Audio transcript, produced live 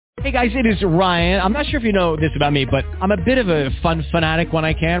Hey guys, it is Ryan. I'm not sure if you know this about me, but I'm a bit of a fun fanatic when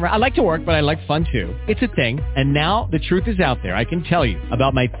I can. I like to work, but I like fun too. It's a thing. And now the truth is out there. I can tell you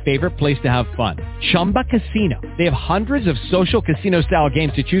about my favorite place to have fun. Chumba Casino. They have hundreds of social casino style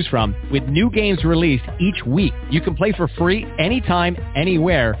games to choose from with new games released each week. You can play for free anytime,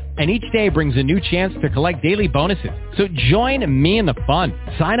 anywhere. And each day brings a new chance to collect daily bonuses. So join me in the fun.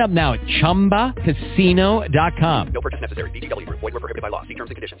 Sign up now at ChumbaCasino.com. No purchase necessary. VGW. Void where prohibited by law. See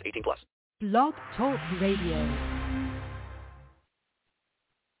terms and conditions. 18+. Blog Talk Radio.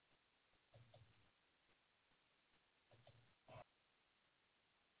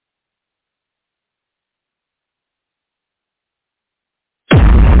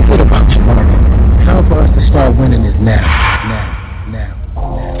 What about tomorrow? Time for us to start winning is now.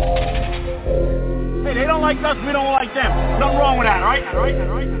 Hey, they don't like us, we don't like them. Nothing wrong with that, all right?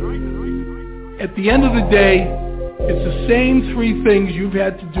 At the end of the day, it's the same three things you've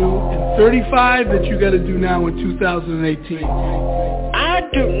had to do in 35 that you got to do now in 2018. I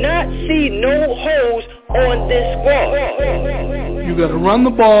do not see no holes on this squad. You got to run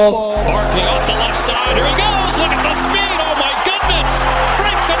the ball. Barkley off the left side. Here he goes. Look at the speed. Oh, my goodness.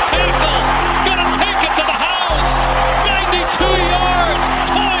 Breaks the tackle. Going to take it to the house. 92 yards.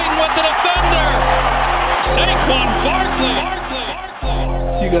 Toying with the defender. Saquon Barkley.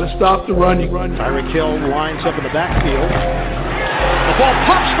 You got to stop the run. Tyreek Hill lines up in the backfield. The ball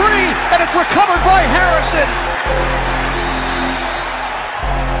pops free, and it's recovered by Harrison.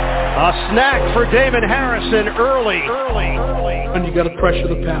 A snack for Damon Harrison early. And you got to pressure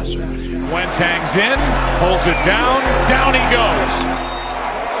the passer. Wentz hangs in, pulls it down he goes.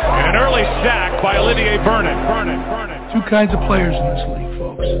 And an early sack by Olivier Vernon. Two kinds of players in this league,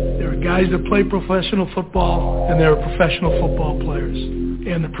 folks. There are guys that play professional football, and there are professional football players.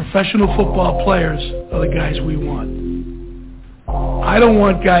 And the professional football players are the guys we want. I don't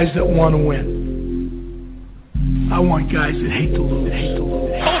want guys that want to win. I want guys that hate to lose.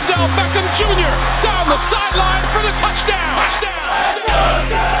 Odell Beckham Jr. down the sideline for the touchdown.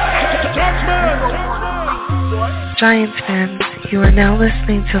 Giants fans, you are now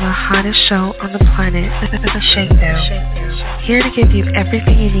listening to the hottest show on the planet, Shakedown. Here to give you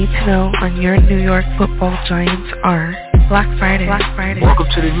everything you need to know on your New York football Giants are Black Friday. Welcome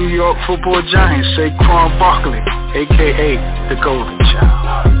to the New York football Giants, Saquon Barkley, a.k.a. the Golden Child.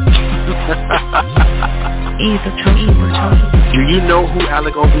 Do you know who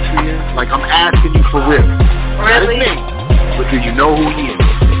Alec Ogletree is? Like, I'm asking you for real. Really? Not his name, but do you know who he is?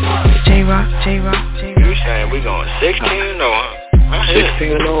 J-Rock. You saying we going 16-0, huh?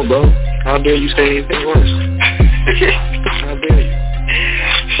 16-0, bro. How dare you say anything worse? How dare you?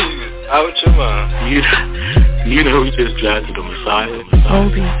 Out your mind. You know we just drafted the Messiah.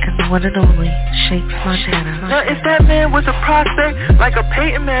 Goldie and the one and only Shakes Montana. Now, if that man was a prospect like a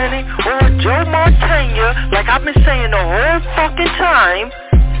Peyton Manning or a Joe Montana, like I've been saying the whole fucking time,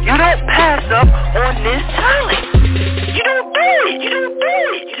 you don't pass up on this talent. You don't do it.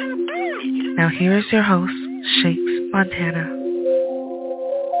 Now here is your host, Shakes Montana.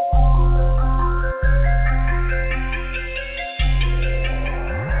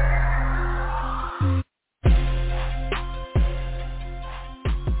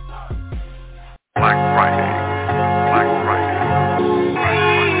 Black Friday.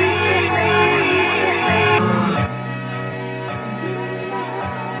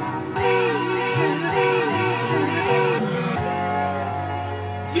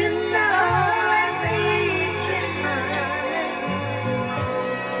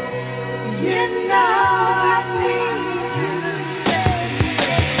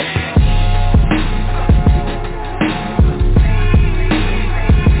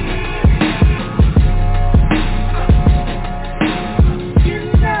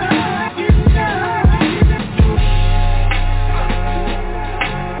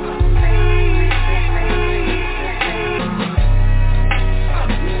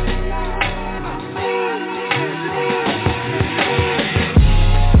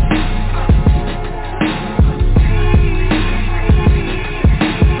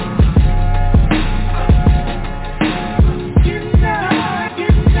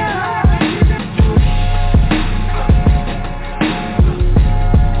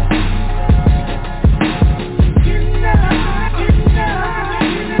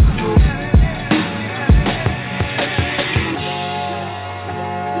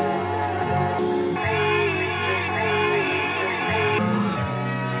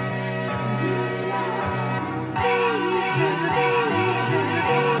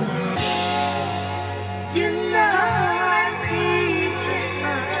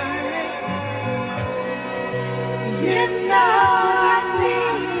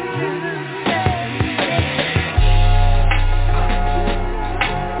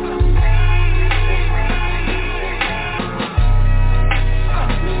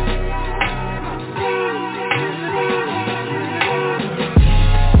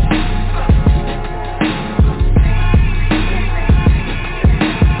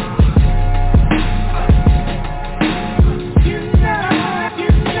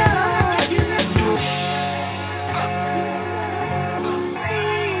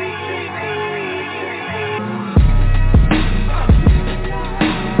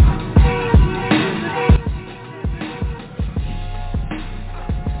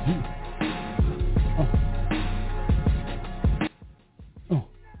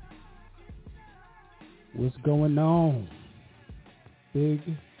 What's going on? Big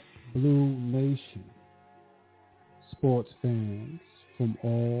Blue Nation. Sports fans from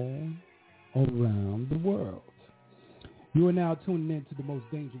all around the world. You are now tuning in to the most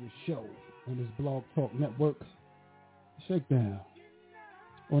dangerous show on this Blog Talk Network, Shakedown.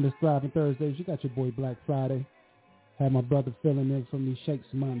 On this Thriving Thursdays, you got your boy Black Friday. Had my brother filling in for me, Shakes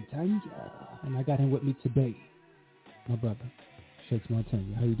Montana, and I got him with me today. My brother, Shakes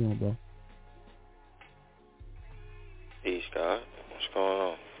Montana. How you doing, bro? Peace, God. What's going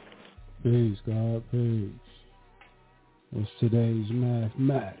on? Peace, God. Peace. What's today's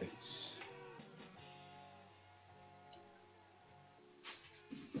mathematics?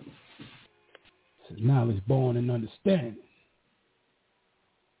 Knowledge born and understanding.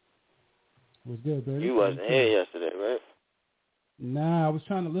 What's good, baby? You wasn't here yesterday, right? Nah, I was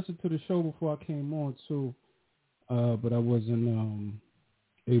trying to listen to the show before I came on too, but I wasn't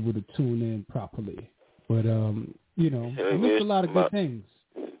able to tune in properly. But you know, I missed a lot of good things.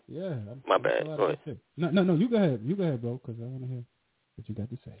 Yeah. My bad. Go ahead. No, you go ahead. You go ahead, bro, because I want to hear what you got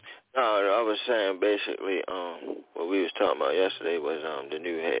to say. No, I was saying basically what we was talking about yesterday was the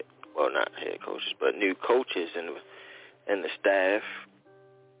new not head coaches, but new coaches and the staff.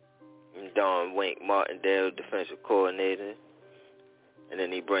 Don Wink Martindale, defensive coordinator, and then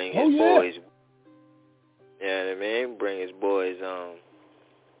he bring his boys. You know what I mean? Bring his boys,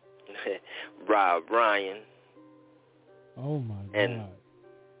 Rob Ryan. Oh my God.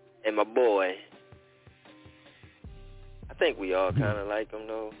 And my boy. I think we all kind of like him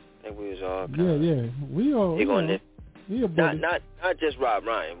though. I think we was all kind of. Yeah. We all. Not just Rob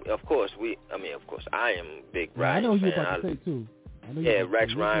Ryan. Of course, I am a big Ryan. I know fan. you about to say too.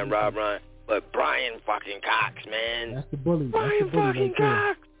 Rex Ryan, Rob Ryan, but Brian fucking Cox, man. That's the bully. Brian fucking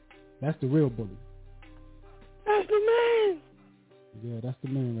Cox. That's the real bully. That's the man. Yeah, that's the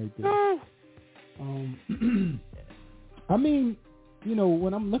man right there. I mean, you know,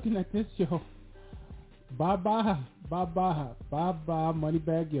 when I'm looking at this show, bye-bye,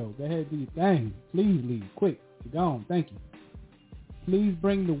 Moneybag Yo. Go ahead, do your thing. Please leave, quick. You're gone. Thank you. Please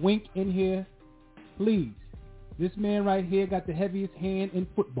bring the Wink in here. Please. This man right here got the heaviest hand in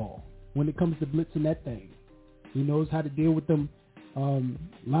football when it comes to blitzing that thing. He knows how to deal with them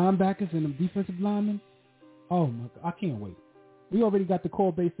linebackers and them defensive linemen. Oh, my God. I can't wait. We already got the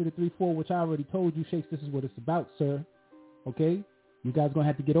call base to the 3-4, which I already told you, Shakes, this is what it's about, sir. Okay? You guys going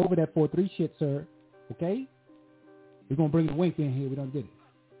to have to get over that 4-3 shit, sir. Okay? We're going to bring the Wink in here. We done did it.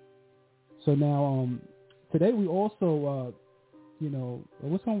 So now, today we also,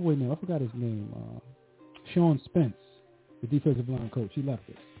 what's my boy name? I forgot his name. Sean Spence, the defensive line coach. He left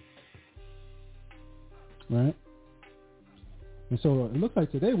us. Right? And so it looks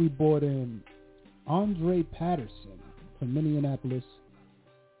like today we brought in Andre Patterson from Minneapolis,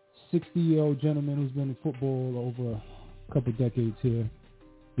 60-year-old gentleman who's been in football over a couple decades here.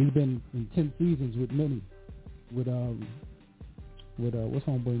 He's been in 10 seasons with many, with what's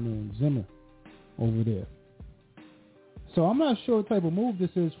my boy name? Zimmer over there. So I'm not sure what type of move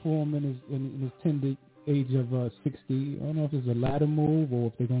this is for him in his tender age of 60. I don't know if it's a ladder move or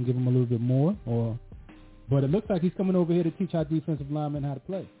if they're going to give him a little bit more. But it looks like he's coming over here to teach our defensive linemen how to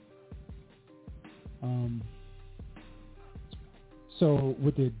play. So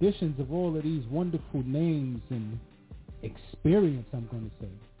with the additions of all of these wonderful names and experience, I'm going to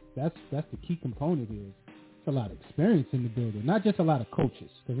say, that's the key component here. It's a lot of experience in the building, not just a lot of coaches.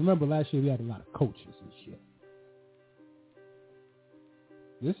 Because remember last year we had a lot of coaches and shit.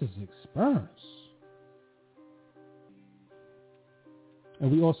 This is experience.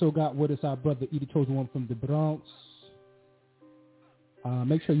 And we also got with us our brother, Edie Chosen One from the Bronx.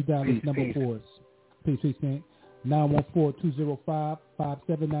 Make sure you dial this number for us. Peace, man.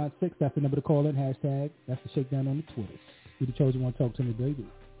 914-205-5796. That's the number to call in. Hashtag. That's the Shakedown on the Twitter. Edie Chosen One, talk to me, baby.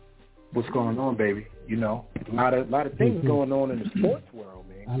 What's going on, baby? You know, a lot of things going on in the sports world,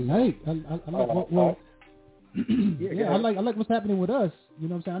 man. I like I like what's happening with us. You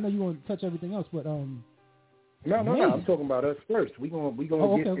know what I'm saying? I know you're going to touch everything else, but No. I'm talking about us first. We're gonna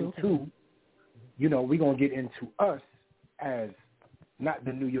get into us as not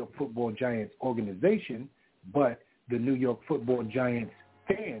the New York Football Giants organization, but the New York Football Giants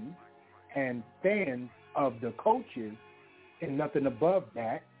fans and fans of the coaches, and nothing above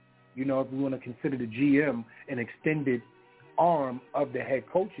that. You know, if we want to consider the GM an extended arm of the head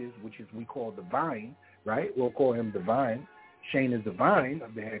coaches, which is we call the Vine, right? We'll call him the Vine. Shane is the Vine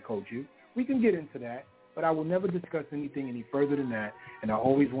of the head coaches. We can get into that. But I will never discuss anything any further than that, and I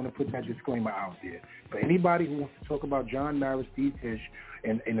always want to put that disclaimer out there. For anybody who wants to talk about John Mara, Steve Tisch,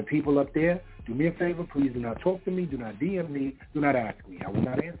 and the people up there, do me a favor, please do not talk to me, do not DM me, do not ask me. I will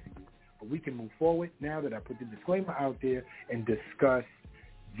not answer you. But we can move forward now that I put the disclaimer out there and discuss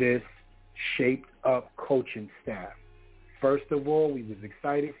this shaped-up coaching staff. First of all, we was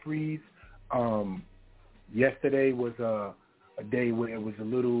excited, Freeze. Yesterday was a day where it was a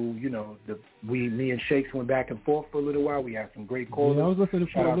little, me and Shakes went back and forth for a little while. We had some great calls. Yeah, I was listening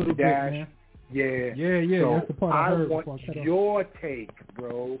for a little bit, man. Yeah. So that's the part I heard. I want your take,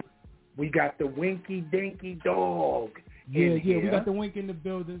 bro. We got the winky dinky dog. We got the wink in the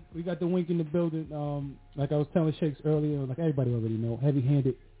building. Like I was telling Shakes earlier, like everybody already know,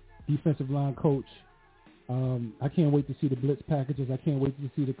 heavy-handed defensive line coach. I can't wait to see the blitz packages. I can't wait to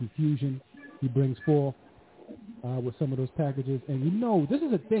see the confusion he brings forth with some of those packages. And this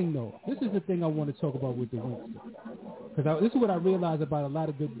is a thing, though. This is the thing I want to talk about with the winks. Because this is what I realize about a lot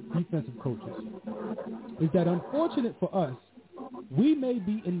of good defensive coaches, is that unfortunate for us, we may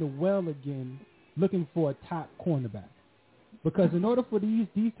be in the well again looking for a top cornerback. Because in order for these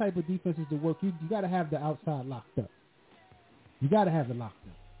type of defenses to work, you got to have the outside locked up. You got to have it locked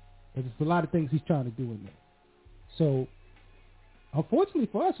up. Because there's a lot of things he's trying to do in there. So, unfortunately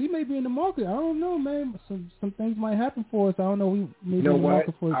for us, we may be in the market. I don't know, man. Some things might happen for us. I don't know. We may be in the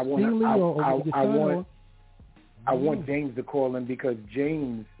market for Stingley I want James to call him, because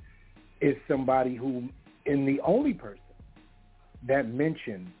James is somebody who, and the only person that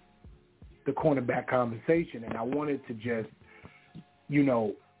mentioned the cornerback conversation, and I wanted to just,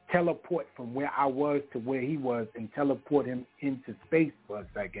 teleport from where I was to where he was and teleport him into space for a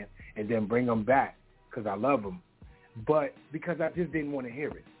second and then bring him back because I love him. But because I just didn't want to hear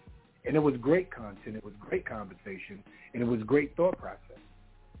it. And it was great content, it was great conversation, and it was great thought process.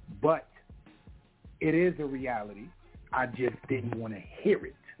 But it is a reality. I just didn't want to hear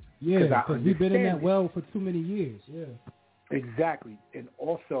it. Yeah, because we've been in that well for too many years. Yeah. Exactly. And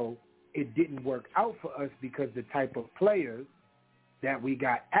also, it didn't work out for us because the type of players that we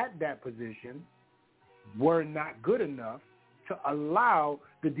got at that position were not good enough to allow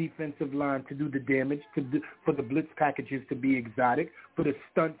the defensive line to do the damage, for the blitz packages to be exotic, for the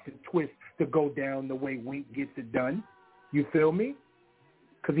stunts and twists to go down the way Wink gets it done. You feel me?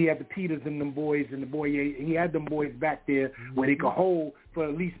 Because he had the Peters and them boys, and he had them boys back there where they could hold for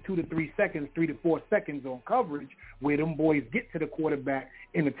at least 2 to 3 seconds, 3 to 4 seconds on coverage, where them boys get to the quarterback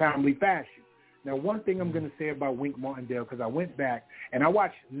in a timely fashion. Now, one thing I'm going to say about Wink Martindale, because I went back and I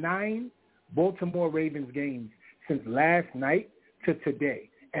watched 9 Baltimore Ravens games since last night to today,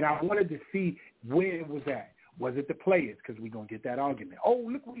 and I wanted to see where it was at. Was it the players? Because we're going to get that argument. Oh,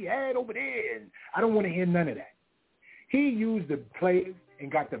 look what he had over there, and I don't want to hear none of that. He used the players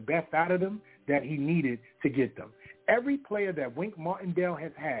and got the best out of them that he needed to get them. Every player that Wink Martindale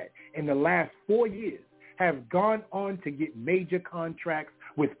has had in the last 4 years have gone on to get major contracts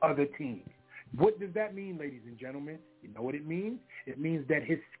with other teams. What does that mean, ladies and gentlemen? You know what it means? It means that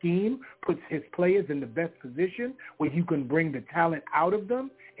his scheme puts his players in the best position where you can bring the talent out of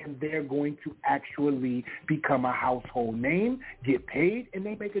them, and they're going to actually become a household name, get paid, and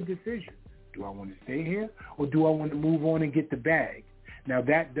they make a decision. Do I want to stay here, or do I want to move on and get the bag? Now,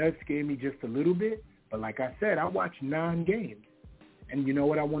 that does scare me just a little bit, but like I said, I watched 9 games, and you know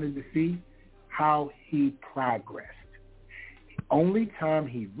what I wanted to see? How he progressed. The only time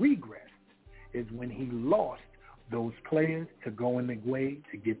he regressed is when he lost those players to go in the way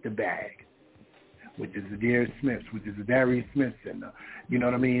to get the bag, which is the Darius Smiths, which is the Darius Smiths, and you know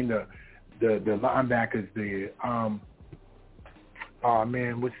what I mean, the linebackers,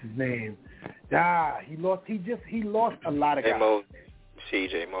 what's his name? He lost a lot of guys.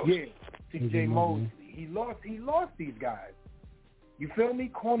 C.J. Mosley. Yeah, C.J. Mosley. He lost these guys. You feel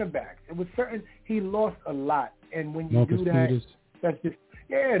me? Cornerbacks. It was certain he lost a lot, and when you Marcus do that, Peters. that's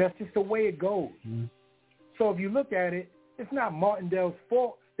just the way it goes. Mm-hmm. So if you look at it, it's not Martindale's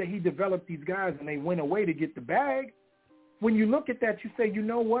fault that he developed these guys and they went away to get the bag. When you look at that, you say, you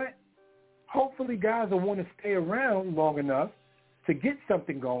know what? Hopefully guys will want to stay around long enough to get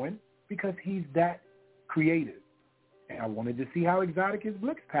something going because he's that creative. And I wanted to see how exotic his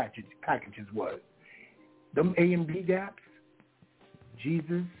blitz packages was. Them A and B gaps,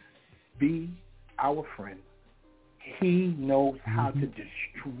 Jesus be our friend. He knows how to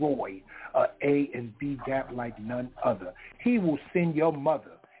destroy a A and B gap like none other. He will send your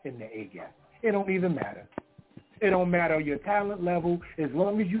mother in the A gap. It don't even matter. It don't matter your talent level. As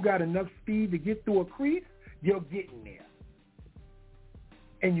long as you got enough speed to get through a crease, you're getting there.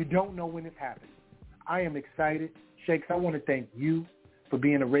 And you don't know when it's happening. I am excited. Shakes, I want to thank you for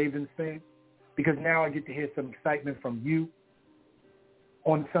being a Ravens fan, because now I get to hear some excitement from you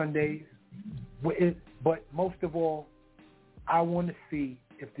on Sundays. But most of all, I want to see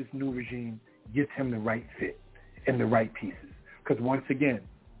if this new regime gets him the right fit and the right pieces. Because once again,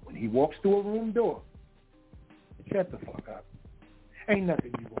 when he walks through a room door, shut the fuck up. Ain't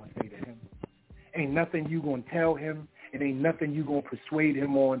nothing you going to say to him. Ain't nothing you going to tell him. It ain't nothing you going to persuade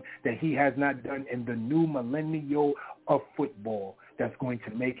him on that he has not done in the new millennium of football that's going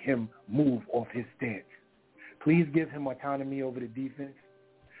to make him move off his stance. Please give him autonomy over the defense.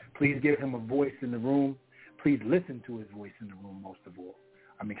 Please give him a voice in the room. Please listen to his voice in the room most of all.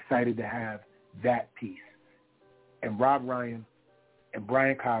 I'm excited to have that piece. And Rob Ryan and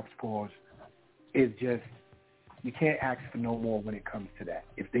Brian Cox pause is just, you can't ask for no more when it comes to that.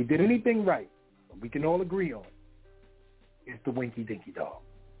 If they did anything right, we can all agree on, it's the Winky Dinky Dog.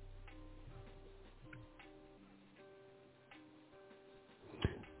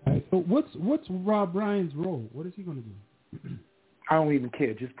 All right, so what's Rob Ryan's role? What is he going to do? I don't even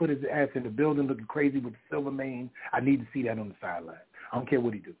care. Just put his ass in the building looking crazy with the silver mane. I need to see that on the sideline. I don't care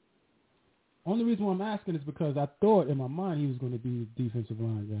what he do. Only reason why I'm asking is because I thought in my mind he was going to be a defensive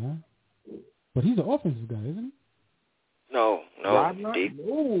line guy. But he's an offensive guy, isn't he? No. Rob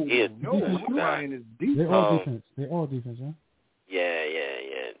Ryan is defense. They're all defense. They're all defense, huh? Yeah.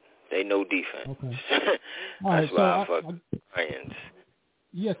 They know defense. Okay. That's why I fuck Lions.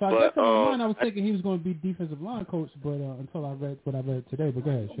 Yes, I guess in my mind I was thinking he was going to be defensive line coach, but until I read what I read today. But go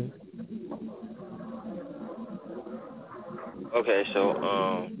ahead, Shake. Okay, so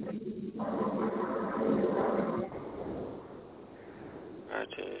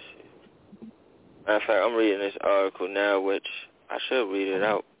matter of fact, I'm reading this article now, which I should read it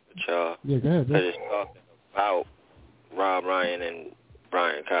out with y'all. Yeah, go ahead. Because it's talking about Rob Ryan and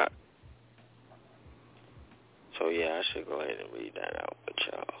Brian Cox. So, yeah, I should go ahead and read that out with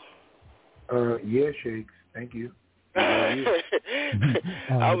y'all. Yeah, Shakes. Thank you.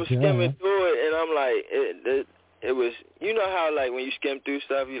 I was skimming through it, and I'm like, it was, you know how, like, when you skim through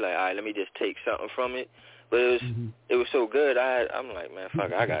stuff, you're like, all right, let me just take something from it. But it was so good, I'm like, man,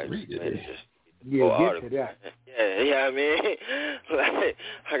 fuck, I got to read it. Get to that. Yeah, I mean, like,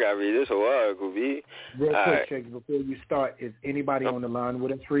 I got to read this whole article, B. Real quick, Shakes, before you start, is anybody on the line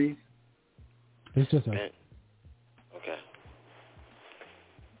with us, Freeze? It's just us. Okay.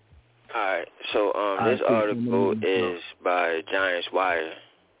 All right. So this article is by Giants Wire,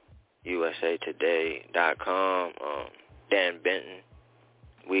 USAtoday.com. Dan Benton.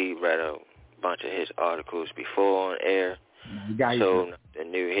 We read a bunch of his articles before on air. So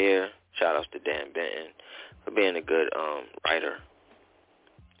nothing new here. Shout outs to Dan Benton for being a good writer.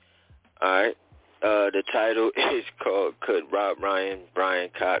 All right. The title is called "Could Rob Ryan, Brian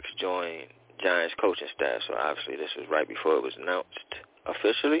Cox Join Giants Coaching Staff?" So obviously this was right before it was announced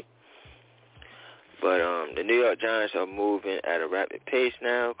officially. But the New York Giants are moving at a rapid pace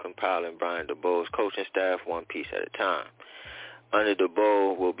now, compiling Brian DeBoer's coaching staff one piece at a time. Under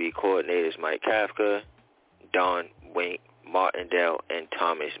DeBoer will be coordinators Mike Kafka, Don Wink, Martindale, and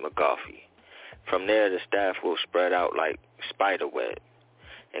Thomas McGaughey. From there, the staff will spread out like spider web,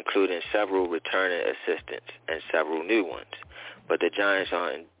 including several returning assistants and several new ones. But the Giants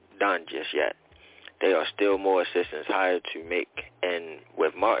aren't done just yet. There are still more assistants hired to make, and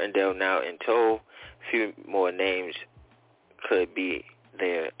with Martindale now in tow, a few more names could be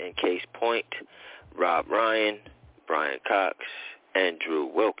there in case point: Rob Ryan, Brian Cox, and Drew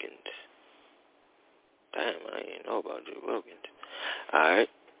Wilkins. Damn, I didn't know about Drew Wilkins. All right.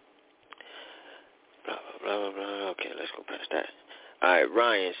 Blah, blah, blah, blah. Okay, let's go past that. All right,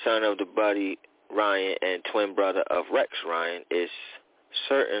 Ryan, son of the buddy Ryan and twin brother of Rex Ryan, is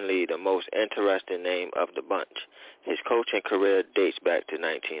certainly the most interesting name of the bunch. His coaching career dates back to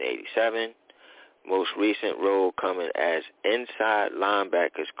 1987. Most recent role coming as inside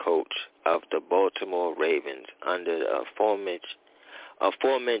linebackers coach of the Baltimore Ravens under the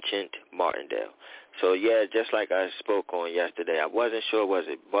aforementioned Martindale. So, yeah, just like I spoke on yesterday, I wasn't sure was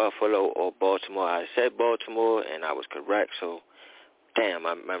it Buffalo or Baltimore. I said Baltimore, and I was correct. So, damn,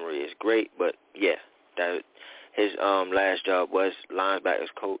 my memory is great. But, yeah, that his last job was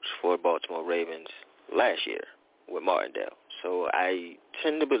linebackers coach for Baltimore Ravens last year with Martindale. So I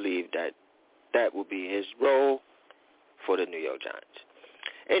tend to believe that that will be his role for the New York Giants.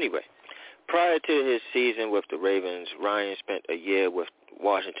 Anyway, prior to his season with the Ravens, Ryan spent a year with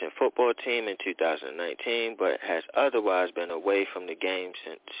Washington football team in 2019, but has otherwise been away from the game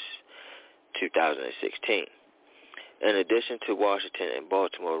since 2016. In addition to Washington and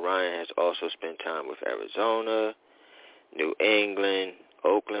Baltimore, Ryan has also spent time with Arizona, New England,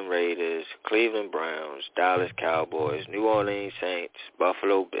 Oakland Raiders, Cleveland Browns, Dallas Cowboys, New Orleans Saints,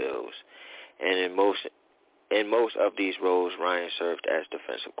 Buffalo Bills, and in most of these roles, Ryan served as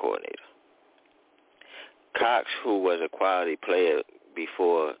defensive coordinator. Cox, who was a quality player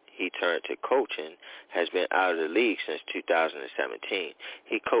before he turned to coaching, has been out of the league since 2017.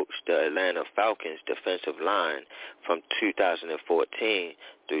 He coached the Atlanta Falcons defensive line from 2014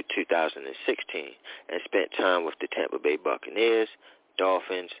 through 2016 and spent time with the Tampa Bay Buccaneers,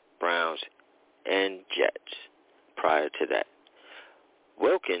 Dolphins, Browns, and Jets prior to that.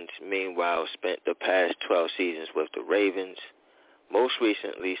 Wilkins, meanwhile, spent the past 12 seasons with the Ravens, most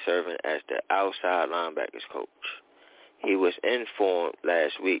recently serving as the outside linebackers coach. He was informed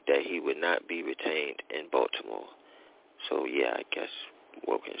last week that he would not be retained in Baltimore. So, yeah, I guess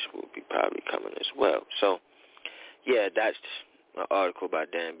Wilkins will be probably coming as well. So, yeah, that's an article by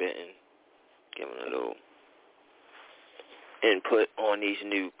Dan Benton, giving a little input on these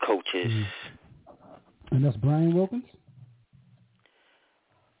new coaches. And that's Brian Wilkins?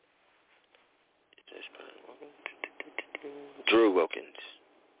 Drew Wilkins.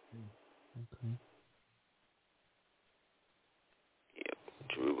 Okay. Yep,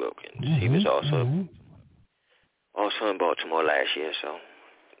 Drew Wilkins. He was also in Baltimore last year, so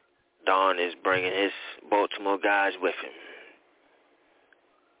Don is bringing his Baltimore guys with him.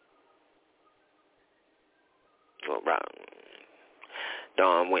 Well,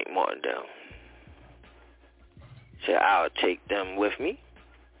 Don Wink Martindale said, I'll take them with me.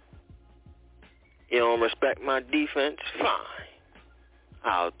 You don't respect my defense? Fine.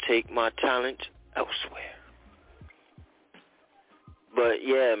 I'll take my talent elsewhere. But,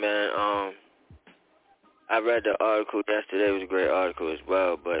 yeah, man, I read the article yesterday. It was a great article as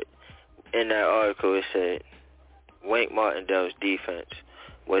well. But in that article, it said Wink Martindale's defense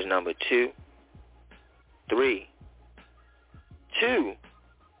was number 2, 3, 2,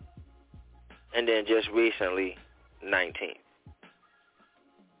 and then just recently 19th.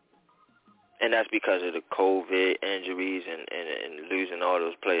 And that's because of the COVID injuries and losing all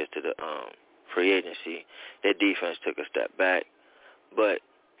those players to the free agency. Their defense took a step back, but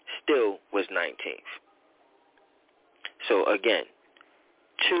still was 19th. So, again,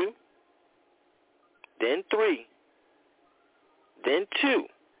 2, then 3, then 2,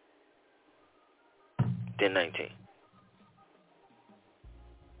 then 19.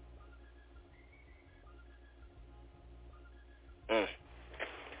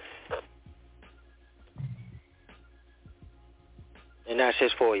 And that's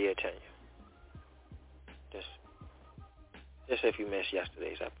his 4-year tenure. Just if you missed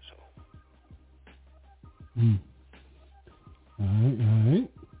yesterday's episode.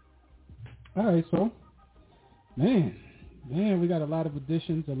 All right, so, man, we got a lot of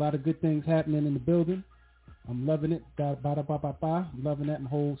additions, a lot of good things happening in the building. I'm loving it. I'm loving that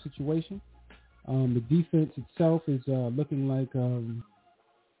whole situation. The defense itself is looking like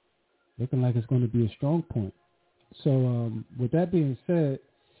it's going to be a strong point. So, with that being said,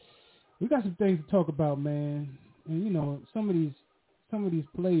 we got some things to talk about, man. And, you know, some of these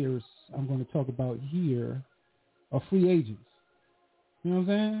players I'm going to talk about here are free agents. You know what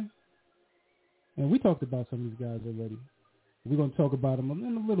I'm saying? And we talked about some of these guys already. We're going to talk about them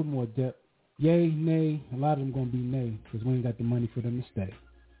in a little more depth. Yay, nay, a lot of them going to be nay because we ain't got the money for them to stay.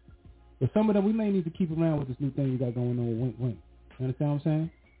 But some of them we may need to keep around with this new thing we got going on with Wink Wink. You understand what I'm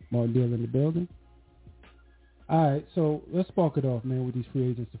saying? Martindale in the building. All right, so let's spark it off, man, with these free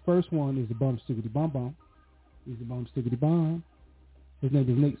agents. The first one is the Bum Stickity Bum Bum. He's the Bum Stickity Bum. His name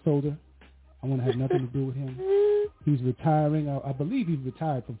is Nate Solder. I want to have nothing to do with him. He's retiring. I believe he's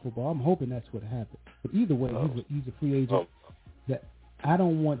retired from football. I'm hoping that's what happened. But either way, he's a free agent that I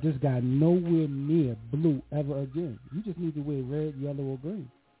don't want this guy nowhere near blue ever again. You just need to wear red, yellow, or green.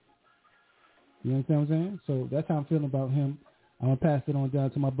 You understand what I'm saying? So that's how I'm feeling about him. I'm going to pass it on down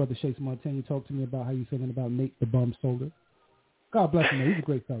to my brother, Shakes Montaigne. Talk to me about how you feeling about Nate the Bum Solder. God bless him, man. He's a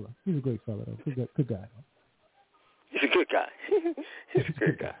great fella. He's a great fella, though. Good guy. He's a good guy. He's a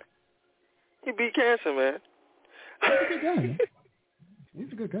good guy. He beat cancer, man. He's a good guy, man.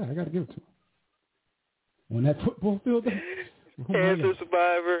 He's a good guy. I got to give it to him. On that football field, cancer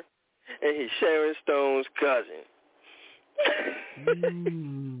survivor, and he's Sharon Stone's cousin.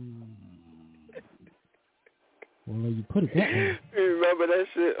 Well, you put it that way. You remember that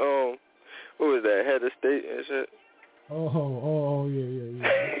shit? What was that? Head of state and shit? Oh, yeah.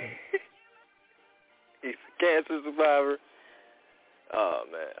 He's a cancer survivor. Oh,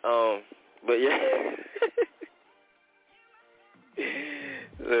 man. But yeah.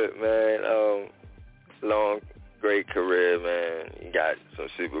 Look, man, long, great career, man. You got some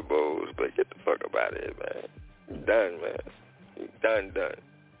Super Bowls, but get the fuck up out of here, man. You're done, man. You're done.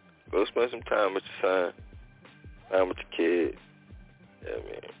 Go spend some time with your son. Time with your kid. Yeah,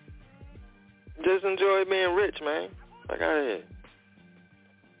 man. Just enjoy being rich, man. Fuck out of here.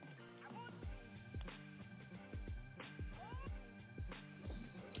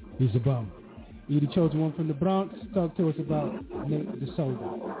 He's a bum. You the chosen one from the Bronx. Talk to us about Nate DeSolder.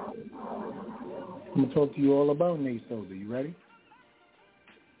 I'm going to talk to you all about Nate Solder. You ready?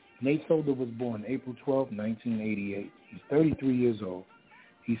 Nate Solder was born April 12, 1988. He's 33 years old.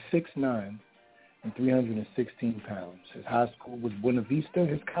 He's 6'9", and 316 pounds. His high school was Buena Vista.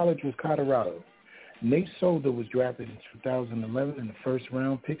 His college was Colorado. Nate Solder was drafted in 2011 in the first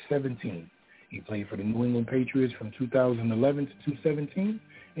round, pick 17. He played for the New England Patriots from 2011 to 2017,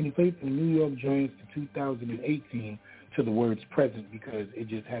 and he played for the New York Giants to 2018 to the words present because it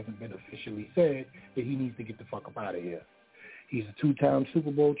just hasn't been officially said that he needs to get the fuck up out of here. He's a two-time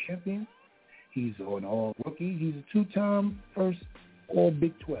Super Bowl champion. He's an all-rookie. He's a two-time first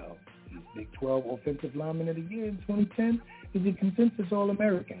All-Big 12. He's Big 12 Offensive Lineman of the Year in 2010. He's a consensus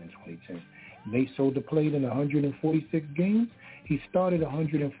All-American in 2010. Nate Solder played in 146 games. He started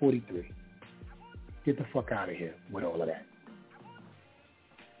 143. Get the fuck out of here with all of that.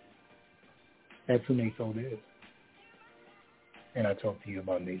 That's who Nate Solder is. And I talked to you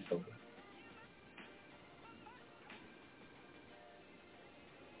about Nate Solder.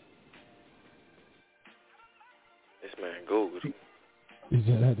 This man Googled. You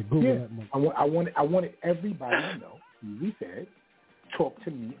just had to Google that one. I wanted everybody to know. We said, talk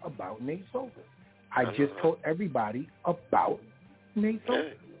to me about Nate Solder. I just told everybody about Nate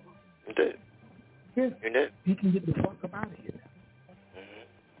Solder. You did. Yeah. You did. He can get the fuck up out of here now.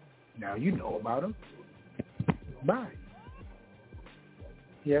 Mm-hmm. Now you know about him. Bye.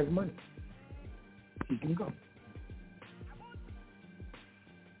 He has money. He can go.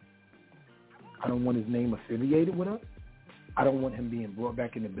 I don't want his name affiliated with us. I don't want him being brought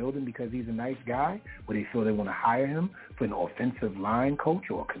back in the building because he's a nice guy where they feel they want to hire him for an offensive line coach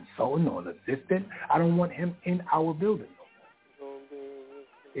or a consultant or an assistant. I don't want him in our building no more.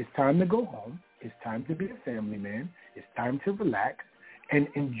 It's time to go home. It's time to be a family man. It's time to relax and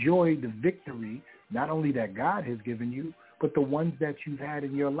enjoy the victory, not only that God has given you, but the ones that you've had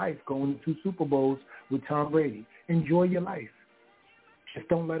in your life, going to Super Bowls with Tom Brady. Enjoy your life. Just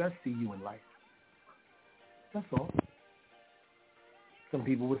don't let us see you in life. That's all. Some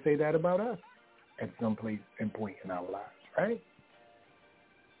people would say that about us at some place and point in our lives, right?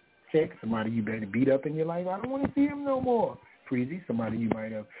 Check somebody you better beat up in your life. I don't want to see him no more. Freezy, somebody you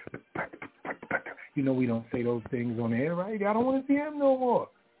might have. You know we don't say those things on the air, right? I don't want to see him no more.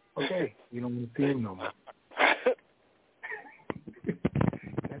 Okay, we don't want to see him no more.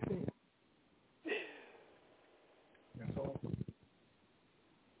 That's it. That's all.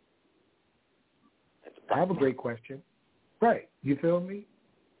 I have a great question. Right. You feel me?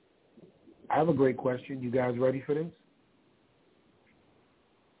 I have a great question. You guys ready for this?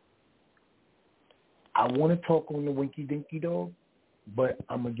 I want to talk on the Winky Dinky Dog, but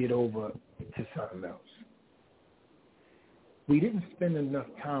I'm going to get over to something else. We didn't spend enough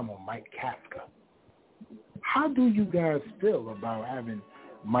time on Mike Kafka. How do you guys feel about having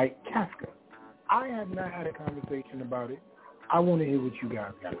Mike Kafka? I have not had a conversation about it. I want to hear what you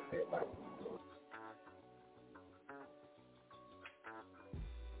guys got to say about it.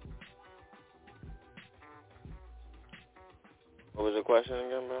 What was the question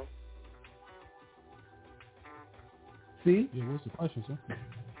again, bro? See? Yeah, what's the question, sir?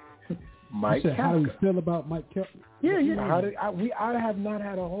 Mike Kafka. How do we feel about Mike Kafka? Yeah. I have not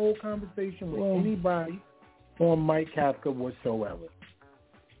had a whole conversation with anybody on Mike Kafka whatsoever.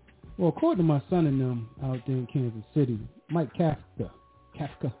 Well, according to my son and them out there in Kansas City, Mike Kafka,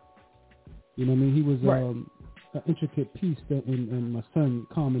 you know what I mean? He was an intricate piece in my son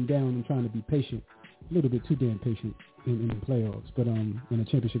calming down and trying to be patient. A little bit too damn patient in the playoffs, but in a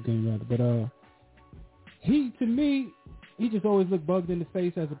championship game rather. But he, to me, he just always looked bugged in the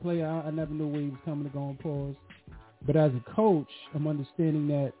face as a player. I never knew where he was coming to go on pause. But as a coach, I'm understanding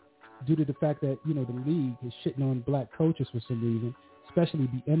that due to the fact that, you know, the league is shitting on black coaches for some reason, especially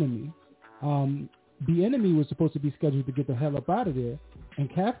Bieniemy. Bieniemy was supposed to be scheduled to get the hell up out of there, and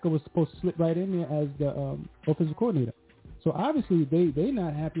Kafka was supposed to slip right in there as the offensive coordinator. So obviously they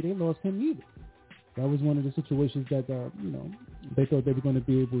not happy. They lost him either. That was one of the situations that, they thought they were going to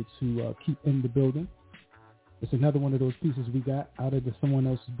be able to keep in the building. It's another one of those pieces we got out of someone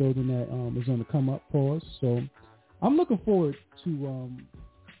else's building that is on the come up pause. So I'm looking forward to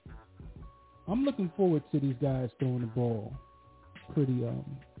these guys throwing the ball pretty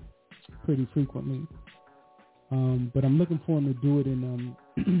frequently. But I'm looking for them to do it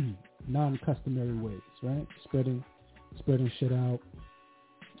in non-customary ways, right? Spreading shit out,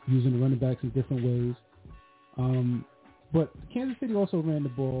 using the running backs in different ways. But Kansas City also ran the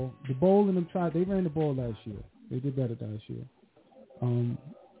ball. The Bowl and them they ran the ball last year. They did better last year.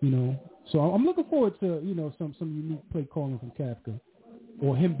 So I'm looking forward to, some unique play calling from Kafka.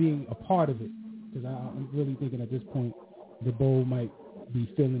 or him being a part of it, because I'm really thinking at this point the Bull might be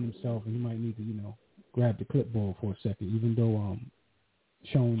feeling himself and he might need to, grab the clipboard for a second, even though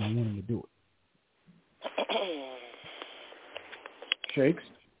Sean I want him to do it. Shakes?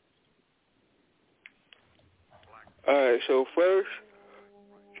 All right, so first,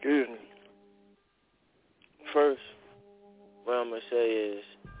 what I'm going to say is,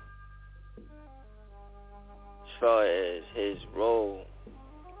 as far as his role,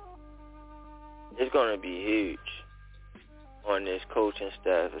 it's going to be huge on this coaching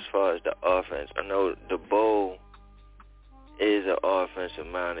staff as far as the offense. I know the Bull is an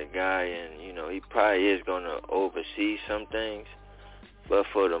offensive-minded guy, and, he probably is going to oversee some things. But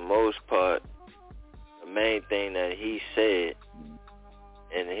for the most part, the main thing that he said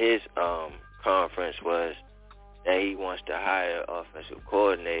in his conference was that he wants to hire an offensive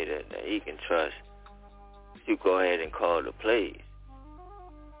coordinator that he can trust to go ahead and call the plays.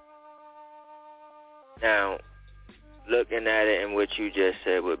 Now, looking at it and what you just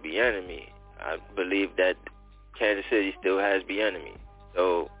said with Bieniemy, I believe that Kansas City still has Bieniemy.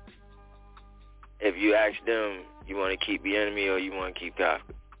 So if you ask them, you want to keep Bieniemy or you want to keep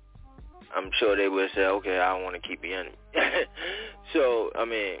Kafka, I'm sure they would say, okay, I want to keep Bieniemy. So,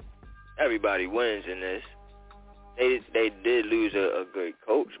 everybody wins in this. They did lose a great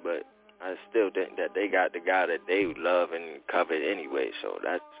coach, but I still think that they got the guy that they love and covet anyway, so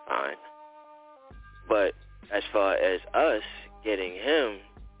that's fine. But as far as us getting him,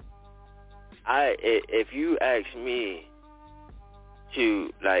 if you ask me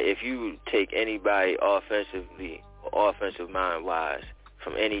to, if you take anybody offensively or offensive mind-wise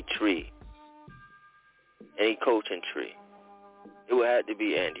from any tree, any coaching tree, it would have to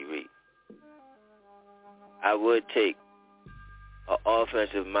be Andy Reid. I would take an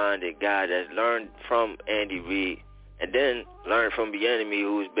offensive-minded guy that's learned from Andy Reid and then learned from Bieniemy,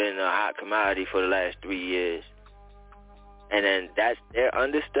 who's been a hot commodity for the last 3 years, and then that's their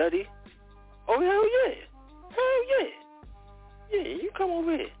understudy. Oh, hell yeah. Hell yeah. Yeah, you come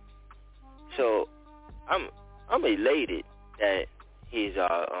over here. So I'm elated that he's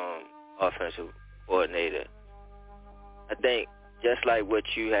our offensive coordinator. I think just like what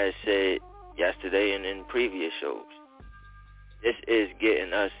you had said yesterday and in previous shows, this is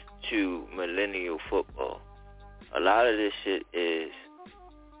getting us to millennial football. A lot of this shit is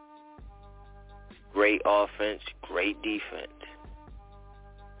great offense, great defense.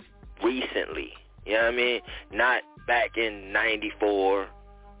 Recently, you know what I mean? Not back in 94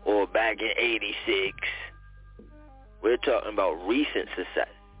 or back in 86. We're talking about recent success,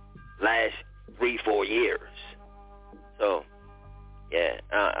 last 3-4 years. So, yeah,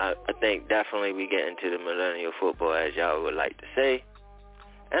 I think definitely we get into the millennial football, as y'all would like to say,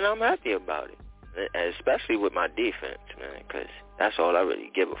 and I'm happy about it, especially with my defense, man, because that's all I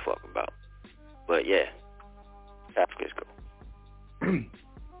really give a fuck about. But, yeah, Africa's go.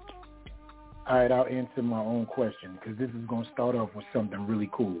 All right, I'll answer my own question because this is going to start off with something really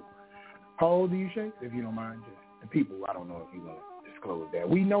cool. How old are you, Shake? If you don't mind, just the people, I don't know if you want to disclose that.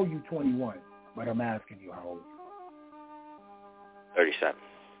 We know you're 21, but I'm asking you how old. 37.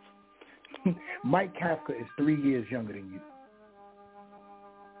 Mike Kafka is 3 years younger than you.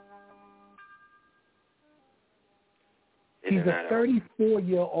 He's a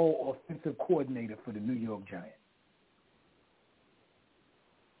 34-year-old offensive coordinator for the New York Giants.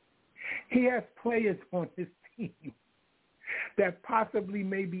 He has players on his team that possibly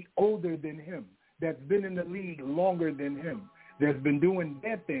may be older than him, that's been in the league longer than him, that's been doing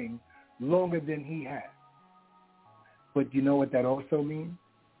their thing longer than he has. But you know what that also means?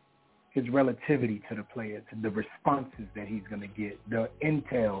 His relativity to the players, the responses that he's going to get, the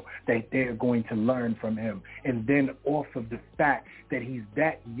intel that they're going to learn from him, and then off of the fact that he's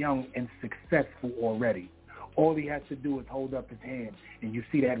that young and successful already. All he has to do is hold up his hand, and you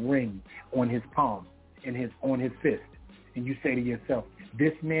see that ring on his palm, and on his fist, and you say to yourself,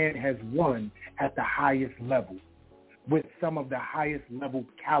 this man has won at the highest level with some of the highest level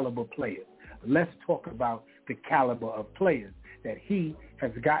caliber players. Let's talk about the caliber of players that he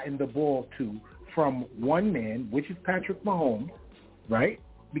has gotten the ball to from one man, which is Patrick Mahomes, right?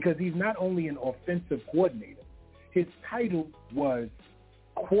 Because he's not only an offensive coordinator. His title was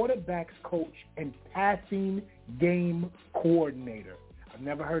quarterbacks coach and passing game coordinator. I've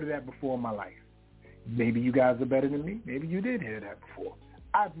never heard of that before in my life. Maybe you guys are better than me. Maybe you did hear that before.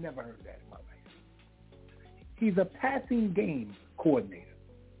 I've never heard that in my life. He's a passing game coordinator.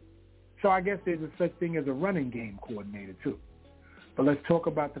 So I guess there's a such thing as a running game coordinator too. But let's talk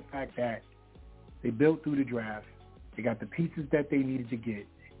about the fact that they built through the draft. They got the pieces that they needed to get,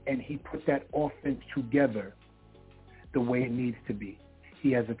 and he put that offense together the way it needs to be.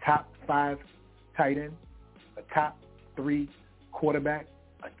 He has a top 5 tight end, a top 3 quarterback,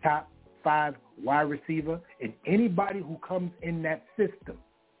 a top 5 wide receiver, and anybody who comes in that system,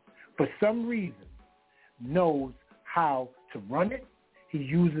 for some reason, knows how to run it. He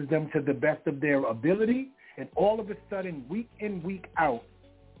uses them to the best of their ability, and all of a sudden, week in, week out,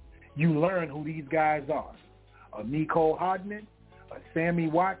 you learn who these guys are. A Mecole Hardman, a Sammy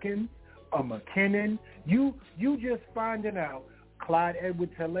Watkins, a McKinnon. You just finding out Clyde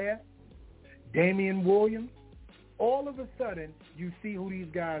Edwards-Helaire, Damian Williams. All of a sudden, you see who these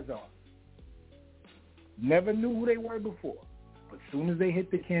guys are. Never knew who they were before. But as soon as they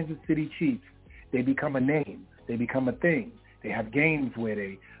hit the Kansas City Chiefs, they become a name. They become a thing. They have games where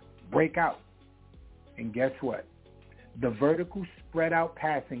they break out. And guess what? The vertical spread out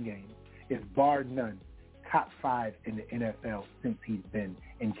passing game is bar none top 5 in the NFL since he's been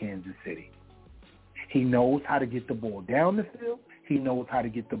in Kansas City. He knows how to get the ball down the field. He knows how to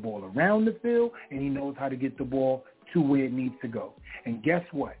get the ball around the field, and he knows how to get the ball to where it needs to go. And guess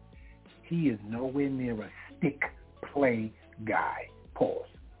what? He is nowhere near a stick play guy. Pause.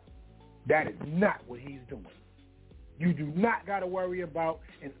 That is not what he's doing. You do not got to worry about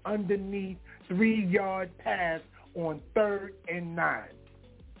an underneath 3-yard pass on 3rd and 9.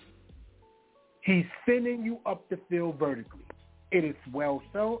 He's sending you up the field vertically. It is well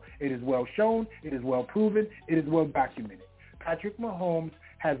so. It is well shown. It is well proven. It is well documented. Patrick Mahomes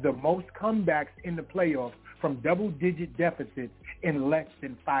has the most comebacks in the playoffs from double-digit deficits in less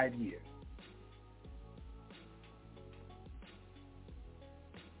than 5 years.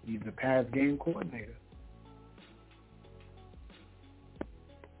 He's a pass game coordinator.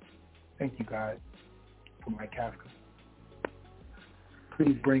 Thank you, guys, for Mike Kafka.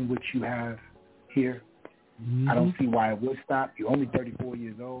 Please bring what you have here. Mm-hmm. I don't see why it would stop. You're only 34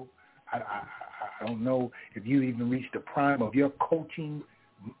 years old. I don't know if you even reached the prime of your coaching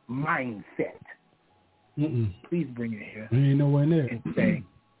mindset. Mm-mm. Please bring it here. I ain't nowhere near. And say,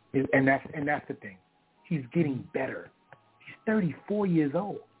 and that's the thing. He's getting better. He's 34 years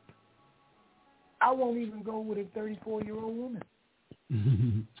old. I won't even go with a 34-year-old woman.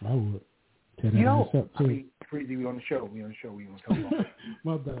 I would. I mean, Freezy, we on the show. We want to talk about it.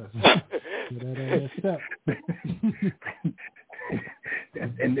 My bad.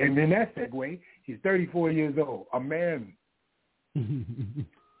 And in that segue, he's 34 years old. A man.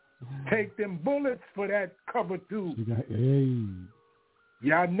 Take them bullets for that cover 2.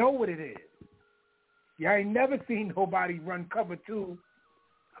 Y'all know what it is. Y'all ain't never seen nobody run cover 2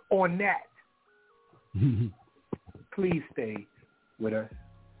 on that. Please stay with us,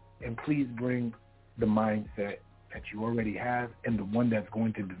 and please bring the mindset that you already have and the one that's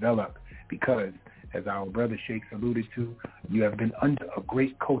going to develop, because, as our brother Shakes alluded to, you have been under a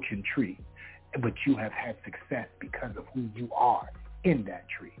great coaching tree, but you have had success because of who you are in that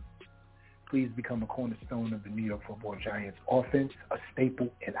tree. Please become a cornerstone of the New York Football Giants offense, a staple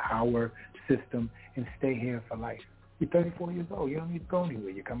in our system, and stay here for life. You're 34 years old. You don't need to go anywhere.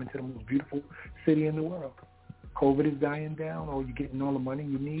 You're coming to the most beautiful city in the world. COVID is dying down, or you're getting all the money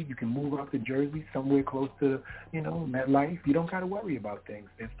you need. You can move out to Jersey, somewhere close to, MetLife. You don't got to worry about things.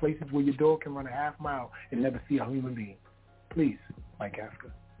 There's places where your dog can run a half mile and never see a human being. Please, Mike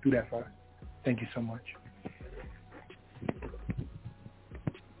Kafka, do that for us. Thank you so much.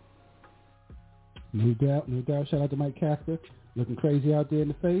 No doubt. Shout out to Mike Kafka. Looking crazy out there in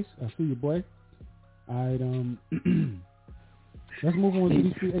the face. I see you, boy. All right, let's move on to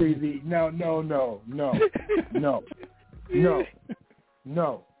these free agents. No.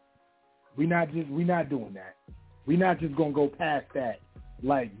 We not doing that. We not just gonna go past that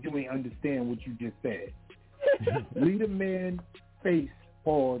like you ain't understand what you just said. Leave a man face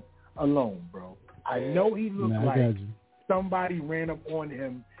pause alone, bro. I know he looked like somebody ran up on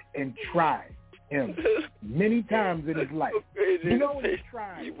him and tried him many times in his life. You know when he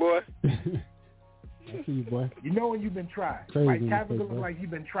tried, you boy. I see you, boy. You know when you've been tried. Mike Kafka looks like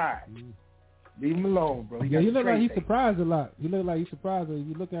you've been tried. Leave him alone, bro. He look like he's surprised a lot. He look like he's surprised. If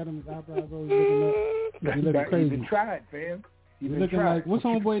you look at him, his eyebrows always looking up. He looking crazy. He's been tried, fam. He's looking like, what's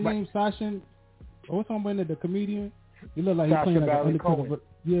homeboy named Sasha? What's homeboy named the comedian? He look like he's playing like an undercover.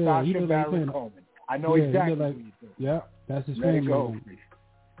 Yeah, he look like he's playing. I know exactly like, who he's doing. Yeah, that's his family. Let it go.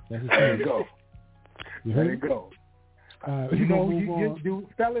 That's his family. Let it go. Let it go.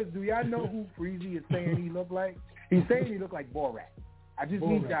 Fellas, do y'all know who Freezy is saying he look like? He's saying he look like Borat. I just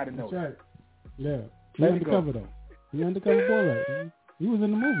need y'all to know that. Right. Yeah. He undercover, though. He undercover Borat. He was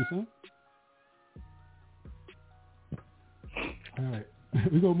in the movie, son. All right.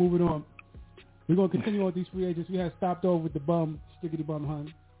 We're going to move it on. We're going to continue on with these free agents. We had stopped over with the bum, Stickity Bum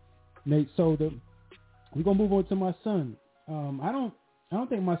Hun, Nate Solder. We're going to move on to my son. I don't I don't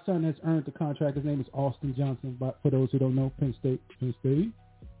think my son has earned the contract. His name is Austin Johnson, but for those who don't know, Penn State.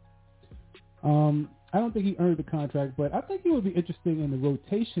 I don't think he earned the contract, but I think he would be interesting in the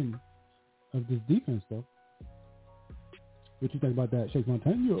rotation of this defense, though. What you think about that, Shake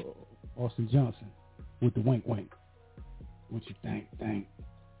Montana? Austin Johnson with the wink. What you think?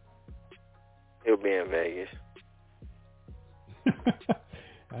 He'll be in Vegas.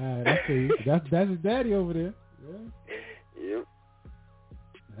 That's his daddy over there. Yeah. Yep.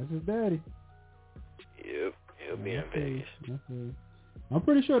 That's his daddy. Yep. He'll be in Vegas. I'm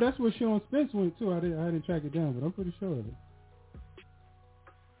pretty sure that's where Sean Spence went too. I didn't track it down, but I'm pretty sure of it.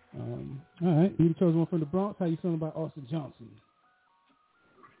 All right, you chose one from the Bronx. How you feeling about Austin Johnson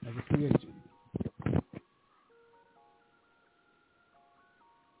as a free agent?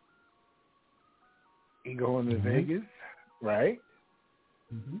 He going to Vegas, right?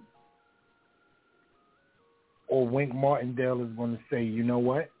 Mm-hmm. Or Wink Martindale is going to say, you know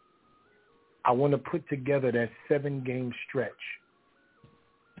what? I want to put together that 7-game stretch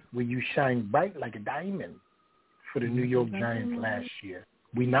where you shine bright like a diamond for the New York Giants last year.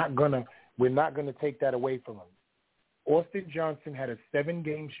 We're not gonna take that away from him. Austin Johnson had a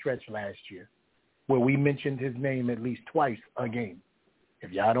 7-game stretch last year where we mentioned his name at least twice a game.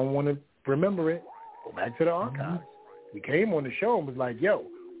 If y'all don't want to remember it, go back to the archives. We came on the show and was like, yo,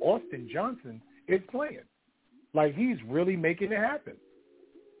 Austin Johnson is playing. Like, he's really making it happen.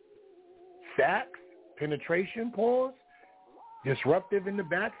 Sacks, penetration, pause, disruptive in the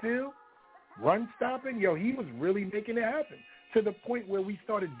backfield, run stopping. Yo, he was really making it happen to the point where we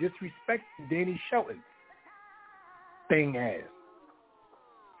started disrespecting Danny Shelton's thing ass.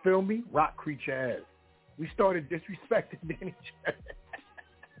 Feel me? Rock creature ass. We started disrespecting Danny Shelton.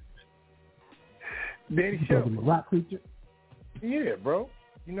 Danny Shelton. Rock creature? Yeah, bro.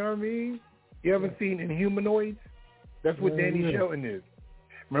 You know what I mean? You haven't seen Inhumanoids? That's what Danny Shelton is.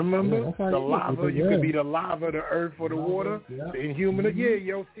 Remember? The lava. You could be the lava, the earth, or the water. The Inhumanoid. Yeah,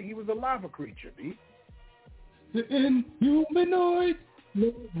 yo, see, he was a lava creature, B. The Inhumanoid.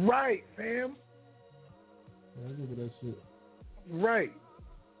 Right, fam. Yeah, I remember that shit. Right.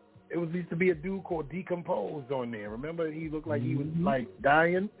 It used to be a dude called Decomposed on there. Remember? He looked like he was, like,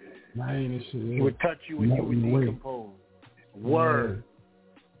 dying. Dying and shit. He would touch you and you would decompose. Word.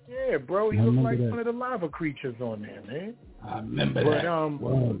 Yeah, bro, he looked like one of the lava creatures on there, man. I remember that.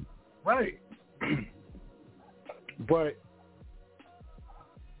 Right. But,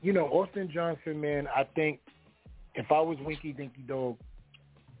 you know, Austin Johnson, man, I think if I was Winky Dinky Dog,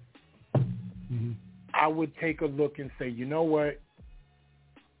 I would take a look and say, you know what?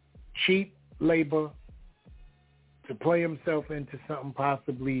 Cheap labor to play himself into something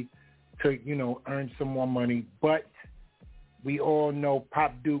possibly to, you know, earn some more money. But we all know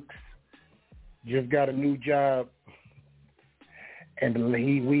Pop Dukes just got a new job. And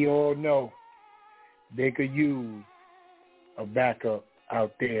we all know they could use a backup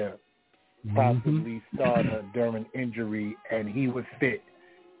out there, possibly starter during injury, and he would fit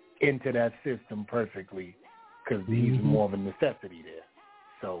into that system perfectly because he's more of a necessity there.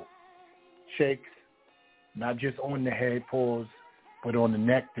 So, Shakes, not just on the head, pause, but on the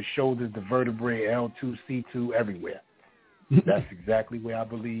neck, the shoulders, the vertebrae, L2, C2, everywhere. That's exactly where I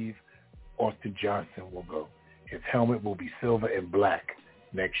believe Austin Johnson will go. His helmet will be silver and black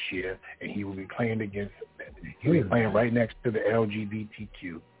next year, and he will be playing right next to the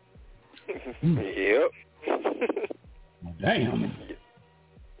LGBTQ. Yep. Damn.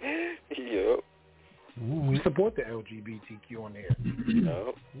 Yep. We support the LGBTQ on there.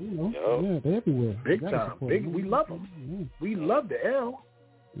 Yep. Yeah, they're everywhere. Big time. We love them. Yeah. We love the L.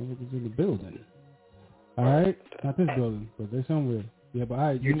 Everything's in the building. All right, not this building, but they're somewhere. Yeah, but all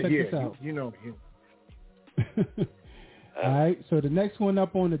right, check this out. You know. All right, so the next one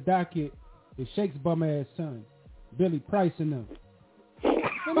up on the docket is Shake's bum ass son, Billy Price and them.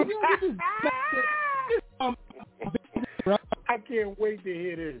 I can't wait to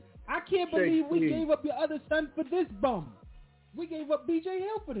hear this. I can't believe we gave up your other son for this bum. We gave up BJ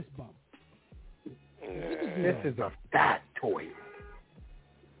Hill for this bum. This is a fat toy.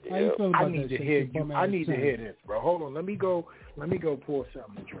 How you feeling about I need to hear this, bro. Hold on. Let me go pour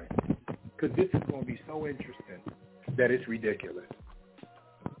something to drink. Because this is going to be so interesting that it's ridiculous.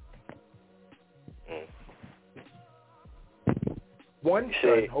 One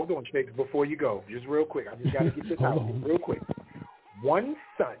son, hold on, Shakes, before you go, just real quick. I just got to get this out real quick. One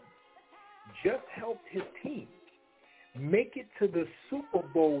son just helped his team make it to the Super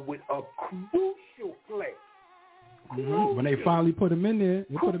Bowl with a crucial play. When they finally put him in there,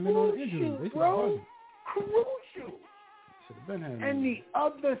 they put him in on the injury. Bro, crucial. And the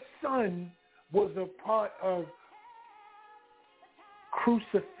other son was a part of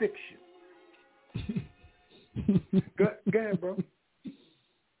crucifixion. Go ahead, bro.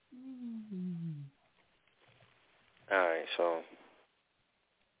 All right, so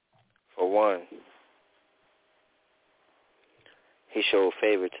for one, he showed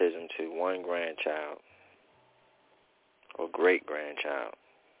favoritism to one grandchild or great-grandchild.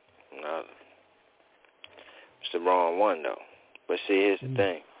 No, it's the wrong one, though. But see, here's the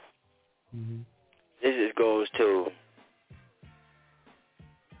thing. Mm-hmm. This just goes to,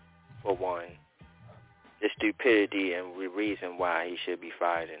 for one, the stupidity and the reason why he should be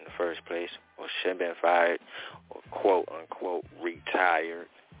fired in the first place, or should have been fired, or quote-unquote retired,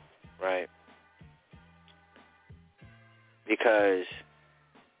 right? Because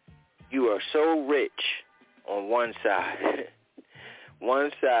you are so rich on one side.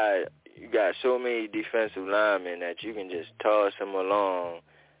 One side, you got so many defensive linemen that you can just toss them along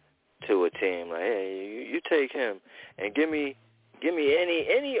to a team. Like, hey, you take him and give me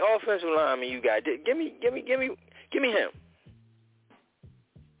any offensive lineman you got. Give me him.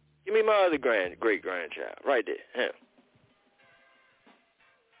 Give me my other great grandchild right there, him.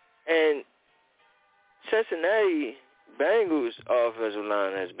 And Cincinnati Bengals offensive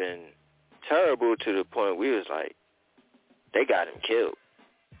line has been terrible to the point we was like, they got him killed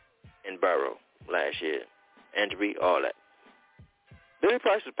in Burrow last year. Injury, all that. Billy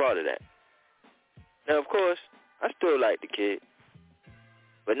Price was part of that. Now, of course, I still like the kid.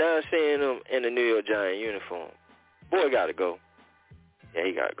 But now seeing him in the New York Giant uniform, boy got to go. Yeah,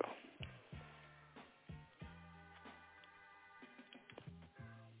 he got to go.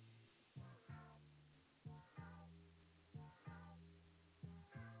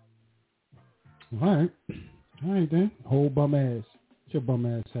 All right then. Whole bum ass. Get your bum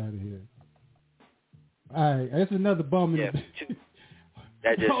ass out of here. All right, that's another bum. Yeah,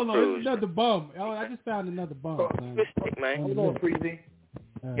 that just hold on, that's another bum. Oh, I just found another bum. He was sick, man. Hold on, Freezy.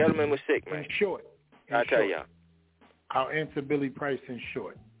 Gentleman was sick, man. In short. I'll tell y'all. I'll answer Billy Price in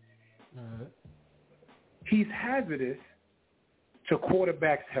short. He's hazardous to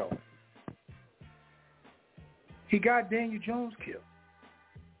quarterback's health. He got Daniel Jones killed.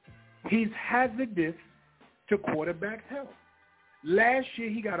 He's hazardous to quarterback's health. Last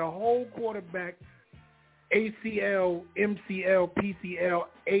year, he got a whole quarterback ACL, MCL, PCL,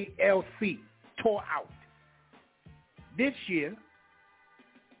 ALC tore out. This year,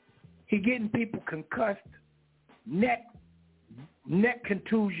 he getting people concussed, neck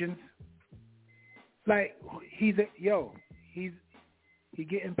contusions. Like he's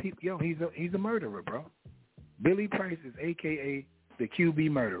getting people. He's a murderer, bro. Billy Price is AKA the QB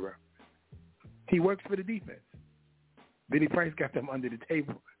murderer. He works for the defense. Billy Price got them under the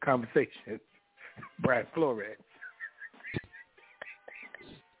table conversations. Brad Flores.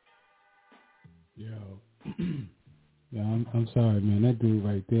 Yo, I'm sorry, man. That dude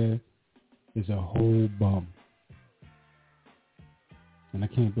right there is a whole bum, and I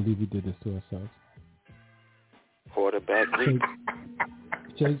can't believe he did this to ourselves. Quarterback.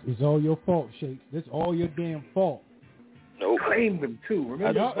 Chase, it's all your fault, Shake. It's all your damn fault. Nope. Claimed them too.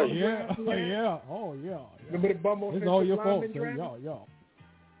 Remember? Yeah. Remember the bum offensive it's all your fault, sir. Y'all.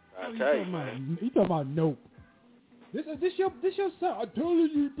 I tell you. You talking about nope? This your son. I'm telling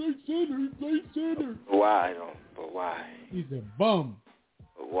you, he plays center. Why though? But why? He's a bum.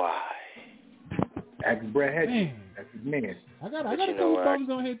 But why? That's Brett Hedges. That's his man. I got a couple bums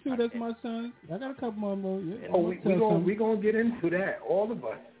on here too. That's my son. I got a couple more. Yeah, we gonna get into that. All of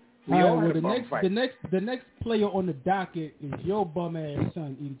us. The next player on the docket is your bum ass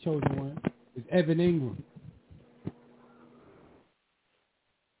son. The chosen one is Evan Ingram.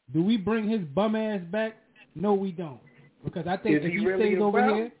 Do we bring his bum ass back? No, we don't. Because I think if he stays over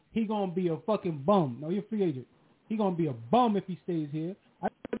here, he gonna be a fucking bum. No, you're a free agent. He gonna be a bum if he stays here. I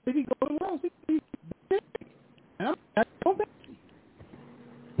think he goes somewhere else.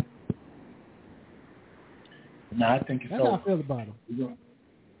 I think that's how I feel about him.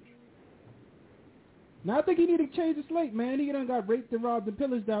 Now I think he need to change the slate, man. He done got raped and robbed and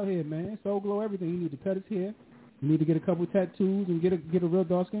pillaged out here, man. Soul glow, everything. He need to cut his hair. He need to get a couple tattoos and get a real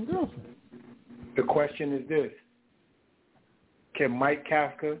dark-skinned girlfriend. The question is this: can Mike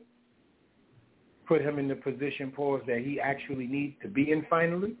Kafka put him in the position, pause, that he actually needs to be in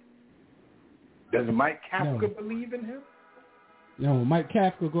finally? Does Mike Kafka believe in him? No, Mike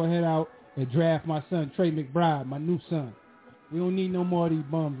Kafka go ahead out and draft my son, Trey McBride, my new son. We don't need no more of these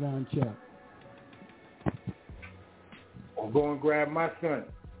bums around here. Or go and grab my son,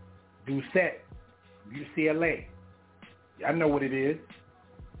 Doucette, UCLA. I know what it is.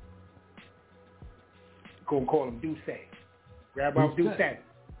 Go and call him Doucette. Grab out Doucette.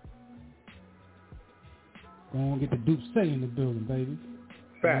 Go on, get the Duke say in the building, baby.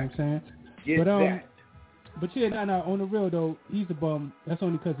 Fact. You know what I'm saying? Get that. But yeah, nah, on the real though, he's a bum. That's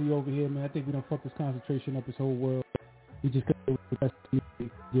only because he over here, man. I think we done fucked his concentration up his whole world. We just got the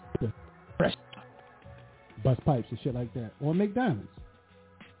fresh bust pipes and shit like that, or McDonald's.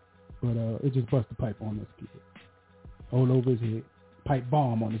 But it just bust the pipe on this kid, all over his head, pipe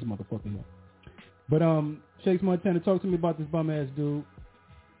bomb on this motherfucker here. But Shakes Montana, talk to me about this bum ass dude.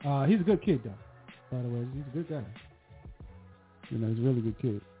 He's a good kid though. By the way, he's a good guy. You know, he's a really good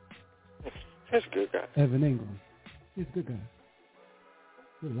kid. He's a good guy. Evan Ingram. He's a good guy.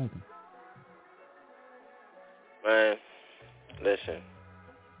 Really like him. Man, listen.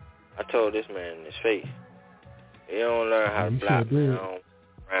 I told this man in his face, you don't learn how to block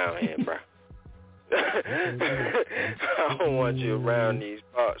around here, bro. I don't want you around these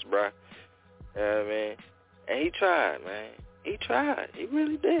parts, bro. You know what I mean? And he tried, man. He tried. He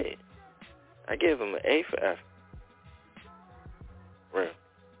really did. I give him an A for effort. Real.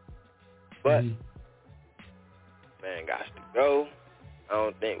 But, man got to go. I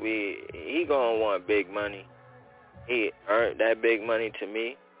don't think he gonna want big money. He earned that big money to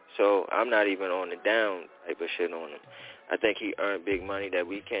me, so I'm not even on the down type of shit on him. I think he earned big money that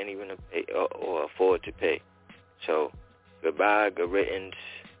we can't even pay or afford to pay. So, goodbye, good riddance,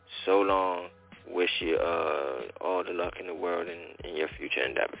 so long. Wish you all the luck in the world in your future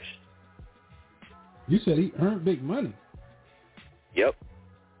endeavors. You said he earned big money? Yep.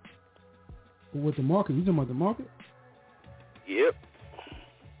 With the market? You talking about the market? Yep.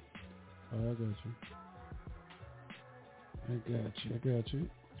 Oh, I got you.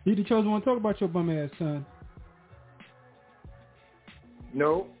 He the chosen one. Talk about your bum ass son.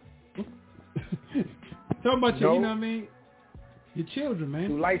 No. Talk about your, you know what I mean? Your children, man.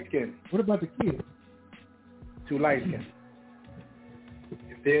 Too light skinned. What about the kids? Too light skinned.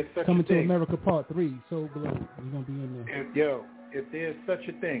 If there's such Coming a thing. to America Part 3, So Below. You're going to be in there. If there's such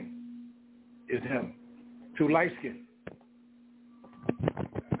a thing, it's him. Too light skinned.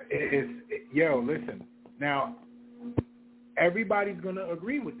 Listen. Now, everybody's going to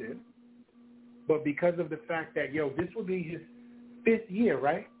agree with this, but because of the fact that, this will be his 5th year,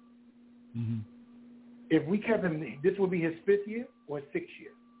 right? Mm-hmm. If we kept him, this will be his 5th year or 6th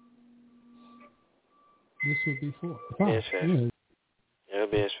year? This would be 4. His 5th. Yeah. It'll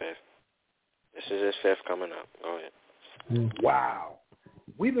be his 5th. This is his 5th coming up. Go ahead. Yeah. Wow.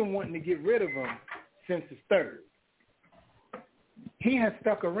 We've been wanting to get rid of him since his 3rd. He has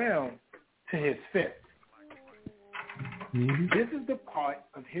stuck around to his 5th. Mm-hmm. This is the part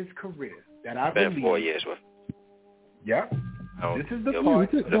of his career that I believe. Been 4 years with. Yeah. This is the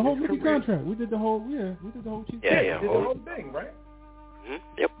part we did the whole of his rookie career. contract. We did the whole chief. Yeah. We did the whole thing, right?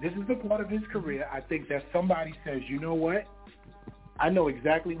 Mm-hmm. Yep. This is the part of his career. I think that somebody says, you know what? I know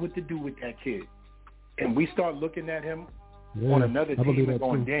exactly what to do with that kid. And we start looking at him on another team and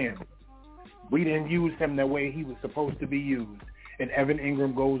going, damn, we didn't use him the way he was supposed to be used. And Evan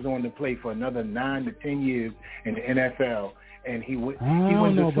Ingram goes on to play for another 9 to 10 years in the NFL. And he went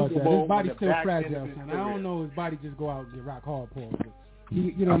to Super Bowl. His body's still fragile, son. I don't know his body just go out and get rock hard, Paul.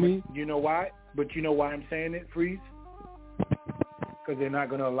 You know what I mean? You know why? But you know why I'm saying it, Freeze? Because they're not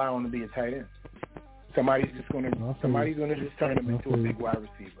going to allow him to be a tight end. Somebody's going to just turn him into a big wide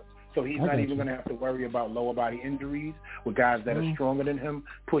receiver. So he's not even going to have to worry about lower body injuries with guys that are stronger than him,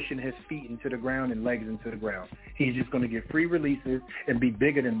 pushing his feet into the ground and legs into the ground. He's just going to get free releases and be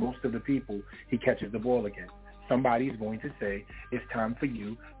bigger than most of the people he catches the ball against. Somebody's going to say, it's time for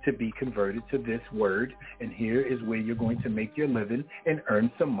you to be converted to this word, and here is where you're going to make your living and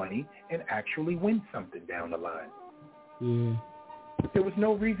earn some money and actually win something down the line. Yeah. There was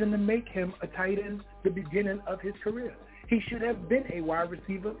no reason to make him a tight end the beginning of his career. He should have been a wide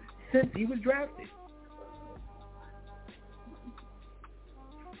receiver since he was drafted.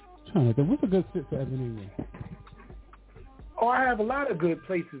 What's a good fit for Evan Ingram? Oh, I have a lot of good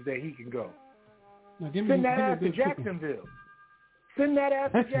places that he can go. Send that ass to Jacksonville. Send that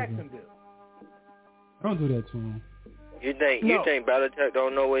ass to Jacksonville. Don't do that to him. You think Belichick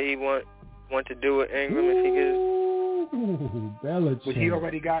don't know what he want to do with Ingram if he gets? Ooh, Belichick. But they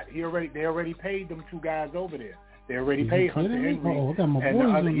already paid them 2 guys over there. They already paid Hunter Henry I got my and boys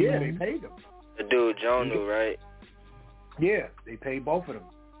the other. Yeah, they paid them. The dude Jonu, right? Yeah, they paid both of them.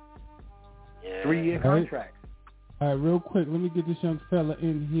 Yeah. 3-year contracts. All right, real quick, let me get this young fella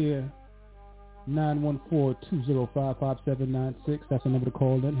in here. 914-205-5796. That's the number to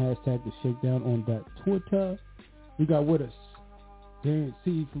call in. Hashtag the Shakedown on that Twitter. We got with us Dan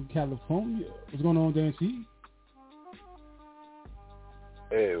C from California. What's going on, Dan C?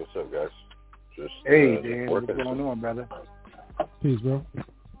 Hey, what's up, guys? Just Dan, what's going on, brother? Peace, bro.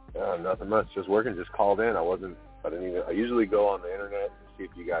 Nothing much. Just working. Just called in. I usually go on the internet to see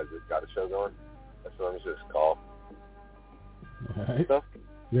if you guys have got a show going. So let me just call. All right. So,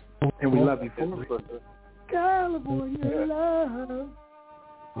 and we love you for it. California love.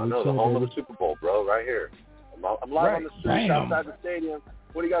 I know, the home of the Super Bowl, bro, right here. I'm live on the street outside the stadium.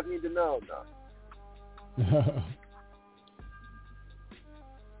 What do you guys need to know? No.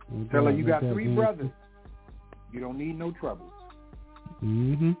 Tell her you got 3 brothers. You don't need no trouble.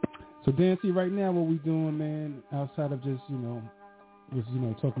 Mm-hmm. So, Dan, see, right now what we doing, man, outside of just talking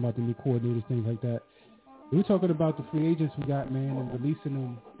about the new coordinators, things like that, we're talking about the free agents we got, man, and releasing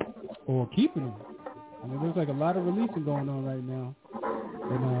them or keeping them. I mean, there's like a lot of releasing going on right now.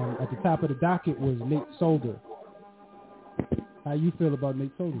 And at the top of the docket was Nate Solder. How you feel about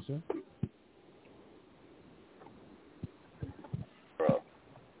Nate Solder, sir? Bro,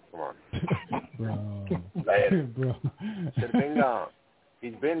 come on. Bro. Should have been gone.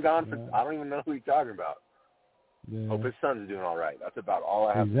 He's been gone for, I don't even know who he's talking about. Yeah. Hope his son's doing all right. That's about all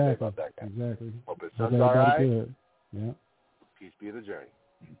I have to say about that guy. Exactly. Hope his son's all right. Good. Yeah. Peace be the journey.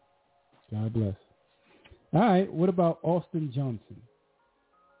 God bless. All right. What about Austin Johnson?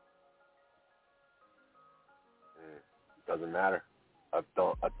 Doesn't matter. I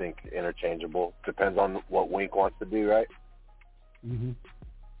think interchangeable. Depends on what Wink wants to do, right? Mm-hmm.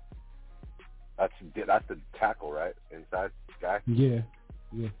 That's the tackle, right? Inside guy. Yeah.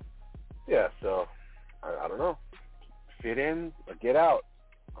 Yeah. So I don't know. Fit in or get out.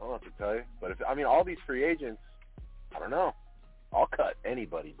 I don't know what to tell you. But all these free agents, I don't know. I'll cut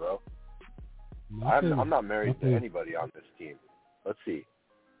anybody, bro. I'm not married to anybody on this team. Let's see.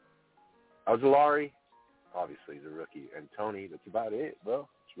 Ojulari, obviously he's a rookie, and Tony. That's about it, bro.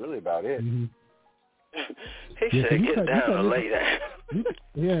 It's really about it. Mm-hmm. He said, "Get down and lay down."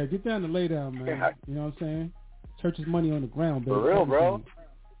 Yeah, get down and lay down, man. Yeah. You know what I'm saying? Church's money on the ground, baby. For real, bro.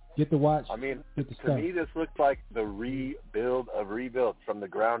 Get the watch. I mean, get the to me, this looks like the rebuild of rebuild from the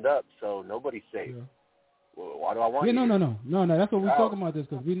ground up. So nobody's safe. Yeah. Well, why do I want? Yeah, no. That's what we're talking about. This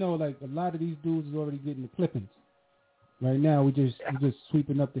because we know like a lot of these dudes is already getting the clippings. Right now, we're just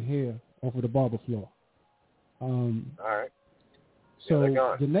sweeping up the hair off of the barber floor. All right. So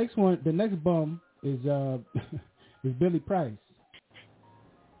the next bum is is Billy Price.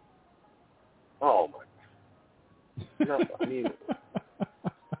 Oh my! No, I mean,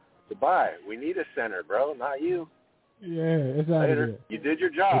 goodbye. We need a center, bro, not you. Yeah, it's out of here. You did your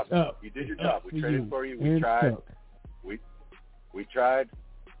job. It's up. You did your It's job. We traded for you. We tried. We tried.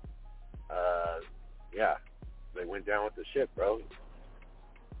 Yeah, they went down with the ship, bro.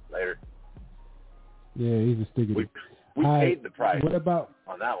 Later. Yeah, he's a sticky. We paid the price. What about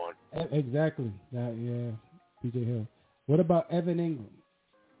on that one? Exactly. PJ Hill. What about Evan Ingram?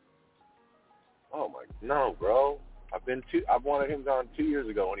 Oh no, bro. I've wanted him gone 2 years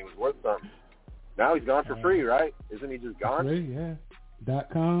ago when he was worth something. Now he's gone for free, right? Isn't he just gone? Free, yeah.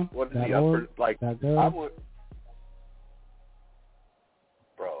 .com. What is he up for? Like, I would,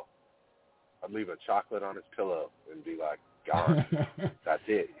 bro. I'd leave a chocolate on his pillow and be like, gone. That's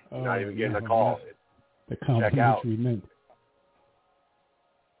it. You're not even getting a call. The check out. Meant.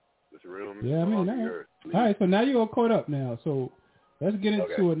 This room. Yeah, I mean, all right. So now you're all caught up now. So let's get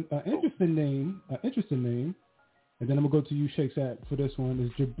into an interesting name. And then I'm gonna go to you, Shake Sack, for this one.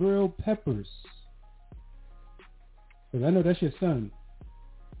 Is Jabril Peppers? Because I know that's your son.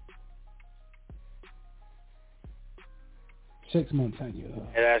 Shakes Montana. Yeah,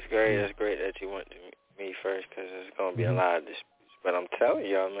 that's great. That's great that you went to me first because there's gonna be a lot of this. But I'm telling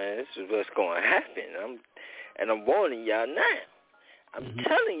y'all, man, this is what's going to happen. I'm warning y'all now. I'm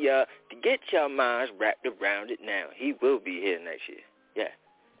telling y'all to get your minds wrapped around it now. He will be here next year. Yeah,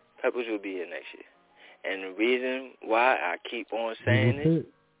 Peppers will be here next year. And the reason why I keep on saying it,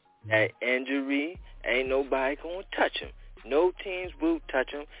 that injury, ain't nobody going to touch him. No teams will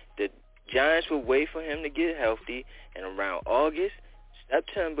touch him. The Giants will wait for him to get healthy, and around August,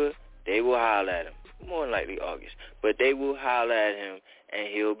 September, they will holler at him. More than likely August. But they will holler at him, and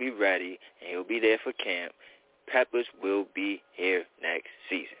he'll be ready, and he'll be there for camp. Peppers will be here next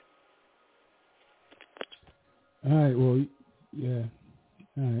season. All right, well, yeah.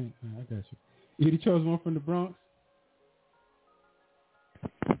 All right, I got you. You chose one from the Bronx?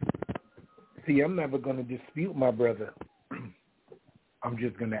 See, I'm never going to dispute my brother. I'm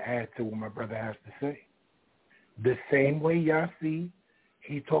just going to add to what my brother has to say. The same way y'all see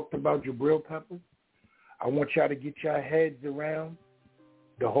he talked about Jabril Peppers, I want y'all to get your heads around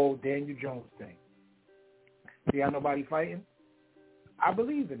the whole Daniel Jones thing. See how nobody fighting? I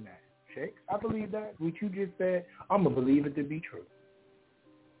believe in that, Shake. I believe that. What you just said, I'm going to believe it to be true.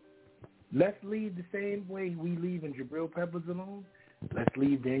 Let's leave the same way we leaving Jabril Peppers alone. let's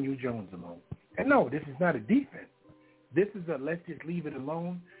leave Daniel Jones alone. And no, this is not a defense. This is a let's just leave it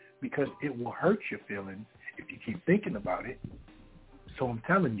alone because it will hurt your feelings if you keep thinking about it. So I'm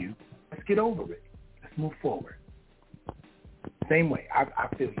telling you, let's get over it. Let's move forward. Same way. I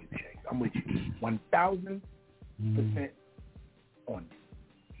feel you, Shake. I'm with you. 1,000% on it.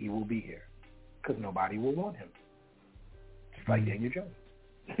 He will be here because nobody will want him. Just like Daniel Jones.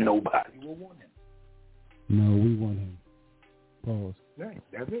 Nobody will want him. No, we want him. Pause. Right,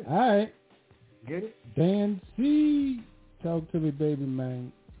 that's it. All right. Get it? Dan C. Talk to me, baby,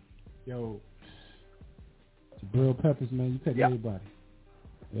 man. Yo. Jabril Peppers, man. You pick everybody.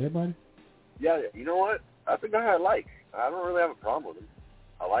 Everybody? Yeah, you know what? That's a guy I like. I don't really have a problem with him.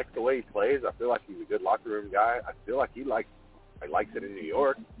 I like the way he plays. I feel like he's a good locker room guy. I feel like he likes it in New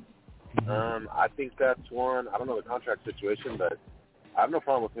York. I think that's one. I don't know the contract situation, but I have no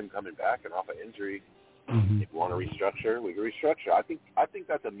problem with him coming back and off an injury. If you want to restructure, we can restructure. I think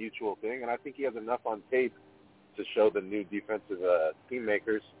that's a mutual thing, and I think he has enough on tape to show the new defensive team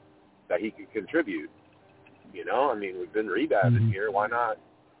makers that he can contribute. You know, I mean, we've been rebounding here. Why not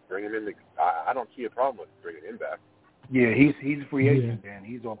bring him in? I don't see a problem with bringing him back. Yeah, he's a free agent, man.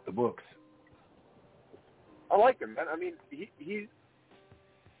 He's off the books. I like him, man. I mean,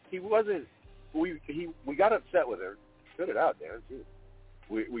 he wasn't. We got upset with him. Spit it out, Dan. Too.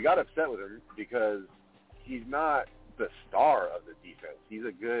 We got upset with him because he's not the star of the defense. He's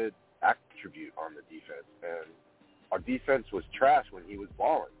a good attribute on the defense, and our defense was trash when he was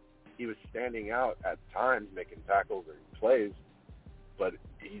balling. He was standing out at times, making tackles and plays, but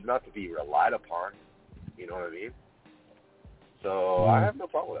he's not to be relied upon. You know what I mean? So I have no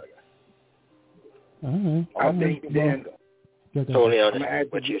problem with that guy. All right. I think Dan. Totally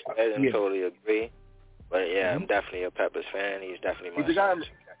understand what you said and totally agree. But yeah, I'm definitely a Peppers fan. He's definitely my defender.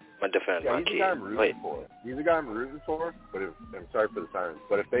 He's the guy I'm rooting for. He's the guy I'm rooting for. But I'm sorry for the silence.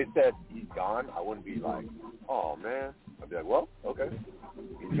 But if they said he's gone, I wouldn't be like, oh man. I'd be like, well, okay,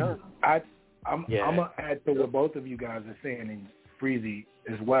 he's gone. I'm gonna add to what both of you guys are saying, and Freezy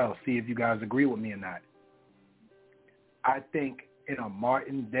as well. See if you guys agree with me or not. I think in a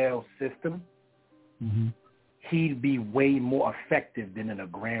Martindale system, he'd be way more effective than in a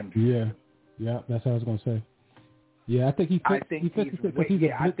Graham system. Yeah, that's what I was gonna say. Yeah, I think he fits.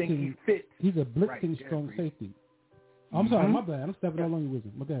 He's a blitzing strong safety. I'm sorry, my bad. I'm stepping all on you,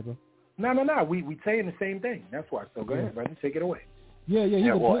 Wisdom. My bad, bro. No. We saying the same thing. That's why. So go ahead, brother. Take it away. Yeah. He's a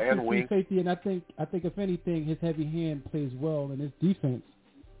blitzing safety, and I think if anything, his heavy hand plays well in his defense,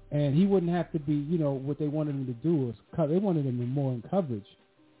 and he wouldn't have to be, what they wanted him to do is they wanted him more in coverage,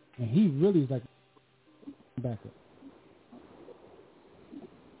 and he really is like backup.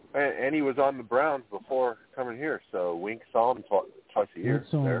 And he was on the Browns before coming here, so Wink saw him twice a year.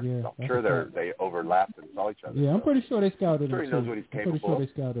 I'm sure they overlapped and saw each other. Yeah, I'm pretty sure they scouted him. I'm sure he knows what he's capable of. I'm pretty sure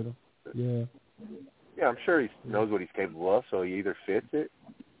they scouted him. Yeah. Yeah, I'm sure he knows what he's capable of, so he either fits it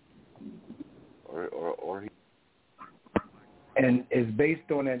or he... And it's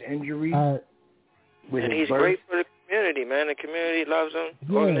based on an injury. And he's great for the community, man. The community loves him.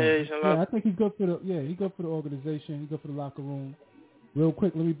 Organization loves him. I think he's good for the organization. He's good for the locker room. Real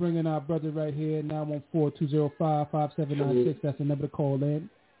quick, let me bring in our brother right here, 914-205-5796. That's the number to call in.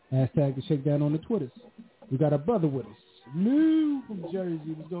 Hashtag the Shakedown on the Twitters. We got a brother with us. Lou from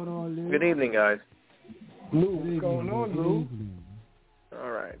Jersey. What's going on, Lou? Good evening, guys. Lou, what's going on, Lou?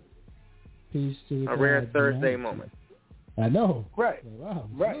 All right. Peace to the a rare Thursday moment. I know. Right. Wow.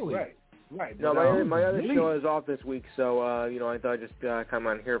 Right. No, my other show is off this week, so I thought I'd just come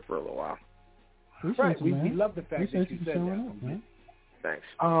on here for a little while. Right. We love the fact that you said that. Thanks.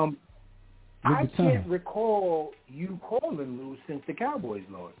 I can't recall you calling Lou since the Cowboys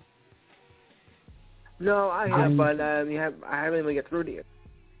lost. No, I have, but I haven't even get through to you.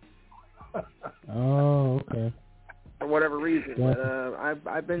 Oh, okay. For whatever reason, but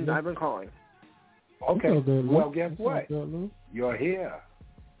I've been calling. Okay. Good, well, guess what? Good, you're here.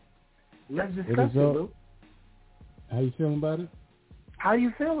 Let's discuss it, Lou. How you feeling about it? How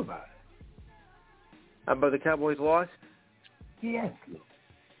you feel about it? About the Cowboys' loss? Yes, Lou.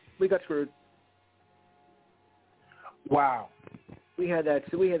 We got screwed. Wow. We had that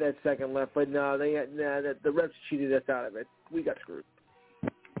second left, but no, the refs cheated us out of it. We got screwed.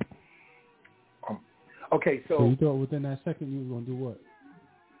 Okay, so you thought within that second you were going to do what?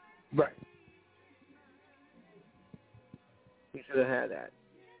 Right. We should have had that.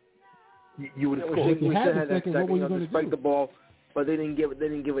 You would have scored. If you had the second, what were you going to do? The ball, but they didn't give it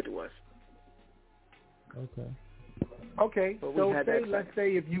to us. Okay. So let's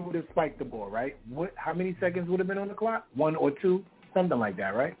say if you would have spiked the ball, right? How many seconds would have been on the clock? 1 or 2, something like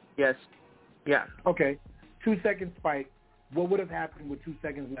that, right? Yes. Yeah. Okay. 2 second spike. what would have happened with 2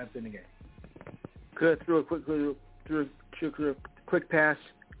 seconds left in the game? Could have threw a quick pass.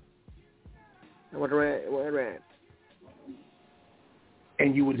 And would have ran.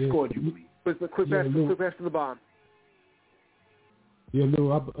 And you would have scored, you believe? Quick pass to the bomb. Yeah,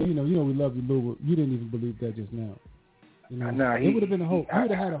 Lou, we love you, Lou. You didn't even believe that just now. You know, it would have been a hope. You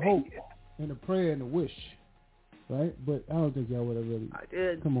would have had a hope and a prayer and a wish, right? But I don't think y'all would have really. I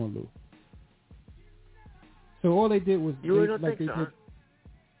did. Come on, Lou. So all they did was you really don't think so?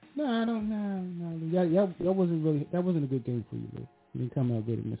 No, I don't. No. Y'all wasn't really. That wasn't a good game for you, Lou. You didn't come out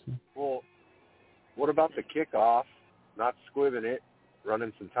good in this one. Well, what about the kickoff? Not squibbing it,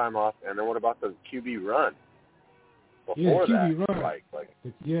 running some time off, and then what about the QB run? Before the QB that, run.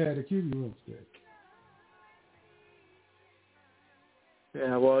 The QB run's good.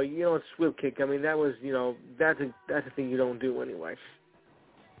 Yeah, well, swift kick. I mean, that was, that's a thing you don't do anyway.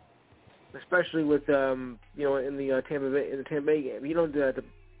 Especially with, in the Tampa Bay game, you don't do that to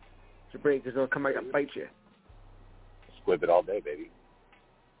break because they'll come back and bite you. Squib it all day, baby.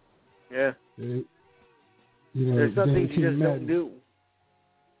 Yeah. There's some things you just don't do.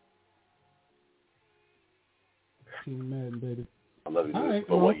 Madden, baby. I love it,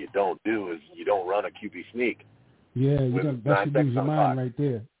 but what you don't do is you don't run a QB sneak. Yeah, that should lose your mind right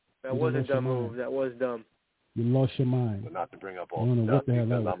there. That was a dumb move. That was dumb. You lost your mind. But not to bring up all the stuff because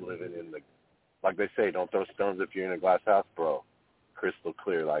I'm living in like they say, don't throw stones if you're in a glass house, bro. Crystal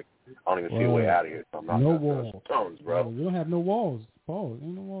clear. Like, I don't even see a way out of here, so I'm not going to throw stones, bro. You don't have no walls, Paul.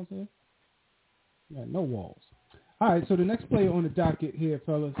 Ain't no walls here. Yeah, no walls. All right, so the next player on the docket here,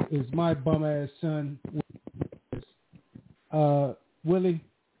 fellas, is my bum-ass son, Willie.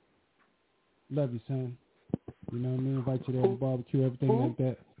 Love you, son. You know what I mean? Invite you to the barbecue, everything like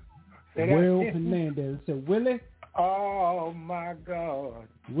that. Will Hernandez. I said, Willie. Oh, my God.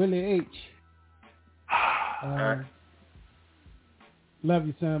 Willie H. Love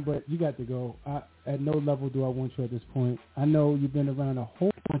you, son, but you got to go. At no level do I want you at this point. I know you've been around a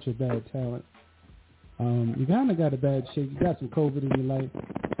whole bunch of bad talent. You kind of got a bad shake. You got some COVID in your life.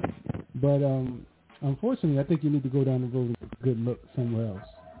 But unfortunately, I think you need to go down the road and get a good look somewhere else.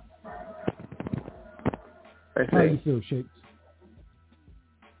 How do you feel, Shakes?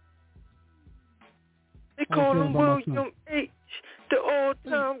 They call him William H., the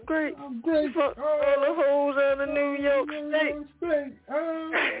all-time great. I'm great. Fuck all the hoes out of New York State.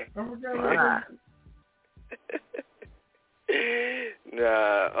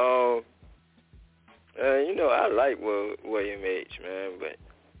 I like William H., man, but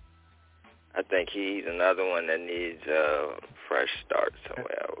I think he's another one that needs a fresh start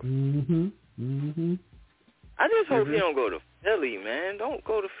somewhere else. Mm-hmm. I just hope he don't go to Philly, man. Don't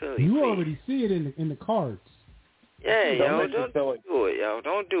go to Philly. You please. already see it in the cards. Yeah, don't do it, yo.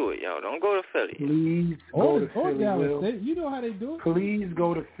 Don't do it, yo. Don't go to Philly. Please go to Philly, Will. You know how they do it. Please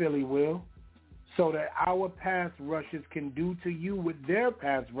go to Philly, Will, so that our pass rushers can do to you what their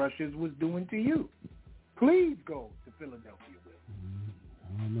pass rushers was doing to you. Please go to Philadelphia, Will.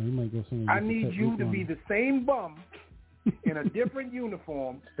 I don't know. You might go somewhere. I need you to be the same bum in a different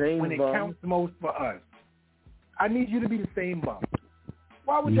uniform when it counts most for us. I need you to be the same bum.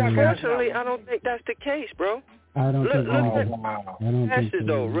 Why would y'all? Unfortunately, I don't think that's the case, bro. I don't think passes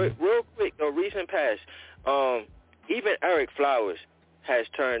though, real quick though, recent pass. Even Eric Flowers has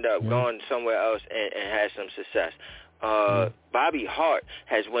turned up, gone somewhere else and had some success. Bobby Hart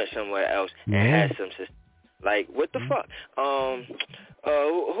has went somewhere else and had some success. Like, what the fuck?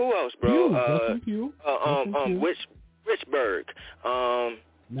 Who else, bro? Richburg.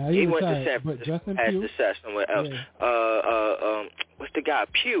 He went to San Francisco, had success somewhere else. Yeah. What's the guy?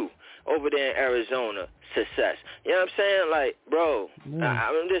 Pugh over there in Arizona, success. You know what I'm saying? Like, bro,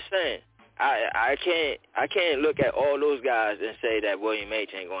 I'm just saying. I can't look at all those guys and say that William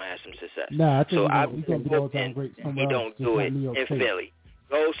H. ain't gonna have some success. Nah, I think he's gonna be all-time great somewhere else. He don't do it in Philly.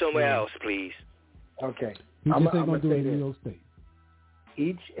 Go somewhere else, please. Okay. He just ain't gonna do it in New York State.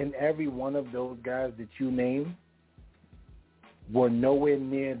 Each and every one of those guys that you named were nowhere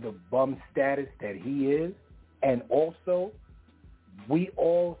near the bum status that he is, and also we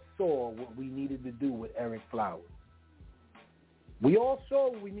all saw what we needed to do with Eric Flowers. We all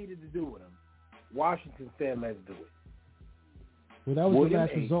saw what we needed to do with him. Washington said, let's do it. Well, that was the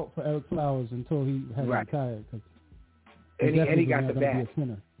last result for Eric Flowers until he had retired. And he got the bag.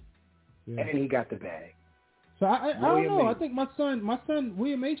 Yeah. And he got the bag. So I don't know. I think my son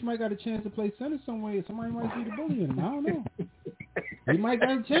William H. might got a chance to play center somewhere. Somebody might be the bully him. I don't know. He might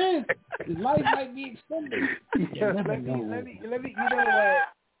got a chance. His life might be extended. Let me. You know what?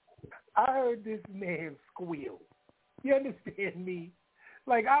 I heard this man squeal. You understand me?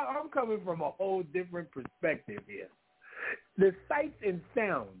 Like, I'm coming from a whole different perspective here. the sights and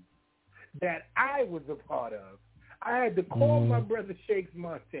sounds that I was a part of, I had to call my brother Shakes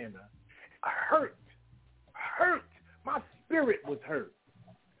Montana. Hurt. My spirit was hurt.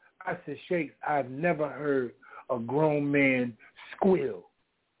 I said, Shakes, I've never heard a grown man squeal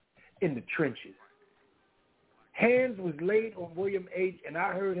in the trenches. Hands was laid on William H., and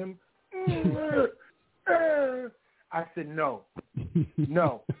I heard him, I said, no.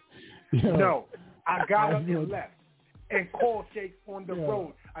 I got up and left and called Shakes on the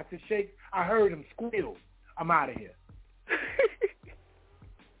road. I said, Shakes, I heard him squeal. I'm out of here.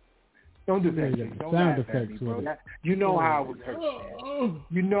 Don't do that, Shakes. Don't laugh at me, bro. You know how I was hurting, man.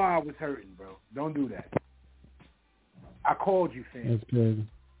 You know I was hurting, bro. Don't do that. I called you, fam. That's crazy.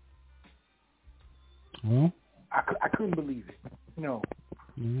 Well, I couldn't believe it. No.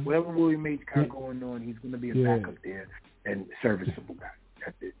 Mm-hmm. Whatever William H. got going on, he's going to be a backup there and serviceable guy.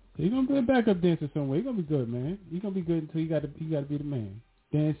 That's it. He's going to be a backup dancer somewhere. He's going to be good, man. He's going to be good until he got to be the man.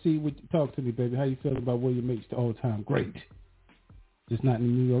 Dan C., talk to me, baby. How you feel about William H. the all time great? Just not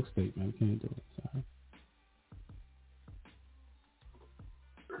in New York State, man. We can't do it. Sorry.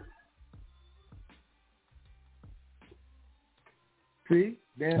 See?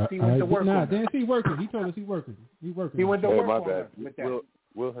 Dan C. went to work. Nah, Dan C. working. He told us he working. He went to work my on bad. with that.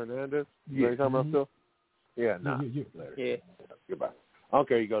 Will Hernandez? You talking about still? Yeah, nah. Yeah. Goodbye. I don't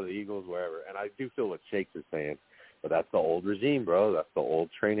care. You go to the Eagles, wherever. And I do feel what Shakes is saying, but that's the old regime, bro. That's the old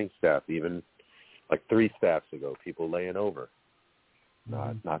training staff. Even like 3 staffs ago, people laying over,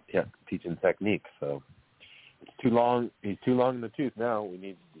 not teaching technique. So it's too long. He's too long in the tooth now. We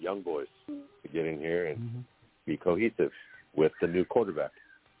need the young boys to get in here and be cohesive with the new quarterback.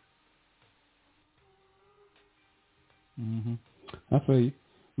 I feel you.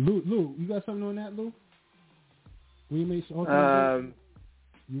 Lou, you got something on that, Lou? You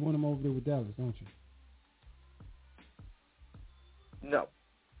want him over there with Dallas, don't you? No.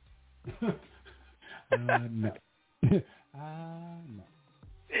 No. No.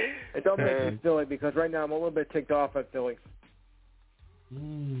 It don't make me silly because right now I'm a little bit ticked off at Philly.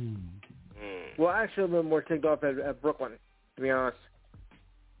 Well, actually, a little more ticked off at Brooklyn, to be honest.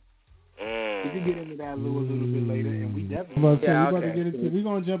 We can get into that, Lou, a little bit later, and we definitely. We're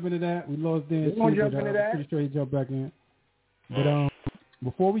gonna jump into that. We lost Dan. We're gonna jump into that. Pretty sure he jumped back in. But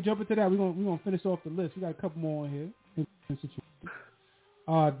before we jump into that, we're gonna finish off the list. We got a couple more on here.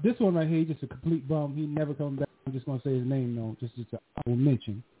 This one right here, just a complete bum. He never coming back. I'm just gonna say his name though. I will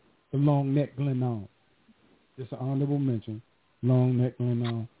mention the long neck Glennon. Just an honorable mention. Long neck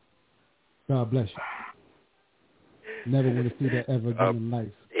Glennon. God bless you. Never want to see that ever again in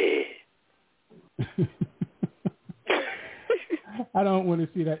life. I don't want to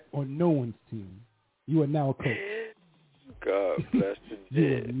see that on no one's team. You are now a coach. God bless you.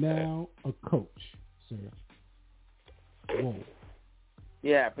 You are now a coach, sir. Whoa.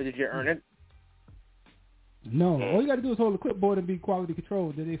 Yeah, but did you earn it? No. All you got to do is hold the clipboard and be quality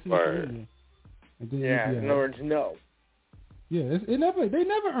control. Then they see you in there. In other words, no. Yeah, they never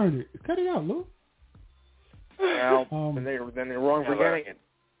earned it. Cut it out, Lou. Well, then they're wrong for getting it.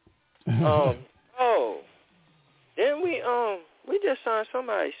 Then we just signed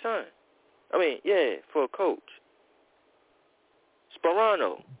somebody's son. For a coach.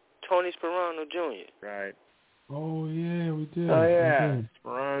 Tony Sperano Jr. Right. Oh yeah, we did. Oh yeah,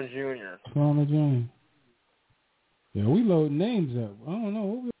 Sperano Jr. Yeah, we load names up. I don't know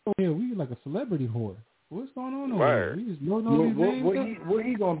what we over here. We like a celebrity whore. What's going on over here? We just loading all these names up. What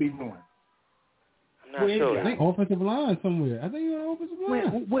he gonna be doing? I'm not sure. I think offensive line somewhere. I think you're on offensive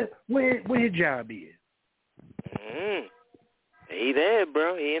line. Where his job is? He there,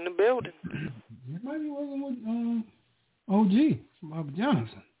 bro. He in the building. He might be working with OG Bobby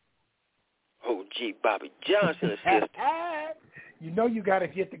Johnson. OG Bobby Johnson assistant. You know you gotta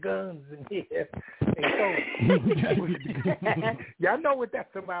get the guns in here. Y'all know what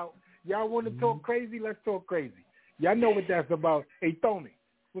that's about. Y'all want to talk crazy? Let's talk crazy. Y'all know what that's about. Hey, Tony,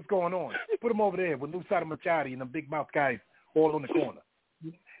 what's going on? Put him over there with Lusada Machado and them big mouth guys all on the corner.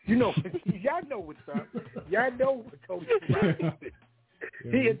 You know, y'all know what's up. Y'all know what Tony did.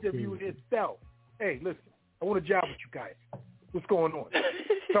 He interviewed himself. Hey, listen, I want a job with you guys. What's going on?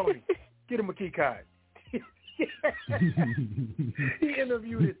 Tony, get him a key card. He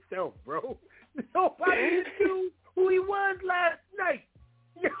interviewed himself, bro. Nobody knew who he was last night.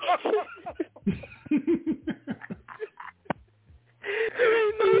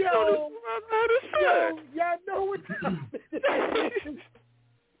 Y'all know what time it is.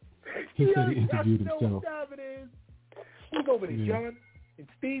 He said he interviewed himself. What time it is. Who's over there, John and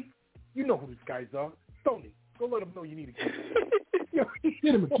Steve? You know who these guys are. Tony, go let them know you need a key.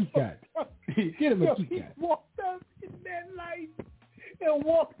 Get him a key card. Get him a key card. He walked up in that line. and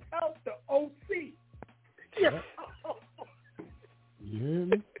walked out the OC. Yeah. You hear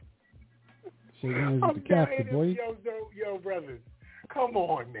me? Shake hands with the captain, boy. Yo, brothers. Come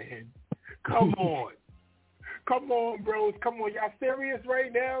on, man. Come on. Come on, bros. Come on. Y'all serious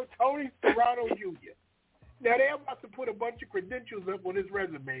right now? Tony Serrano Jr. Now, they're about to put a bunch of credentials up on his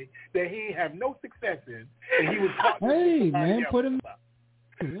resume that he ain't have no success in, and he was hey, man, put him.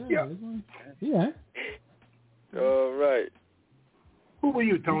 Yeah. All right. Who were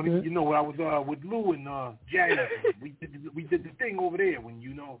you, Tony? Okay. You know, I was with Lou and Jazz. we did the thing over there when,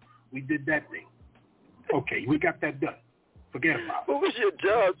 we did that thing. Okay, we got that done. Forget about it. What was your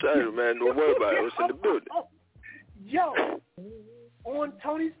job title, man? Don't worry about it. I was in the building. Yo, on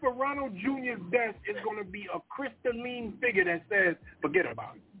Tony Sperano Jr.'s desk is going to be a crystalline figure that says, forget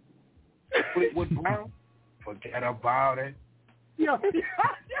about it. Fleetwood Brown, forget about it. Yo, I'm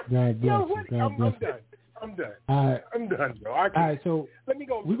done. I'm done. I'm done, bro. All right, so let me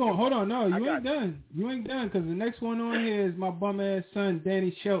go. We're going to hold on. No, you ain't done. You ain't done because the next one on here is my bum-ass son,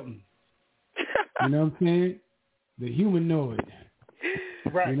 Danny Shelton. You know what I'm saying? The humanoid.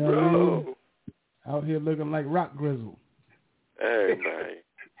 Right, you know what I mean? Out here looking like Rock Grizzle. Hey,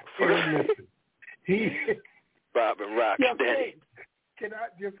 man. He Bob and Rock, Daddy. Can I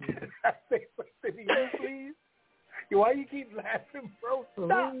say something to you, please? Why you keep laughing, bro?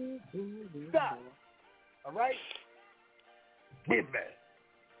 Stop. All right? Get mad.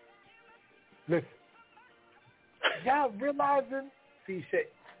 Listen. Y'all realizing? See,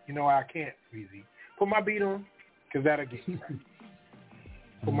 shit. You know I can't, Breezy. Put my beat on, because that'll get you right.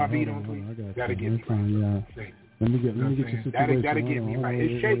 Put my beat on, please. That'll get me right. Let me get your situation. That'll get me right.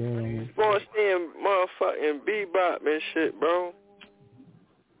 It's shaking. Sports and motherfucking bebop and shit, bro.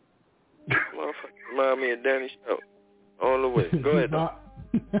 Motherfucking remind me of Danny Shelton. On the way. Go ahead, though. All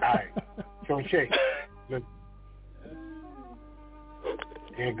right. So shake. Look.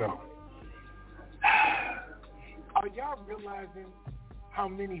 Here you go. Are y'all realizing how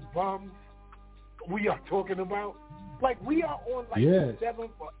many bums we are talking about? Like, we are on like the 7th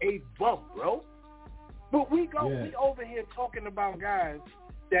or 8th bump, bro. But we over here talking about guys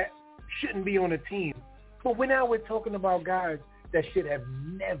that shouldn't be on a team. But now we're talking about guys that should have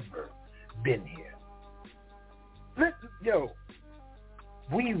never been here. Listen,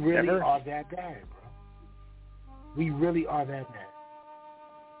 we really are that guy, bro. We really are that guy.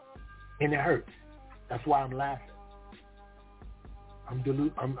 And it hurts. That's why I'm laughing. I'm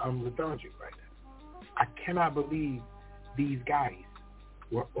lethargic right now. I cannot believe these guys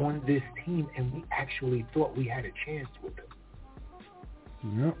were on this team and we actually thought we had a chance with them.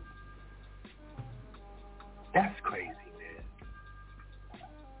 Yep. That's crazy,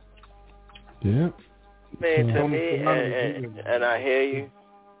 man. Yep. Man, to me, and I hear you,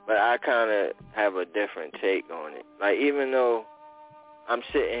 but I kind of have a different take on it. Like, even though I'm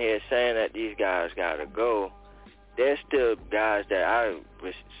sitting here saying that these guys got to go, there's still guys that I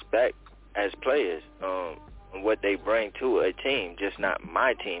respect as players, and what they bring to a team, just not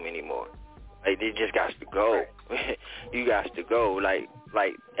my team anymore. Like, they just got to go. You got to go. Like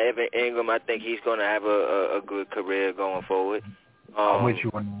Evan Ingram, I think he's going to have a good career going forward. I'm with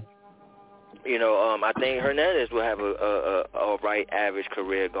you on that. You know, I think Hernandez will have a right average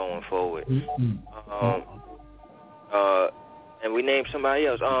career going forward. And we named somebody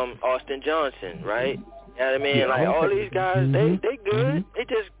else, Austin Johnson, right? You know what I mean? Like, all these guys, they good. They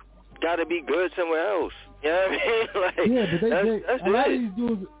just got to be good somewhere else. You know what I mean? Like, but a lot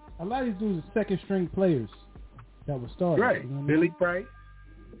of these dudes are second string players that were started. Right. You know Billy Price,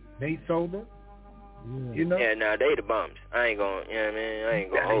 Nate Solder. Yeah. You know? Yeah, nah, they the bums. I ain't gonna, you know what I mean? I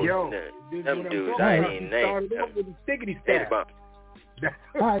ain't gonna hold them. Them dudes, I ain't even named them. They the bums. That's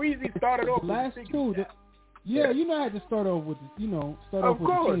what Breezy started off with last the two. You know, I had to start off with, with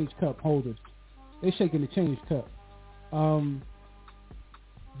the change cup holders. They shaking the change cup.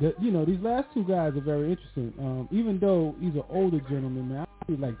 These last two guys are very interesting. Even though he's an older gentleman, man, I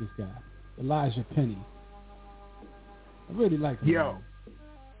really like this guy, Elijah Penny. I really like him. Yo,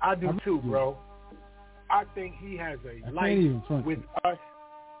 I do too, bro. I think he has a life with us.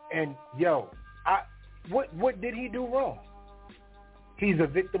 And what did he do wrong? He's a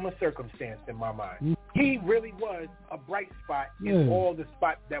victim of circumstance in my mind. Mm-hmm. He really was a bright spot in all the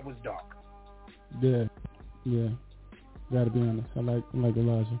spots that was dark. Yeah. Gotta be honest. I like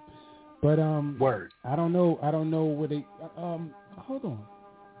Elijah. But word. I don't know where they hold on.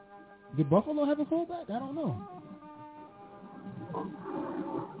 Did Buffalo have a fullback? I don't know.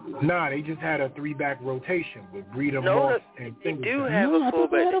 Nah, they just had a 3-back rotation with Breida Moss and they do have a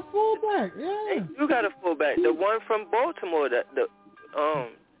fullback. They had a fullback. Yeah. They do got a fullback. The one from Baltimore. What's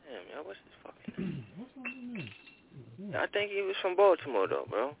his fucking name? I think he was from Baltimore, though,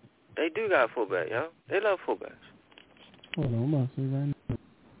 bro. They do got a fullback, yo. They love fullbacks. Hold on, I'm about to say right now.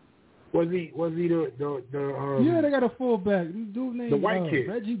 Was he the yeah, they got a fullback. This dude named the white kid.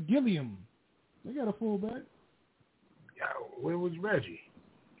 Reggie Gilliam. They got a fullback. Yeah, where was Reggie?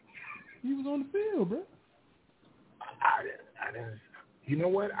 He was on the field, bro. I didn't. You know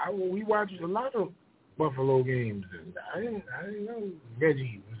what? We watched a lot of Buffalo games, and I didn't know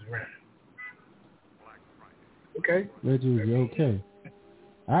Reggie was around. Okay. Reggie was okay.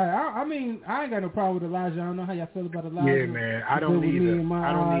 I mean, I ain't got no problem with Elijah. I don't know how y'all feel about Elijah. Yeah, man. I don't either.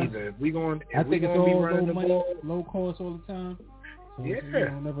 I think it's all low money, low cost all the time. So yeah.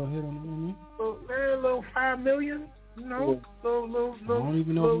 Never hit on Well, man, a little $5 million. No, little. I don't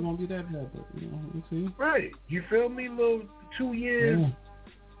even know if it's gonna be that bad, but we'll see. Right. You feel me? Little 2 years,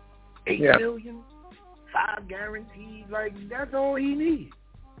 $8 million, 5 guaranteed. Like that's all he needs.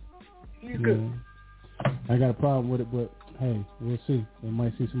 He's good. I got a problem with it, but hey, we'll see. They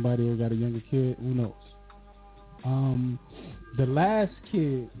might see somebody who got a younger kid. Who knows? The last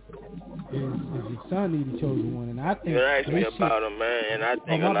kid is your son, the chosen one, and I think you asked me about him, man, and I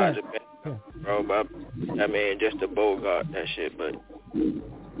think Elijah Penny, bro. But I mean, just to bogart that shit, but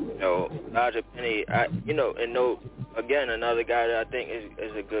Elijah Penny, again, another guy that I think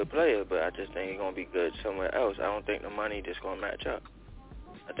is a good player, but I just think he's gonna be good somewhere else. I don't think the money just gonna match up.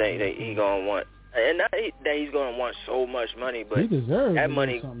 I think that he's gonna want. And not that he's going to want so much money, but he deserves that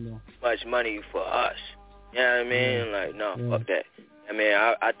money, much money for us. You know what I mean? Like, no, fuck that. I mean,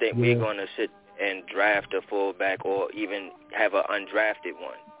 I think we're going to sit and draft a fullback or even have an undrafted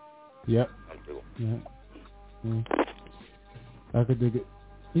one. Yep. I could dig it.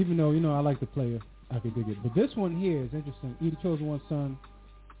 Even though, I like the player, I could dig it. But this one here is interesting. Either chosen one son,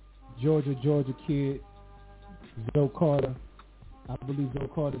 Georgia kid, Joe Carter. I believe Joe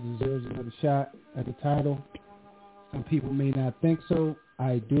Carter deserves another shot at the title. Some people may not think so.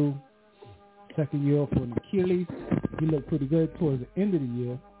 I do. Second year for an Achilles. He looked pretty good towards the end of the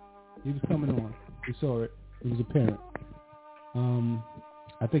year. He was coming on. We saw it. It was apparent.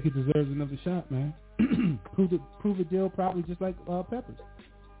 I think he deserves another shot, man. Prove a deal, probably just like Peppers.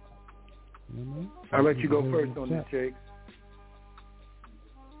 You know what I mean? I'll let you go first on this, Jake.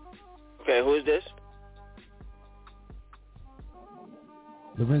 Okay, who is this?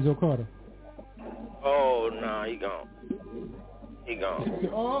 Lorenzo Carter. Oh, no, he gone. He gone.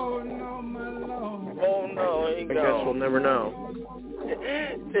 Oh, no, my Lord. Oh, no, he gone. I guess we'll never know.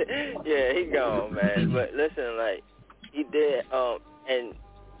 Yeah, he gone, man. But listen, like, he did, and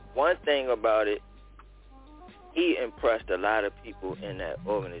one thing about it, he impressed a lot of people in that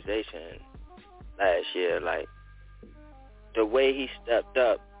organization last year. Like, the way he stepped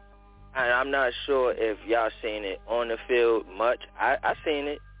up, and I'm not sure if y'all seen it on the field much. I seen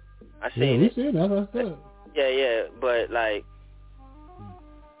it. I seen it. Seen it. That's what I said. Yeah. But, like,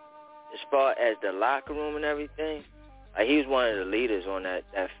 as far as the locker room and everything, like, he was one of the leaders on that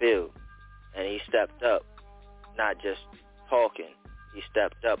field. And he stepped up, not just talking. He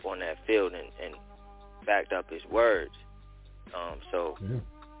stepped up on that field and backed up his words.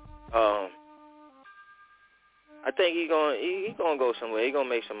 I think he's gonna go somewhere. He's gonna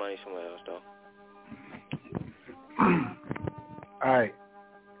make some money somewhere else, though. All right,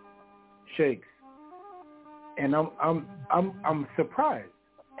 Shakes, and I'm surprised,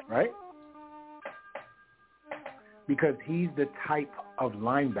 right? Because he's the type of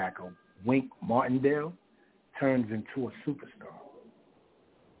linebacker Wink Martindale turns into a superstar.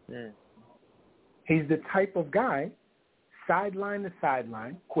 Mm. He's the type of guy, sideline to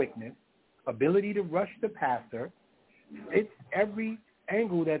sideline, quickness, ability to rush the passer. It's every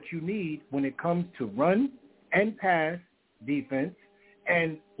angle that you need when it comes to run and pass defense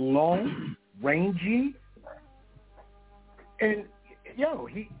and long, rangy. And,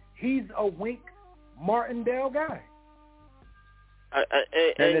 he's a Wink Martindale guy.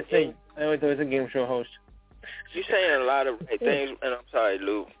 And I was a game show host. You're saying a lot of right things, and I'm sorry,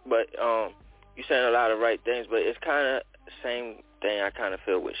 Lou, but you're saying a lot of right things, but it's kind of the same thing I kind of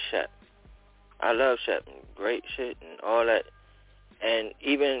feel with Shep. I love Shep, great shit and all that. And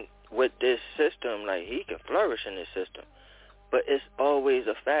even with this system, like, he can flourish in this system. But it's always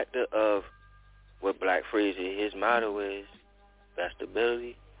a factor of what Black Freezy, his motto is best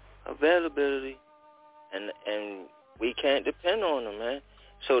ability, availability, and we can't depend on him, man.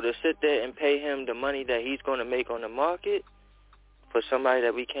 So to sit there and pay him the money that he's going to make on the market for somebody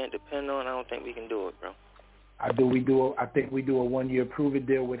that we can't depend on, I don't think we can do it, bro. I think we do a 1-year prove-it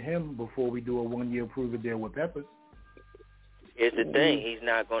deal with him before we do a 1-year prove-it deal with Peppers. Here's the thing: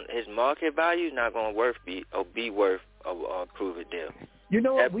 his market value is not going to be worth a prove-it deal. You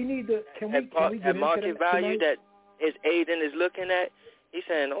know what? We need to. Can we get market value that his agent is looking at, he's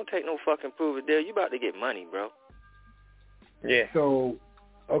saying, don't take no fucking prove-it deal. You about to get money, bro. Yeah. So,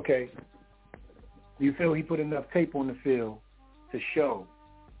 okay. You feel he put enough tape on the field to show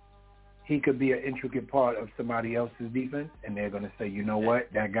he could be an intricate part of somebody else's defense, and they're going to say, you know what,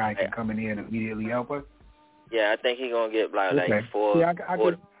 that guy can come in here and immediately help us? Yeah, I think he's going to get like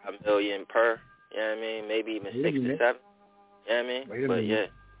 $4 million per, you know what I mean? Maybe even 6 to 7, you know what I mean? But yeah.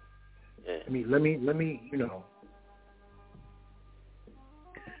 Let me, let me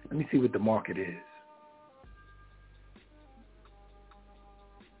see what the market is.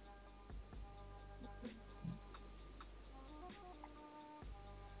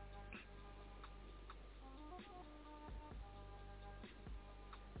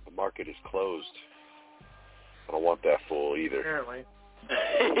 The market is closed. I don't want that fool either. Apparently.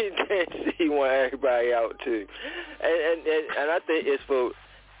 He want everybody out too. And I think it's for,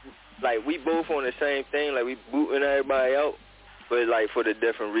 like, we both on the same thing, like we booting everybody out, but like for the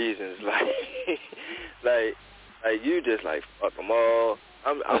different reasons. Like you just like fuck them all.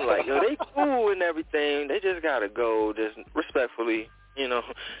 I'm like, yo, they cool and everything. They just gotta go, just respectfully, you know,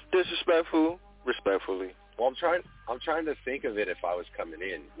 respectfully. Well, I'm trying to think of it if I was coming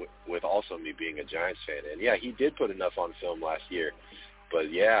in with also me being a Giants fan, and yeah, he did put enough on film last year,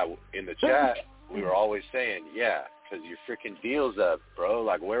 but yeah, in the chat we were always saying, yeah, because your freaking deal's up, bro.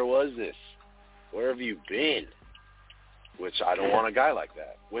 Like, where was this? Where have you been? Which I don't want a guy like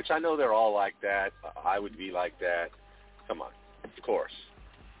that. Which I know they're all like that. I would be like that. Come on, of course.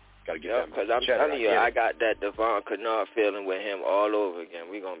 Got to get that. Because I'm telling you, I got that Devon Kennard feeling with him all over again.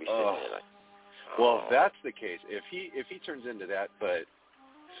 We're gonna be sitting there like. Well, if that's the case, if he turns into that, but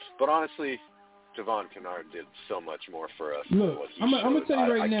honestly, Devon Kennard did so much more for us. Look, I'm gonna tell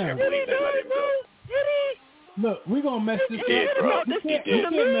you right now. I can't believe they let him go. Look, we're gonna mess this up. Bro. We can't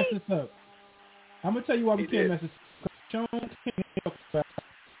mess this up. I'm gonna tell you why we can't mess this up. Sean can't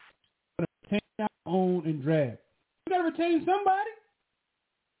retain our own and draft. We gotta retain somebody.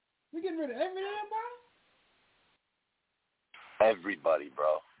 We getting rid of everybody. Everybody,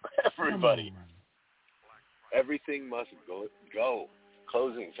 bro. Everybody. Everything must go.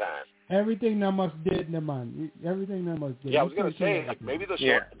 Closing time. Everything that must did, never mind. Everything that must did. Yeah, I was gonna say, like, maybe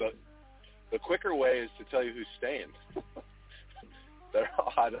the quicker way is to tell you who's staying.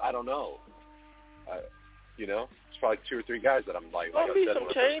 I don't know. You know, it's probably 2 or 3 guys that I'm like. There'll be some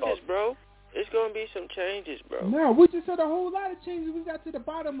changes, bro. It's gonna be some changes, bro. No, we just had a whole lot of changes. We got to the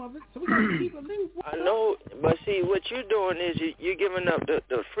bottom of it, so we got to keep it loose. I know, but see, what you're doing is you're giving up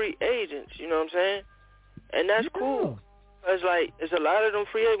the free agents. You know what I'm saying? And that's cool. It's like it's a lot of them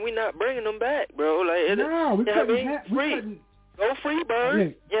free agents. We not bringing them back, bro. Like, no, we couldn't. Go free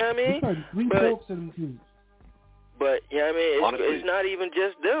bird. You know what I mean? But you know what I mean? Honestly, it's not even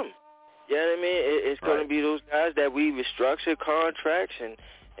just them. You know what I mean? It's going to be those guys that we restructure contracts, and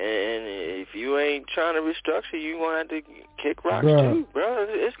if you ain't trying to restructure, you going to have to kick rocks too, bro.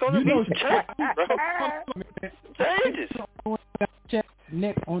 It's going to be changes, bro. Changes. Shep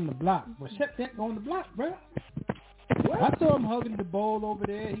neck on the block. Well, Shep neck on the block, bro. What? I saw him hugging the ball over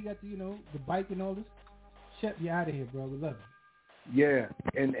there. He got the bike and all this. Shep, you out of here, bro. We love you. Yeah,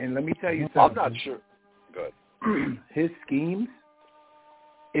 and let me tell you something. I'm not sure. Good. His schemes,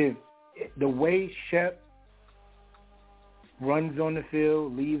 if the way Shep runs on the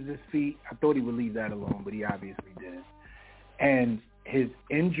field, leaves his feet, I thought he would leave that alone, but he obviously did. And his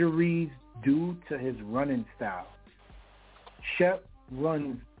injuries due to his running style. Shep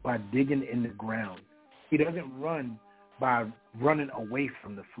runs by digging in the ground. He doesn't run by running away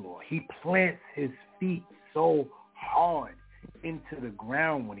from the floor. He plants his feet so hard into the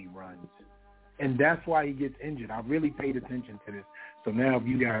ground when he runs. And that's why he gets injured. I really paid attention to this. So now if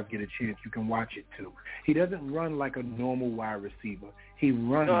you guys get a chance, you can watch it too. He doesn't run like a normal wide receiver. He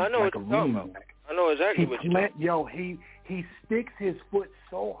runs like a running back. I know exactly what you're talking about. He sticks his foot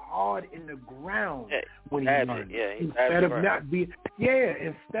so hard in the ground when he runs.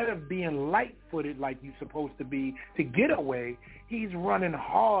 Instead of being light-footed like you're supposed to be to get away, he's running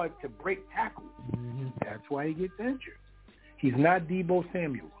hard to break tackles. Mm-hmm. That's why he gets injured. He's not Deebo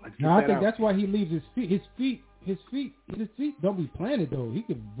Samuel. I think that's why he leaves his feet. His feet don't be planted though. He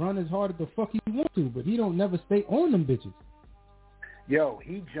can run as hard as the fuck he wants to, but he don't never stay on them bitches. Yo,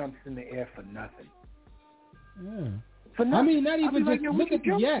 he jumps in the air for nothing. Yeah. For nothing. I mean, not even just look at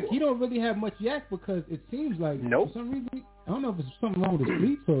the yak. He don't really have much yak because it seems like for some reason, I don't know if it's something wrong with his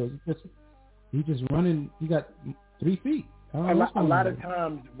feet, so he just running. He got 3 feet. A lot of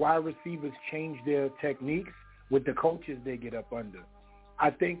times, wide receivers change their techniques with the coaches they get up under.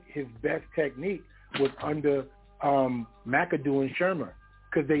 I think his best technique was under McAdoo and Shermer.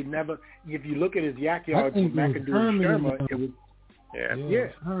 because they never. If you look at his yak yards with McAdoo and Shermer, it was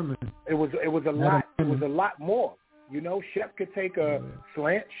Herman. It was a lot. It was a lot more. You know, Shep could take a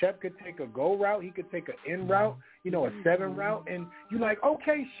slant. Shep could take a go route. He could take an in route. You know, a 7 route, and you're like,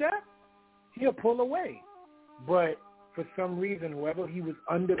 okay, Shep, he'll pull away. But for some reason, whoever he was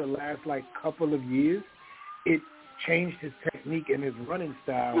under the last couple of years, it changed his technique and his running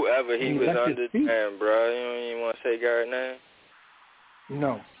style. Whoever he was under, damn, bro, you don't even want to say Garrett's name?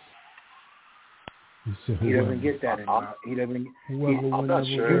 No. He doesn't get that anymore. He doesn't. I'm not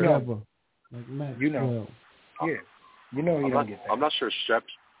sure. You know. Yeah. You know he don't get that. I'm not sure Shep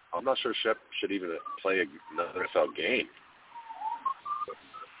should even play another NFL game.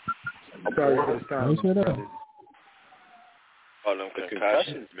 Sorry for this time. All them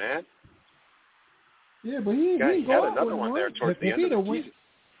concussions, man. Yeah, but he had another one there towards the end of the season.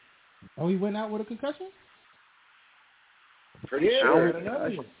 Oh, he went out with a concussion? Pretty sure.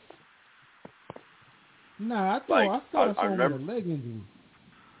 Nah, I thought I saw him with a leg injury.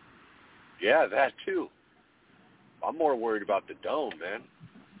 Yeah, that too. I'm more worried about the dome, man.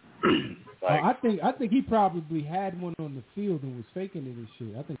 I think he probably had one on the field and was faking it and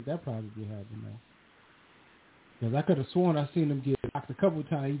shit. I think that probably happened, man. Because I could have sworn I seen him get knocked a couple of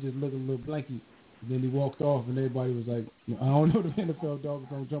times. He just looked a little blanky. And then he walked off, and everybody was like, I don't know, the NFL dogs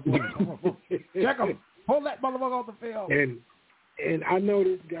don't jump on him. Check him. Pull that motherfucker off the field. And I know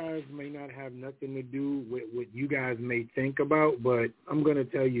this guys may not have nothing to do with what you guys may think about, but I'm going to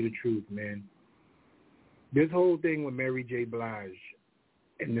tell you the truth, man. This whole thing with Mary J. Blige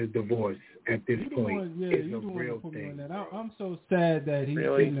and the divorce at this point is a real thing. I'm so sad that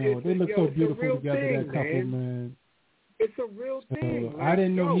they look so beautiful together, that couple, man. It's a real thing. I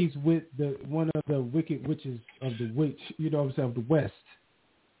didn't know he's with one of the wicked witches of the of the West.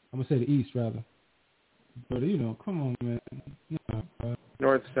 I'm going to say the East, rather. But, come on, man. No,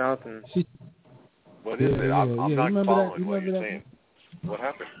 North, South, and... What is it? I'm not following what you're saying. What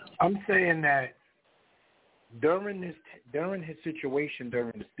happened? I'm saying that during his situation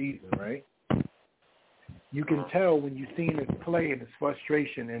during the season, right? You can tell when you've seen his play and his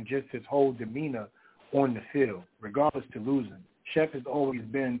frustration and just his whole demeanor on the field, regardless to losing. Shep has always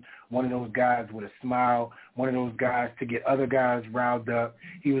been one of those guys with a smile, one of those guys to get other guys riled up.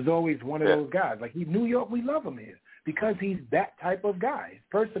 He was always one of those guys. Like, New York, we love him here because he's that type of guy. His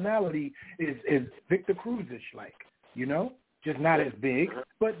personality is Victor Cruz-ish like, just not as big,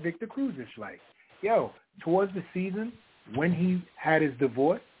 but Victor Cruz-ish like. Yo, towards the season, when he had his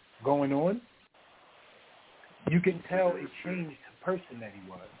divorce going on, you can tell it changed the person that he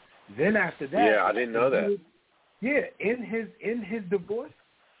was. Then after that, yeah, I didn't know that. In his divorce,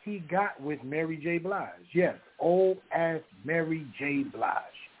 he got with Mary J. Blige. Yes, old ass Mary J. Blige.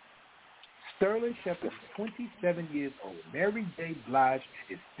 Sterling Shepard is 27 years old. Mary J. Blige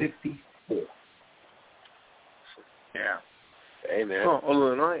is 54. Yeah. Hey, man. Oh,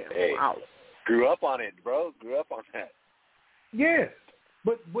 older than I am. Hey. Wow. Grew up on it, bro. Grew up on that. Yeah.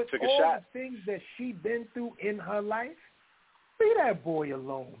 But with Took all a shot. the things that she been through in her life, leave that boy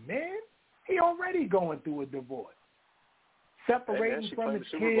alone, man. He already going through a divorce. Separating from his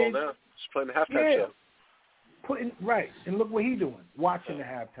kids. Super Bowl now. She's playing the halftime show. Right. And look what he doing. Watching the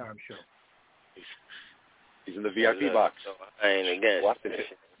halftime show. He's in the VIP box. I ain't against watching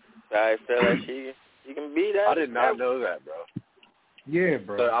it. I feel like she can beat that. I did not know that, bro. Yeah,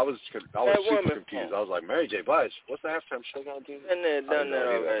 bro. So I was super confused. I was like, Mary J. Blige, what's the halftime show going to do? Done that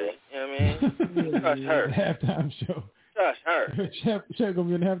already. You know what I mean? Trust her. Halftime show. Trust her. Shep gonna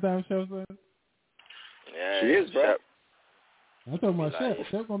be in the halftime show, son? Yeah, she is, bro. I'm talking about Shep.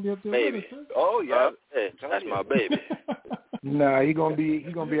 Shep gonna be up there baby. with us, son. Oh yeah, that's my baby. Nah, he gonna be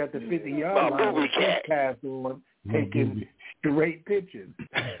at the 50-yard line with his pass on, taking straight pitches.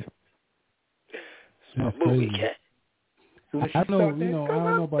 My booby cat. I don't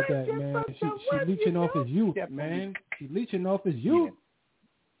know about that, man. She leeching off his youth, man. She leeching off his youth.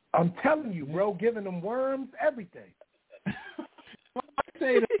 I'm telling you, bro, giving them worms, everything. I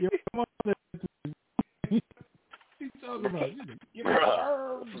say that your mother. What you talking about? Give me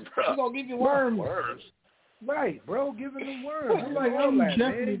worms. She's gonna give you worms. Right, bro, giving them worms. I'm like, I'm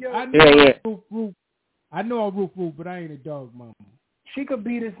definitely. I know I'm roof, but I ain't a dog mama. She could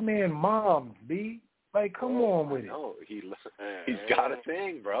be this man moms, B. Like, come on with it. No, he's got a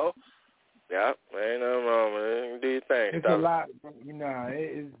thing, bro. Yeah, ain't nothing wrong with it. Do your thing. It's a lot.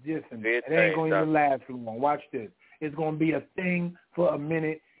 It's just, it ain't going to even last too long. Watch this. It's going to be a thing for a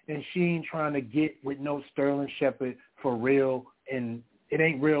minute, and she ain't trying to get with no Sterling Shepard for real, and it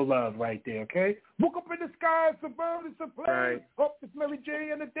ain't real love right there, okay? Look up in the sky, it's a bird, it's a plane. Up, it's Mary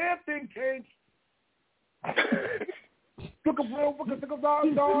J. and the damn thing changed. Looking for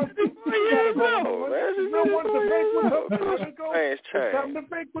 $1,000. Yeah, no, man.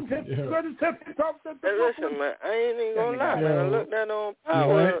 Listen, man, I ain't even gonna lie, man. I looked at on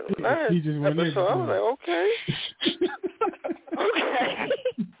Power last episode. I was like, okay.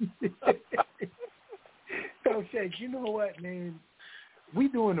 Okay. So, Shake, you know what, man? We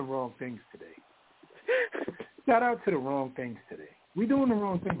doing the wrong things today. Shout out to the wrong things today. We doing the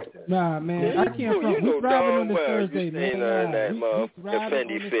wrong things today. Nah, man, I can't front. We thriving on this Thursday, man. That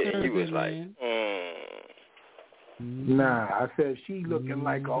Fendi fit. You was like, Nah, I said she looking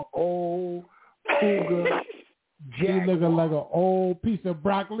like an old cougar. She looking like an old piece of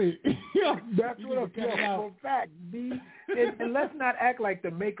broccoli. That's what I'm saying for a fact, B. And let's not act like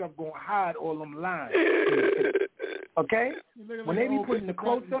the makeup gonna hide all them lines. Okay? When they be putting the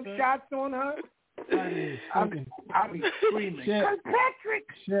close-up shots on her, I'll be screaming. Patrick!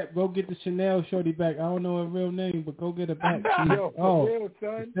 Shep, go get the Chanel shorty back. I don't know her real name, but go get her back. Yo, for real,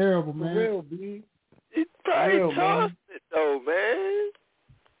 son. It's terrible, man. For real, B. He probably tossed it, though, man.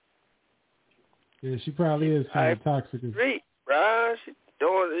 Yeah, she probably is kind of toxic. Street, bro. She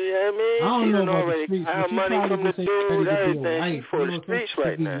doing, you know what I mean? I don't know about already the streets. got money from the dude, everything. She for the streets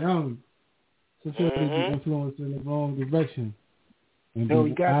right now. So she'll be influenced in the wrong direction. And no,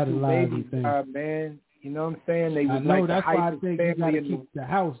 he got two babies, man. You know what I'm saying? They was like that's why I think you got to keep keep the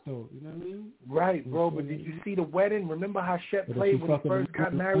house, though. You know what I mean? Right, bro. But did you see the wedding? Remember how Shep played when he first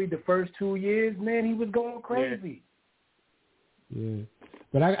got married the first 2 years? Man, he was going crazy. Yeah.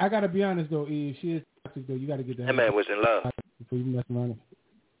 But I got to be honest, though, Eve. She is toxic, though. You got to get that man was in love. Before you mess around.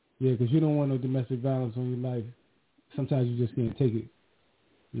 Yeah, because you don't want no domestic violence on your life. Sometimes you just can't take it.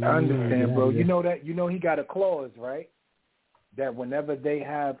 You know I understand, bro. You know that. You know he got a clause, right? That whenever they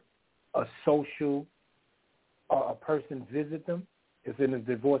have a social or a person visit them, it's in his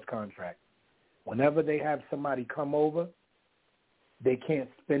divorce contract. Whenever they have somebody come over, they can't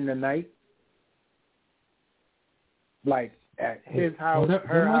spend the night. Like at his house, her that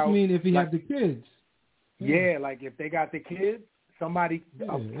must house. Mean if he like, have the kids. Yeah, like if they got the kids, somebody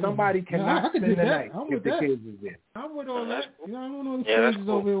cannot spend the night if the kids is there. I'm with all that. You know, I don't know the kids is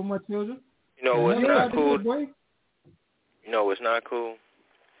over here with my children. You know what's not cool? You know what's not cool?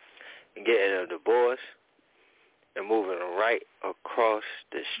 Getting a divorce and moving right across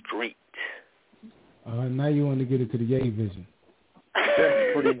the street. Now you want to get it to the Yay vision.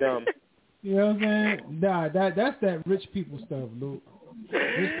 That's pretty dumb. You know what I'm saying? Nah, that's that rich people stuff, Luke.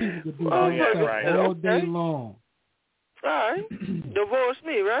 Rich people could do that stuff all day long. All right. Divorce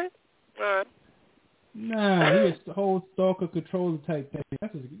me, right? All right. Nah, he is the whole stalker controller type thing.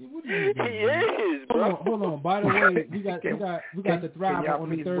 That's what are you doing? He is, bro. Hold on. By the way, we got the Thriver on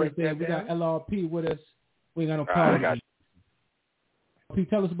the Thursday. We got LRP with us. We ain't got no problem. P,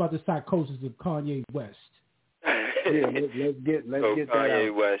 tell us about the psychosis of Kanye West. Yeah, let's get Kanye that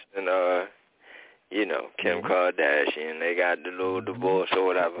out. West and Kim Kardashian. They got the little divorce or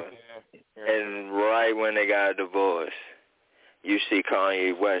whatever. And right when they got a divorce, you see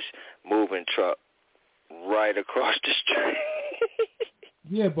Kanye West moving truck right across the street.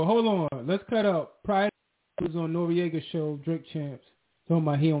 Yeah, but hold on. Let's cut up. Prior to was on Noriega's show, Drink Champs, talking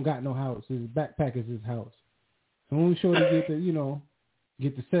about he don't got no house. His backpack is his house. So I'm sure to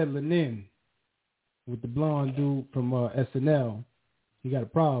get the settling in with the blonde dude from SNL. He got a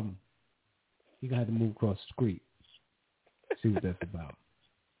problem. He got to move across the street. See what that's about.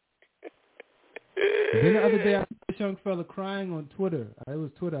 And then the other day, I saw this young fella crying on Twitter. It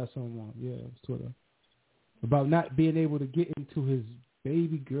was Twitter I saw him on. Yeah, it was Twitter. About not being able to get into his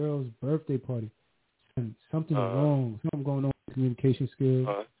baby girl's birthday party. And something's wrong. Something going on with communication skills.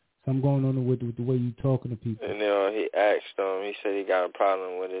 Something going on with the way you talking to people. And he asked him. He said he got a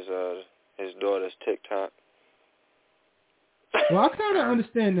problem with his daughter's TikTok. Well, I kind of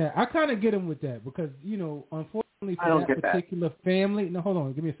understand that. I kind of get him with that because, unfortunately for that particular family. No, hold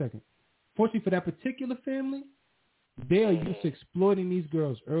on. Give me a second. Fortunately for that particular family, they are used to exploiting these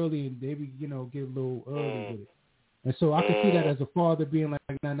girls early, and they get a little early with it. And so I can see that as a father being like,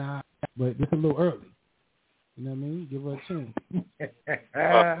 nah, but it's a little early. You know what I mean? Give her a chance.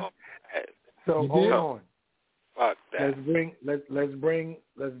 So hold on. Fuck that. Let's bring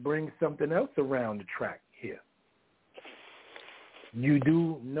something else around the track here. You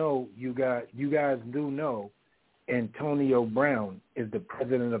guys do know Antonio Brown is the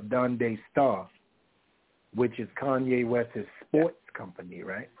president of Donde Star, which is Kanye West's sports company,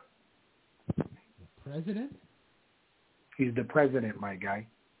 right? The president? He's the president, my guy.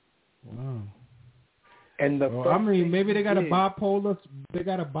 Wow. And maybe they got a bipolar.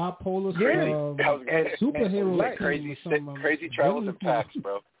 superhero. Crazy travels and packs,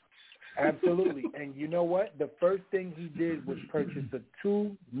 bro. Absolutely. And you know what? The first thing he did was purchase a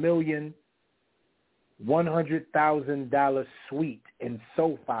 $2,100,000 suite in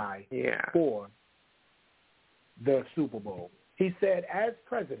SoFi for the Super Bowl. He said, as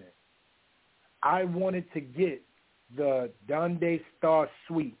president, I wanted to get the Donde Star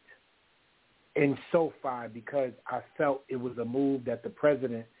suite in SoFi because I felt it was a move that the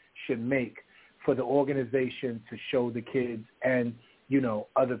president should make for the organization to show the kids and,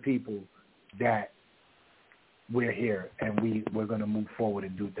 other people that we're here and we're going to move forward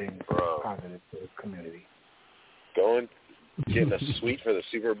and do things positive for the community. Getting a suite for the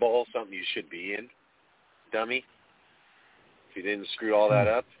Super Bowl, something you should be in, dummy. If you didn't screw all that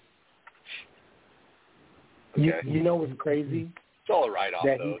up. Okay. You know what's crazy? It's all a write-off,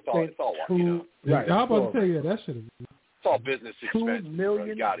 though. It's all right. I'm about to tell you that should have been. It's all business expense. $2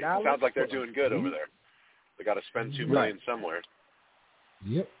 million. Sounds like they're doing good over there. They got to spend $2 million somewhere.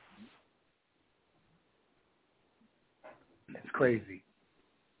 Yep. It's crazy.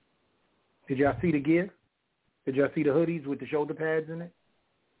 Did y'all see the gear? Did y'all see the hoodies with the shoulder pads in it?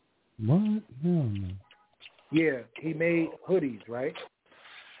 What? No. Yeah, he made hoodies, right?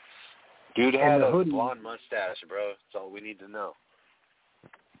 Dude had a blonde mustache, bro. That's all we need to know.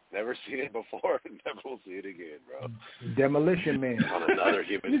 Never seen it before. Never will see it again, bro. Demolition Man. On another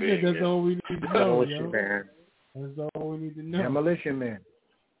human being. That's all we need to know. Demolition Man. That's all we need to know. Demolition Man.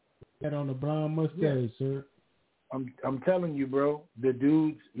 That on the brown mustache, sir. I'm telling you, bro. The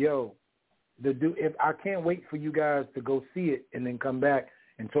dudes, if I can't wait for you guys to go see it and then come back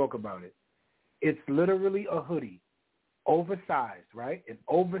and talk about it. It's literally a hoodie, oversized, right? An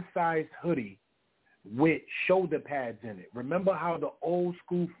oversized hoodie with shoulder pads in it. Remember how the old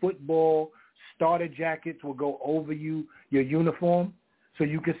school football starter jackets would go over your uniform so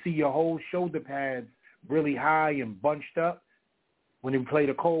you could see your whole shoulder pads really high and bunched up when you played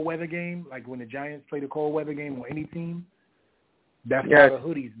a cold weather game, like when the Giants played a cold weather game or any team? That's how the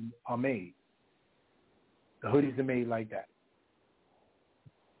hoodies are made. The hoodies are made like that.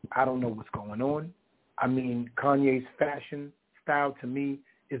 I don't know what's going on. I mean, Kanye's fashion style to me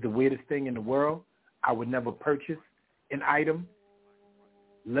is the weirdest thing in the world. I would never purchase an item.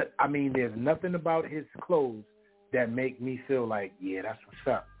 There's nothing about his clothes that make me feel like, yeah, that's what's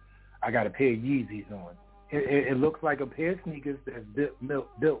up. I got a pair of Yeezys on. It looks like a pair of sneakers that's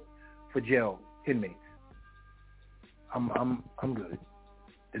built for jail inmates. I'm good.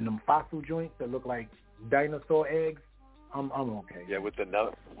 And them fossil joints that look like dinosaur eggs, I'm okay. Yeah, with the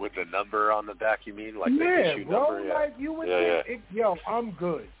number on the back, you mean? Like the issue bro, number? Yeah, like you would think, I'm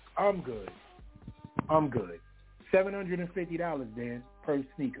good. $750, Dan, per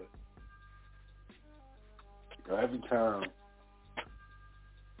sneaker.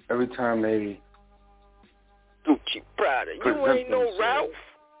 Every time they Gucci Prada, you ain't no Ralph.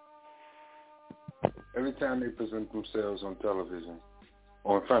 Every time they present themselves on television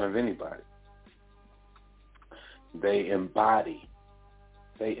or in front of anybody, they embody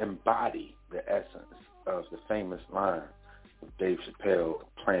the essence of the famous line of Dave Chappelle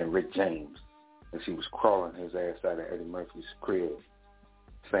playing Rick James as he was crawling his ass out of Eddie Murphy's crib,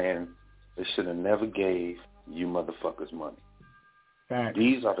 saying they should have never gave you motherfuckers money. Thanks.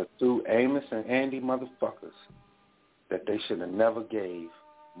 These are the two Amos and Andy motherfuckers that they should have never gave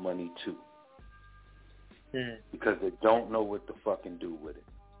money to. Because they don't know what to fucking do with it.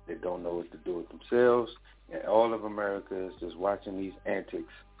 They don't know what to do with themselves. And all of America is just watching these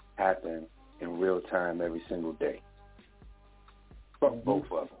antics happen in real time every single day. Fuck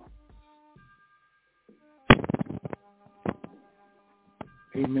both of them.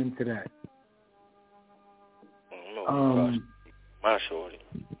 Amen to that. My shorty.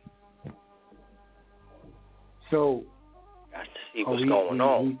 So, got to see what's going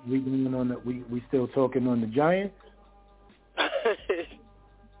on. We going on we still talking on the Giants? I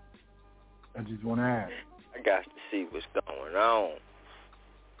just want to ask. I got to see what's going on.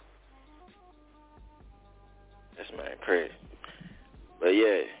 This man crazy. But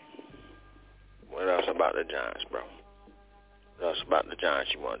yeah, what else about the Giants, bro? What else about the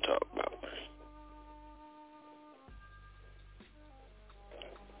Giants you want to talk about, man?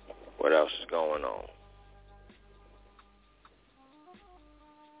 What else is going on?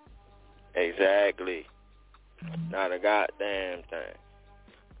 Exactly. Not a goddamn thing.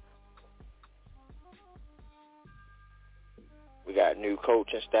 We got new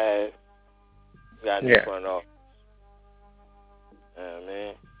coaching staff. We got new front office.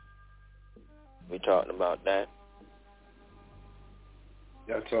 Man. We talked about that.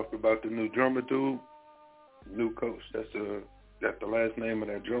 Y'all talked about the new drummer dude, new coach. That's the last name of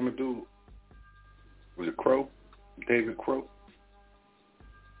that drummer dude. Was it Crow? David Crow?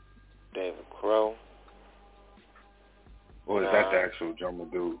 David Crow. Or is that the actual drummer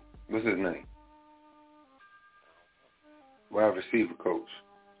dude? What's his name? Wide receiver coach.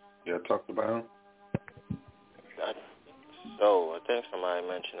 Y'all talked about him? I think somebody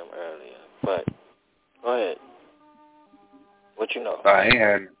mentioned him earlier. But go ahead. What you know?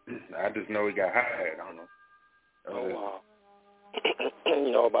 I just know he got hired. I don't know. Oh, wow.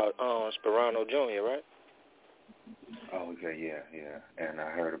 You know about Sperano Jr., right? Oh, okay, yeah. And I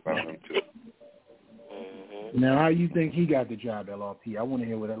heard about him, too. Mm-hmm. Now, how you think he got the job, LRT? I want to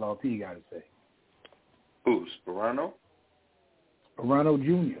hear what LRT got to say. Who, Sperano? Sperano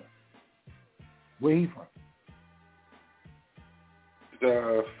Jr. Where he from?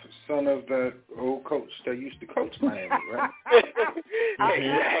 The son of the old coach that used to coach Miami, right?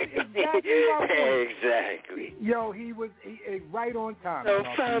 Exactly. Yo, he was right on time. No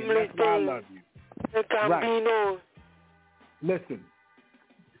family thing. I love you. Right. Listen,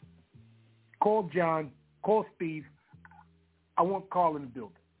 call John, call Steve. I want Carl in the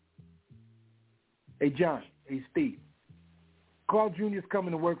building. Hey, John. Hey, Steve. Carl Jr.'s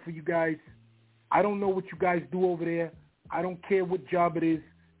coming to work for you guys. I don't know what you guys do over there. I don't care what job it is.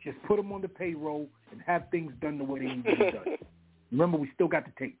 Just put him on the payroll and have things done the way they need to be done. Remember, we still got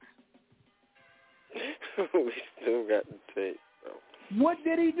the tapes. We still got the tapes, bro. What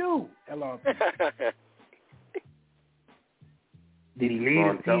did he do, LRP? Did he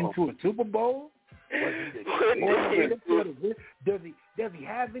lead his team to a Super Bowl? Does he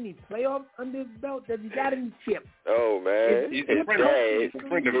have any playoffs under his belt? Does he got any chips? Oh, man. He's a friend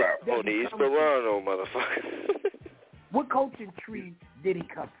of ours. Oh, he's Sperano, motherfucker. What coaching tree did he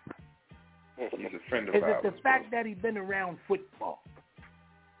come from? He's a friend of ours. Is ours. it the fact that he's been around football?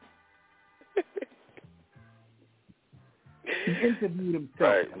 He interviewed himself.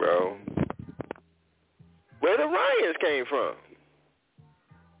 Right, bro. Where the Ryans came from?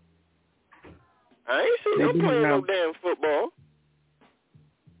 I ain't seen them playing no damn football.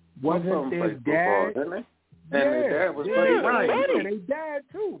 Wasn't their dad? Football, and their dad was Buddy Ryan. And their dad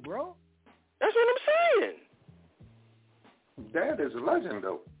too, bro. That's what I'm saying. Dad is a legend,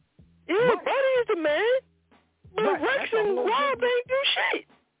 though. Yeah, Buddy is the man. But Rex and Rob ain't do shit.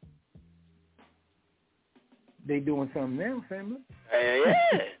 They doing something now, family. Yeah.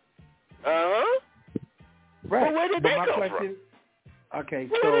 Uh-huh. Right. Well, where did they come from? Okay,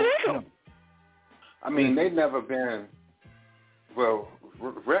 where did they come? I mean, they've never been, well,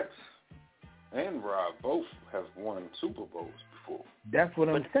 Rex and Rob both have won Super Bowls before. That's what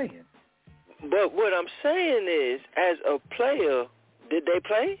I'm saying. But what I'm saying is, as a player, did they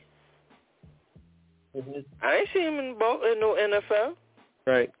play? Mm-hmm. I ain't seen him in no NFL.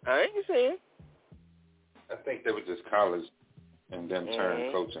 Right. I ain't seen him. I think they were just college and then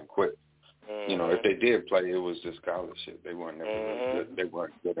turned coach and quit. You know, if they did play, it was just scholarship. They weren't never really good. They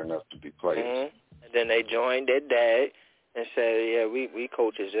weren't good enough to be players. And then they joined their dad and said, "Yeah, we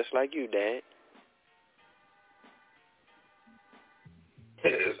coaches just like you, Dad."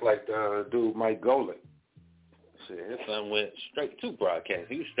 It's like the dude Mike Golick. Shit, his son went straight to broadcast.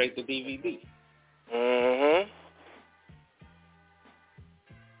 He was straight to DVD.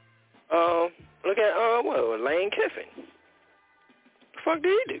 Look at Lane Kiffin. The fuck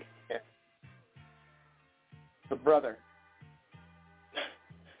did he do? Yeah. The brother.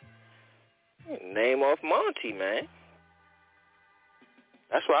 Name off Monty, man.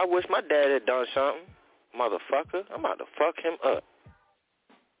 That's why I wish my dad had done something. Motherfucker, I'm about to fuck him up.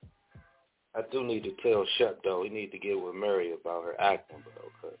 I do need to tell Shep, though, he need to get with Mary about her acting, bro,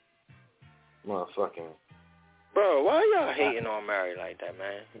 because motherfucking... Bro, why y'all hating on Mary like that,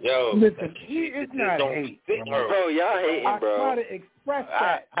 man? Yo, listen, it's not hate, bro. Y'all hating, bro. I try to express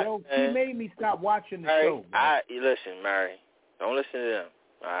that. Yo, he made me stop watching the show, bro. Listen, Mary, don't listen to them,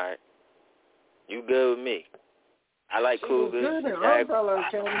 all right? You good with me. I like Cougars. Good in Umbrella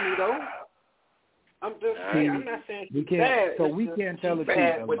Academy, though. I'm just saying, I'm not saying she's bad. So we can't tell the truth.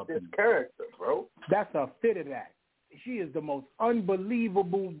 Bad with this character, bro. That's a fitted act. She is the most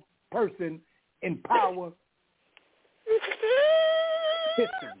unbelievable person in power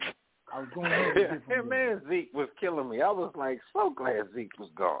history. I was going that man Zeke was killing me. I was like so glad Zeke was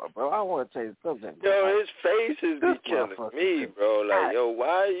gone, bro. I want to tell you something. Yo, his faces be killing me, bro. Like, yo,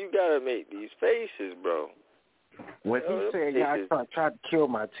 why you gotta make these faces, bro? When he said, "Yeah, I tried to kill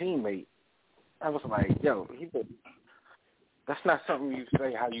my teammate," I was like, "Yo, that's not something you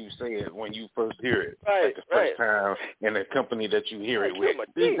say how you say it when you first hear it. Right, like the first time in a company that you hear it with.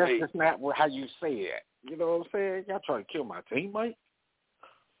 That's just not how you say it. You know what I'm saying? Y'all trying to kill my teammate?"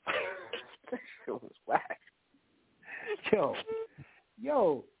 It was whack.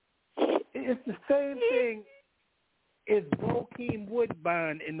 Yo, it's the same thing is Bokeem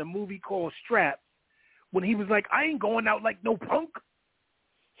Woodbine in the movie called Strap when he was like, I ain't going out like no punk.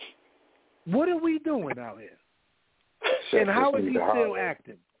 What are we doing out here? And how is he still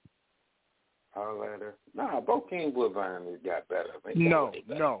acting? Hollander. Nah, Bokeem Woodbine has got better. No.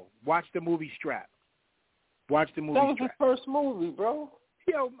 Watch the movie Strap. Watch the movie Strap. That was his first movie, bro.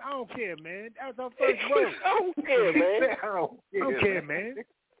 Yo, I don't care, man. That was our first role. I don't care, man. I don't care, man.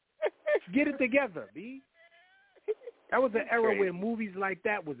 Get it together, B. That was an era where movies like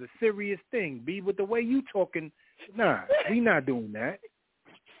that was a serious thing, B. With the way you talking, nah, we not doing that.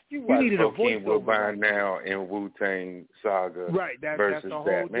 You needed a Bokeem Woodbine now in Wu-Tang Saga versus that's a whole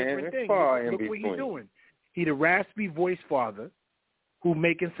that, man. different thing. Look what he's doing. He the raspy voice father who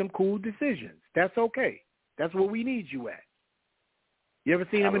making some cool decisions. That's okay. That's what we need you at. You ever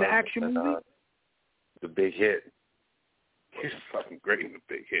seen him in an action movie? The Big Hit. He's fucking great in The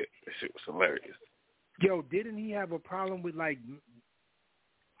Big Hit. That shit was hilarious. Yo, didn't he have a problem with, like,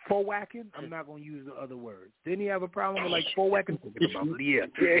 fo-whacking? I'm not going to use the other words. Didn't he have a problem with, like, fo-whacking?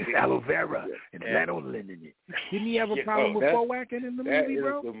 Aloe vera and lanolin in it. Didn't he have a problem with fo-whacking in the movie,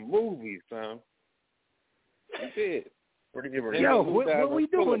 bro? That is the movie, son. He did. Yo, what are we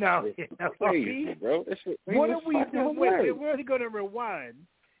doing out here? Crazy, bro. What are we doing? We're going to rewind.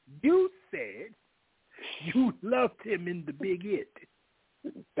 You said you loved him in The Big Hit.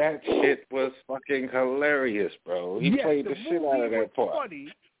 That shit was fucking hilarious, bro. He played the shit out of that part.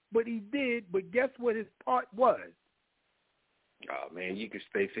 Funny, but he did. But guess what his part was? Oh man, you can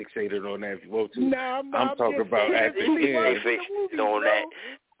stay fixated on that if you want to. Nah, I'm talking about at the end. Fixated on that.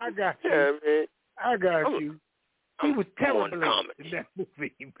 I got you. I got you. He was terrible in that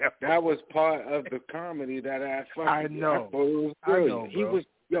movie. That was part of the comedy that I thought it was brilliant. He was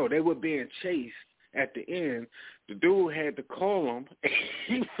they were being chased at the end. The dude had to call him.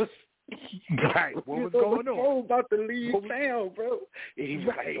 He was right. What was going on? About to leave town, bro. And he was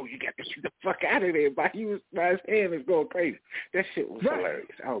like, "Yo, you got to get the fuck out of there!" But his hand is going crazy. That shit was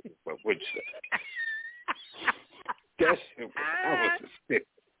hilarious. I don't know what you said. That shit was. I was a stick.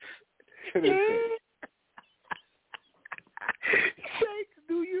 Shakes,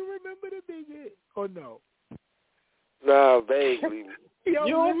 do you remember The Big Hit or no? No, vaguely. Yo,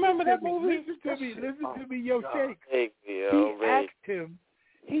 you don't remember that movie? Listen to me, yo, Shakes. Vaguely, he asked him.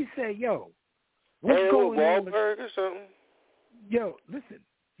 He said, "Yo, what's going on?" Wahlberg or something? Yo, listen.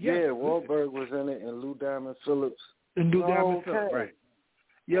 Yeah, Wahlberg was in it, and Lou Diamond Phillips. Right.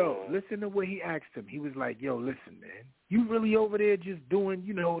 Yo, listen to what he asked him. He was like, "Yo, listen, man, you really over there just doing,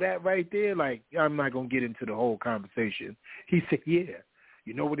 that right there? Like, I'm not gonna get into the whole conversation." He said, "Yeah,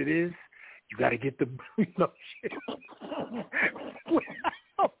 you know what it is? You got to get the shit."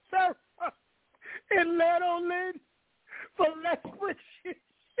 And lanolin for less friction.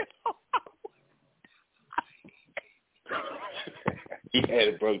 He had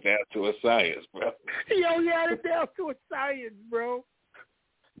it broke down to a science, bro. Yo, he had it down to a science, bro.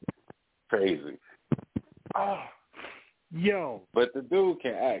 Crazy. Oh, yo. But the dude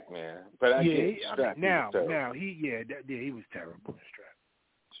can act, man. But I get Strappy. He was terrible in Strap.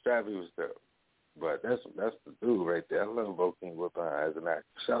 Strappy was terrible. But that's the dude right there. I love Bokeem Woodbine as an actor.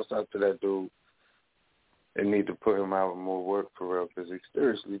 Shouts out to that dude. They need to put him out with more work for real because he's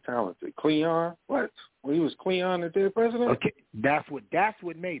seriously talented. Cleon? What? When he was Cleon the dead president? Okay, that's what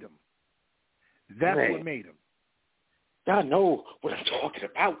made him. What made him. Y'all know what I'm talking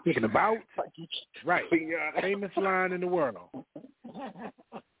about. Right. Famous line in the world.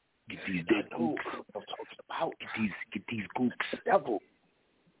 Get these dead gooks. I'm talking about. Get these gooks. Devil.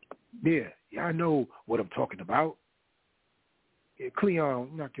 Yeah, y'all know what I'm talking about. Yeah, Cleon,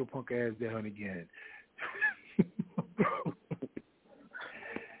 knock your punk ass down again.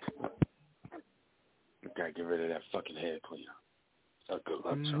 Gotta get rid of that fucking head, Cleon. That's a good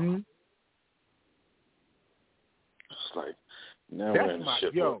luck charm. It's like, now we're in the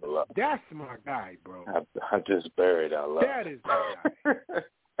shit with a lot. That's my guy, bro. I just buried our love. That is my guy.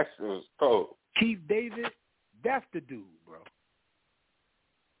 That shit was cold. Keith David, that's the dude, bro.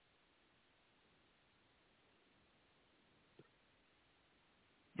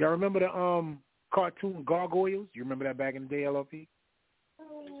 Y'all remember the cartoon Gargoyles? You remember that back in the day, LLP?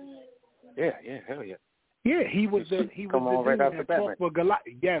 Yeah, hell yeah. Yeah, he was the dude that talked for Goliath.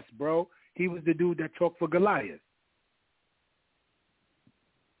 Yes, bro. He was the dude that talked for Goliath.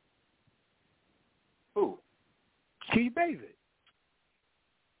 Who? Keith David.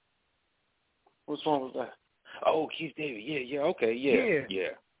 What's wrong with that? Oh, Keith David. Yeah, okay, yeah.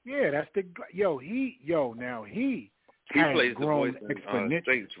 Yeah, that's the he has plays grown the voice in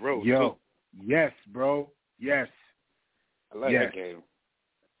Saints Row. Yo, yes, bro. Yes. I like that game.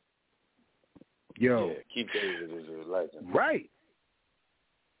 Yo. Yeah, Keith David is a legend. Right.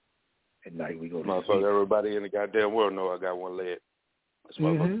 At night we go to motherfucker, sleep. everybody in the goddamn world know I got one leg. This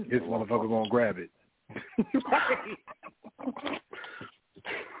motherfucker gonna grab it.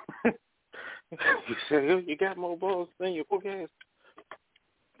 You said, you got more balls than your book ass.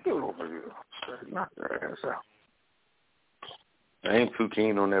 Get over here. Knock their ass out. I ain't too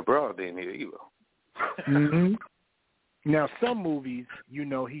keen on that broad in here either. Now, some movies,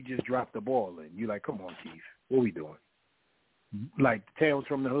 he just dropped the ball in. You like, come on, Keith. What we doing? Like Tales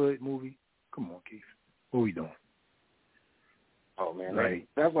from the Hood movie? Come on, Keith. What we doing? Oh, man. Right.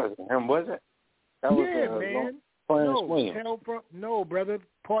 That wasn't him, was it? That was, man. No, brother.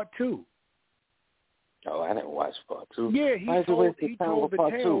 Part 2. Oh, I didn't watch Part 2. Yeah, he told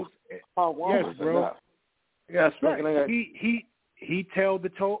the tales. Part 1 yes, was bro. enough. Yes, right. He told the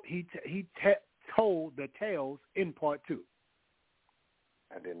tales in Part 2.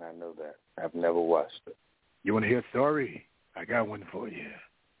 I did not know that. I've never watched it. You want to hear a story? I got one for you.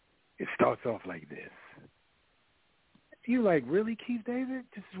 It starts off like this. You like, really, Keith David?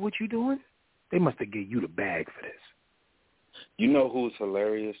 This is what you doing? They must have gave you the bag for this. You know who's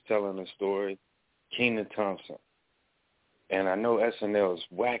hilarious telling the story? Kenan Thompson. And I know SNL is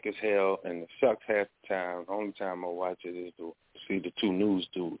whack as hell and it sucks half the time. The only time I watch it is to see the two news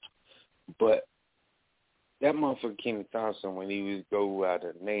dudes. But that motherfucker Kenan Thompson, when he would go out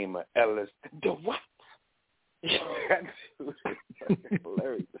the name of Ellis, the what? That dude is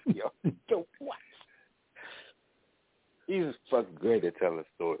hilarious. Yo, the what? He's fucking great at telling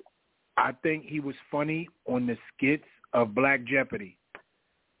stories. I think he was funny on the skits of Black Jeopardy.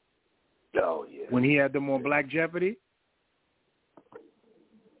 Oh, yeah. When he had them on Black Jeopardy.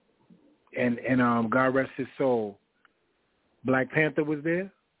 And God rest his soul, Black Panther was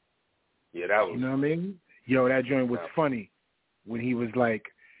there. Yeah, that was. You know what I mean? Yo, that joint was funny when he was like,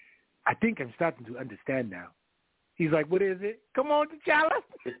 I think I'm starting to understand now. He's like, what is it? Come on, T'Challa.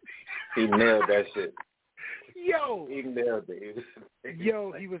 He nailed that shit. Yo. He nailed it.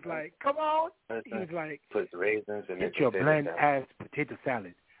 Yo, he was like, come on. He was like, put raisins in get your bland-ass potato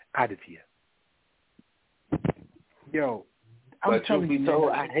salad out of here. Yo. But truth be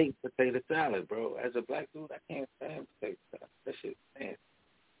told, I hate potato salad, bro. As a black dude, I can't stand potato salad. That shit, man.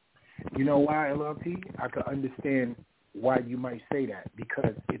 You know why, LLP? I could understand why you might say that,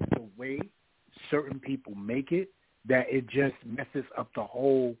 because it's the way certain people make it that it just messes up the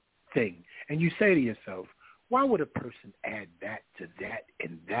whole thing. And you say to yourself, why would a person add that to that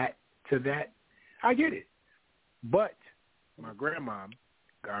and that to that? I get it. But my grandma,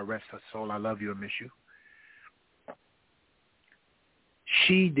 God rest her soul, I love you and miss you,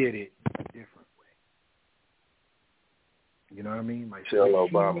 she did it a different way. You know what I mean? Like Michelle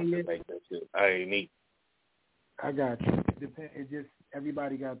Obama could make that shit. I ain't neat. I got you. It just,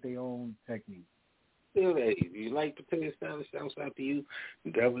 everybody got their own technique. Still, hey, if you like potato salad, shouts out to you.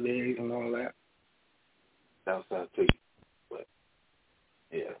 You deviled eggs and all that. Shouts out to you. But,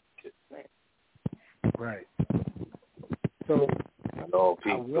 yeah, just man. Right. So, I know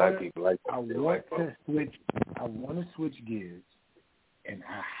black people like that. I want to switch gears, and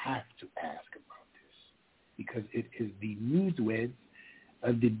I have to ask about this because it is the newswords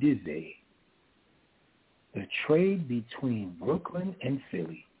of the day. The trade between Brooklyn and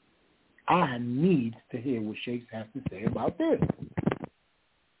Philly. I need to hear what Shakes has to say about this.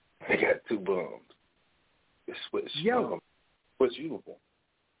 They got two bums. They switch uniform.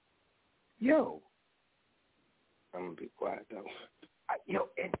 Yo. I'm going to be quiet, though.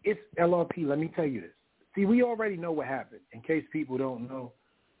 And it's LRP. Let me tell you this. See, we already know what happened. In case people don't know,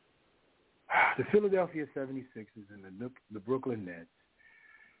 the Philadelphia 76ers and the Brooklyn Nets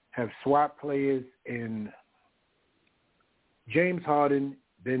have swapped players in James Harden,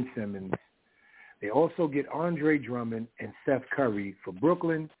 Ben Simmons. They also get Andre Drummond and Seth Curry for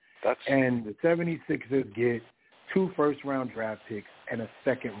Brooklyn. And the 76ers get 2 first-round draft picks and a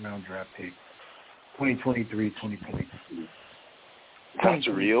second-round draft pick, 2023, 2022. That's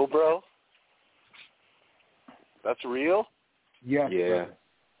real, bro? That's real? Yeah. Yeah.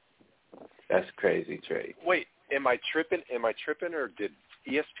 That's crazy trade. Wait, am I tripping, or did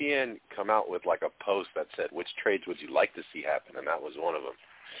ESPN come out with like a post that said which trades would you like to see happen, and that was one of them?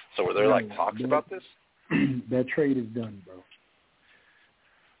 So were there talks about this? That trade is done, bro.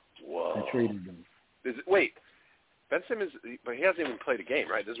 Whoa. That trade is done. Wait, Ben Simmons, but he hasn't even played a game,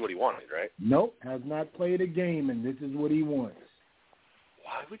 right? This is what he wanted, right? Nope, has not played a game, and this is what he wants.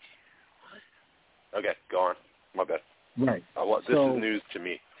 Why would you? Okay, go on. My bad. Right. This is news to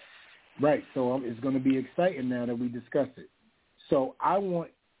me. Right, so it's going to be exciting now that we discuss it. So I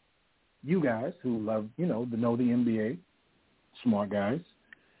want you guys who love, to know the NBA, smart guys,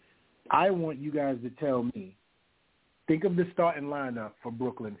 I want you guys to tell me, think of the starting lineup for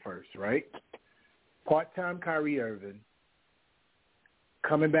Brooklyn first, right? Part-time Kyrie Irving,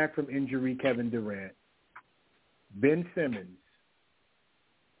 coming back from injury Kevin Durant, Ben Simmons,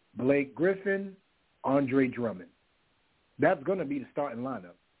 Blake Griffin, Andre Drummond. That's going to be the starting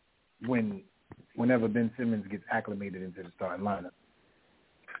lineup whenever Ben Simmons gets acclimated into the starting lineup.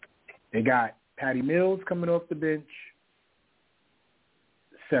 They got Patty Mills coming off the bench,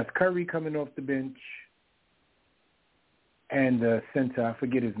 Seth Curry coming off the bench, and the center, I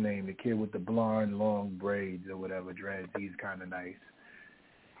forget his name, the kid with the blonde, long braids or whatever, dreads. He's kind of nice.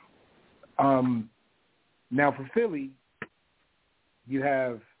 Now for Philly, you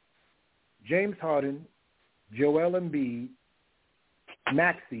have James Harden, Joel Embiid,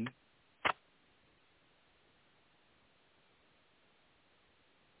 Maxey,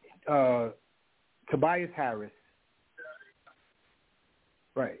 Tobias Harris,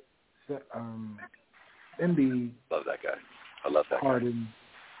 right? So, Embiid. Love that guy. I love that Harden,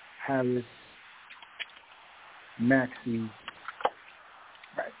 guy. Harris, Maxey.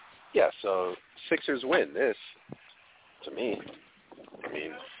 Right. Yeah. So Sixers win this. To me, I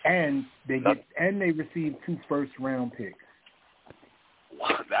mean. And they receive 2 first-round picks.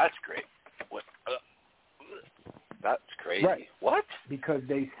 Wow, that's great. What? That's crazy. Right. What? Because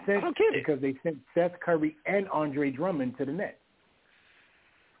they sent Seth Curry and Andre Drummond to the Nets.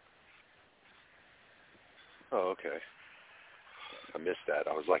 Oh, okay. I missed that.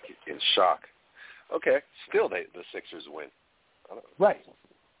 I was like in shock. Okay. Still, the Sixers win. Right.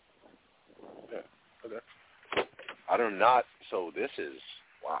 Yeah. Okay. I do not. So this is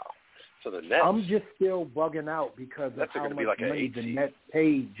wow. So the Nets. I'm just still bugging out because of how much money the Nets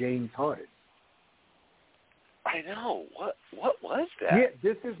paid James Harden. I know. What was that? Yeah,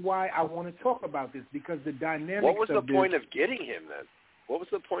 this is why I want to talk about this, because the dynamics. What was the point of getting him then? What was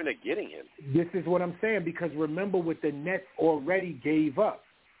the point of getting him? This is what I'm saying, because remember what the Nets already gave up.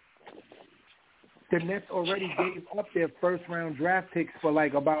 The Nets already gave up their first-round draft picks for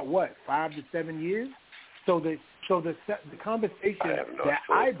about 5 to 7 years. So the conversation that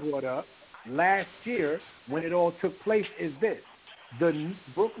I brought up last year when it all took place is this: the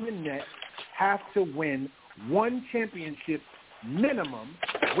Brooklyn Nets have to win 1 championship minimum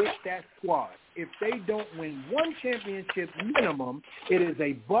with that squad. If they don't win 1 championship minimum, it is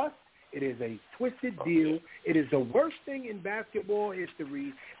a bust. It is a twisted deal. It is the worst thing in basketball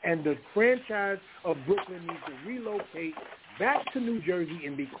history, and the franchise of Brooklyn needs to relocate back to New Jersey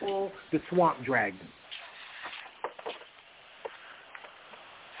and be called the Swamp Dragon.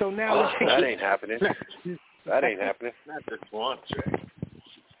 So now that ain't happening. That ain't happening. Not the Swamp Dragon.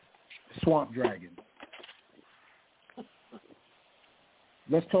 Swamp Dragon.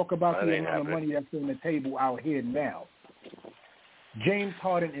 Let's talk about the amount of money that's on the table out here now. James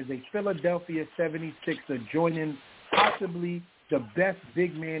Harden is a Philadelphia 76er, joining possibly the best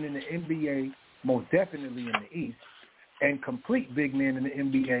big man in the NBA, most definitely in the East, and complete big man in the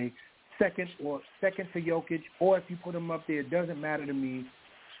NBA, second to Jokic, or if you put him up there, it doesn't matter to me.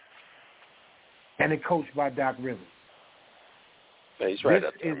 And it's coached by Doc Rivers. Yeah, he's right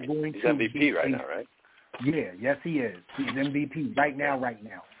up there. He's MVP right now, right? Yeah, yes he is. He's MVP right now.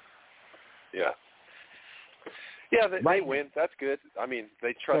 Yeah. Yeah, they win. That's good. I mean,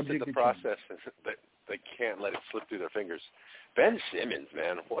 they trusted the process, and they can't let it slip through their fingers. Ben Simmons,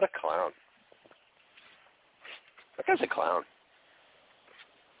 man, what a clown. That guy's a clown.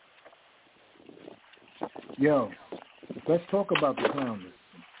 Yo, let's talk about the clown.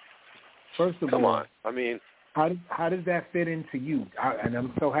 First of Come all, on. I mean, how does that fit into you? And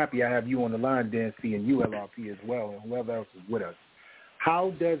I'm so happy I have you on the line, Dan C, and you, LRP, as well, and whoever else is with us.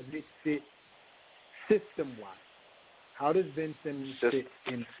 How does it fit system-wise? How does Ben Simmons fit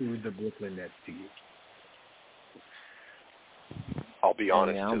into the Brooklyn Nets to you? I'll be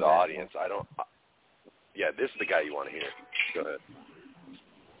honest to the audience. I don't. Yeah, this is the guy you want to hear. Go ahead.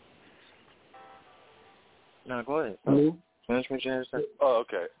 No, go ahead. Hello? Finish what you had to say. Oh,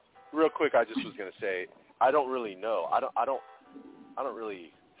 okay. Real quick, I just was gonna say I don't really know. I don't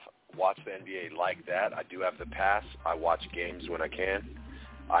really watch the NBA like that. I do have the pass. I watch games when I can.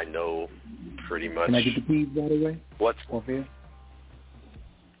 I know pretty much. Can I get the keys, by the way? What's off here?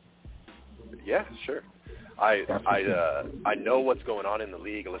 Yeah, sure. I know what's going on in the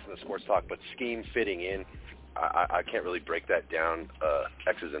league. I listen to sports talk, but scheme fitting in, I can't really break that down,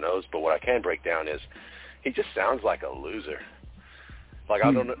 X's and O's. But what I can break down is he just sounds like a loser. Like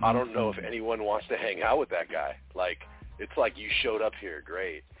I don't know if anyone wants to hang out with that guy. Like it's like you showed up here,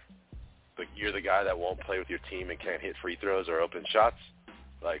 great, but you're the guy that won't play with your team and can't hit free throws or open shots.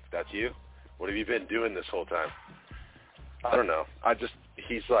 Like that's you. What have you been doing this whole time? I don't know.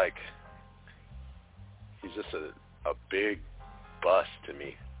 He's like he's just a big bust to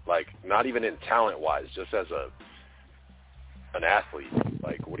me. Like, not even in talent-wise, just as an athlete.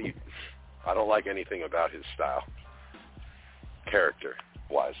 Like, I don't like anything about his style,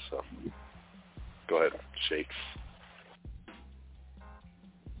 character-wise. So, go ahead, Shakes.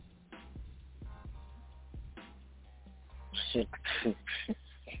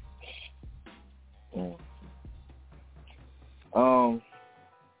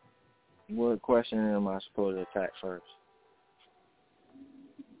 What question am I supposed to attack first?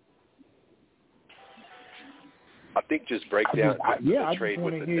 I think just break down the trade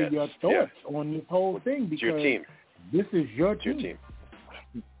with the Nets. I just want to hear your thoughts on this whole thing because your team. This is your team.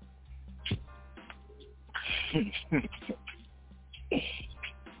 Your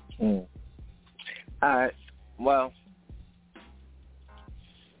team. All right. Well,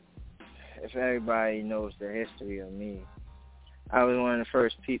 if everybody knows the history of me, I was one of the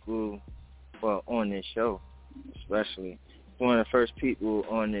first people, well, on this show, especially, one of the first people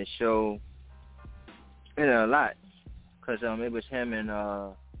on this show, and a lot, because it was him and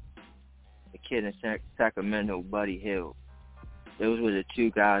the kid in Sacramento, Buddy Hield. Those were the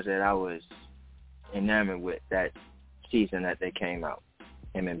two guys that I was enamored with that season that they came out,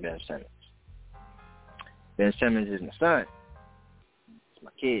 him and Ben Simmons. Ben Simmons is my son. It's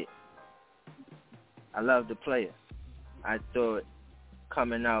my kid. I love the player. I thought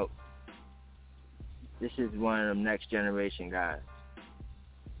coming out, this is one of them next generation guys.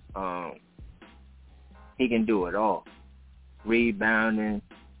 He can do it all. Rebounding,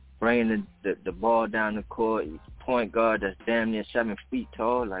 bringing the ball down the court, point guard that's damn near 7 feet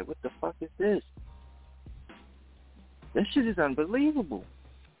tall. Like, what the fuck is this? This shit is unbelievable.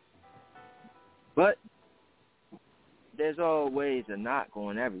 But there's always a knock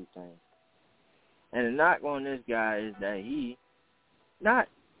on everything. And the knock on this guy is that not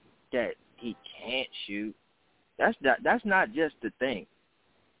that he can't shoot. That's not just the thing.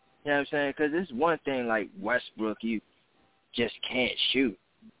 You know what I'm saying? Because it's one thing like Westbrook, you just can't shoot,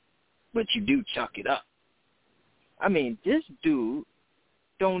 but you do chuck it up. I mean, this dude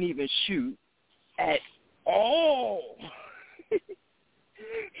don't even shoot at all.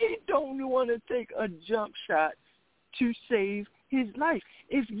 He don't want to take a jump shot to save his life.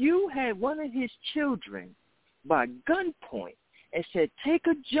 If you had one of his children by gunpoint and said, take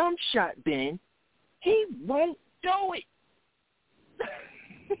a jump shot, Ben, he won't do it.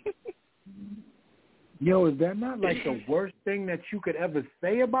 Yo, is that not like the worst thing that you could ever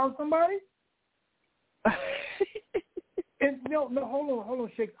say about somebody? And no, hold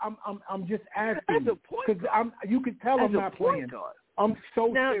on, Shakes. I'm just asking because you could tell I'm not playing. Guard. I'm so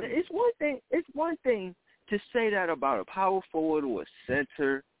now, serious. It's one thing to say that about a power forward or a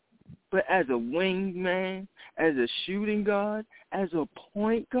center, but as a wingman, as a shooting guard, as a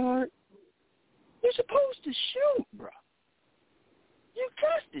point guard, you're supposed to shoot, bro. You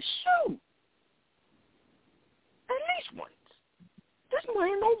got to shoot. At least once. This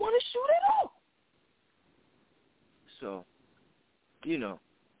man don't want to shoot at all. So, you know,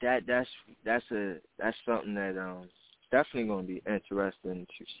 that's something that definitely going to be interesting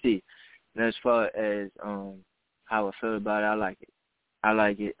to see. And as far as how I feel about it, I like it. I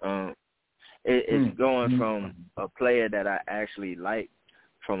like it. It's going from a player that I actually like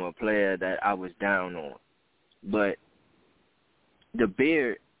from a player that I was down on. But the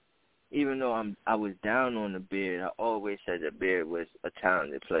Beard, even though I was down on the Beard, I always said the Beard was a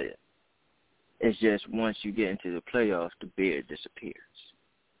talented player. It's just once you get into the playoffs, the Beard disappears,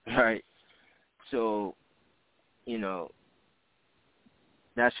 right? So, you know,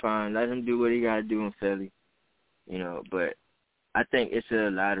 that's fine. Let him do what he got to do in Philly, you know. But I think it's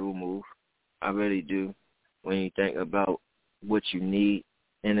a lateral move. I really do. When you think about what you need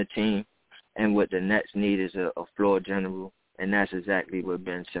in a team and what the Nets need is a floor general, and that's exactly what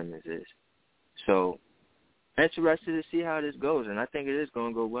Ben Simmons is. So, interested to see how this goes, and I think it is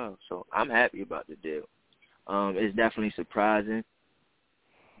going to go well. So, I'm happy about the deal. It's definitely surprising,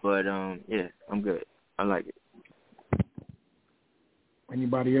 but, yeah, I'm good. I like it.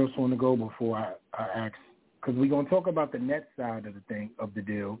 Anybody else want to go before I ask? Because we're going to talk about the net side of the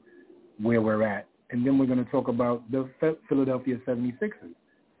deal, where we're at, and then we're going to talk about the Philadelphia 76ers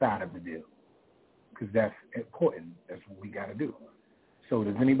side of the deal, because that's important. That's what we got to do. So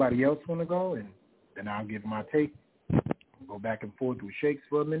does anybody else want to go? And then I'll give my take. We'll go back and forth with Shakes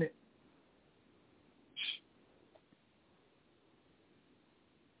for a minute.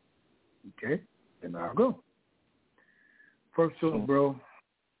 Okay, then I'll go. First of all, bro,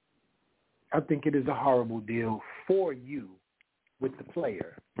 I think it is a horrible deal for you with the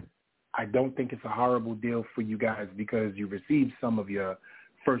player. I don't think it's a horrible deal for you guys because you received some of your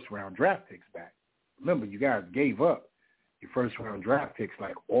first-round draft picks back Remember, you guys gave up your first-round draft picks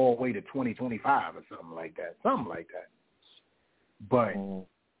like all the way to 2025 or something like that. But,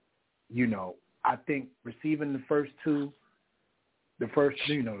 you know, I think receiving those two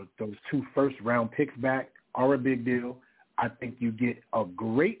first-round picks back are a big deal. I think you get a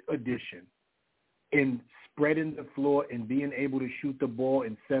great addition in spreading the floor and being able to shoot the ball,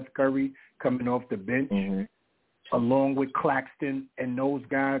 and Seth Curry coming off the bench, along with Claxton and those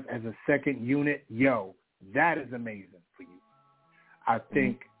guys as a second unit. Yo, that is amazing for you. I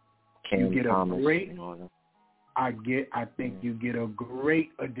think you get a great. I think you get a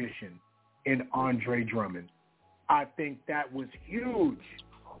great addition in Andre Drummond. I think that was huge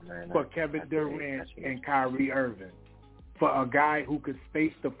for Kevin Durant and Kyrie Irving, for a guy who could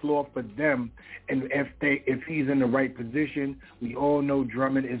space the floor for them. And if he's in the right position, we all know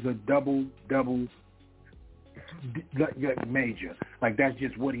Drummond is a double major. Like, that's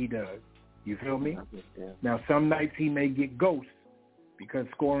just what he does. You feel me? Now, some nights he may get ghosts because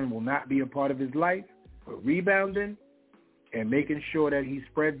scoring will not be a part of his life, but rebounding and making sure that he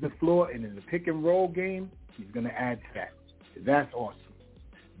spreads the floor and in the pick and roll game, he's going to add to that. That's awesome.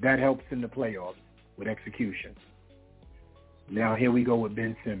 That helps in the playoffs with execution. Now here we go with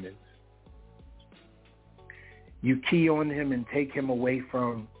Ben Simmons. You key on him and take him away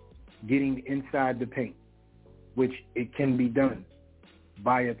from getting inside the paint, which it can be done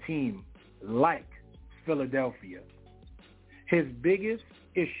by a team like Philadelphia. His biggest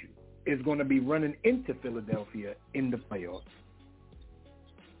issue is going to be running into Philadelphia in the playoffs.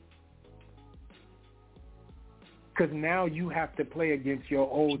 Because now you have to play against your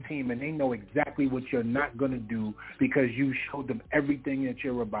old team, and they know exactly what you're not going to do because you showed them everything that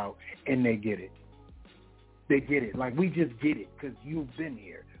you're about, and they get it. They get it. Like, we just get it because you've been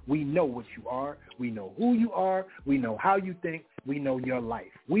here. We know what you are. We know who you are. We know how you think. We know your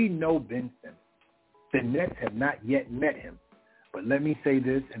life. We know Ben Simmons. The Nets have not yet met him. But let me say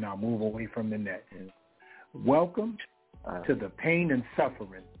this, and I'll move away from the Nets. Welcome to the pain and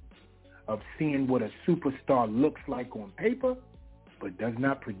suffering of seeing what a superstar looks like on paper, but does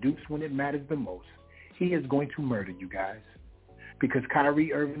not produce when it matters the most. He is going to murder you guys because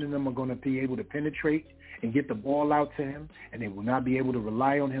Kyrie Irving and them are going to be able to penetrate and get the ball out to him, and they will not be able to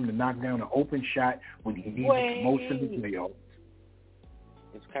rely on him to knock down an open shot when he needs it most in the playoffs.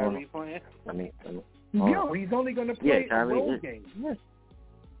 Is Kyrie playing? No, he's only going to play role games.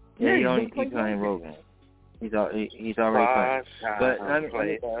 Yeah, he's playing role games. He's already playing. But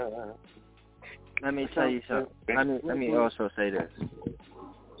let me tell you something. Let me also say this.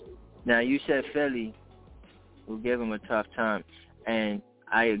 Now, you said Philly will give him a tough time, and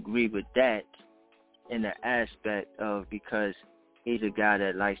I agree with that in the aspect of because he's a guy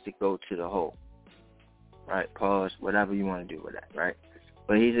that likes to go to the hole. Right? Pause, whatever you want to do with that, right?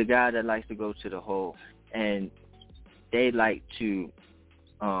 But he's a guy that likes to go to the hole, and they like to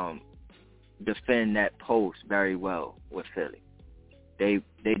defend that post very well with Philly. They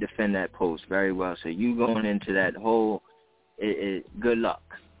defend that post very well. So you going into that hole, good luck.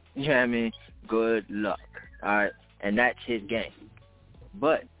 You know what I mean? Good luck. All right? And that's his game.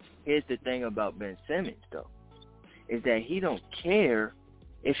 But here's the thing about Ben Simmons, though, is that he don't care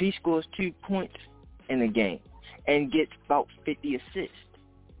if he scores 2 points in a game and gets about 50 assists.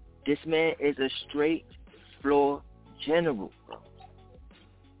 This man is a straight floor general, bro.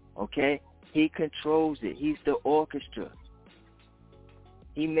 Okay? He controls it. He's the orchestra.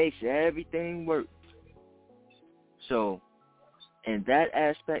 He makes everything work. So, in that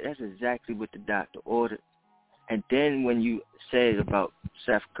aspect, that's exactly what the doctor ordered. And then when you said about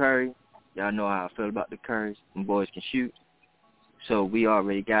Seth Curry, y'all know how I feel about the Currys. Them boys can shoot. So we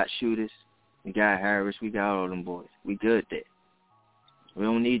already got shooters. We got Harris. We got all them boys. We good there. We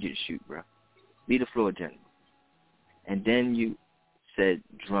don't need you to shoot, bro. Be the floor general. And then you said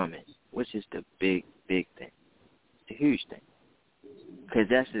Drummond, which is the big thing. It's a huge thing. Because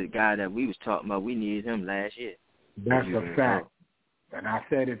that's the guy that we was talking about. We needed him last year. That's a fact. And I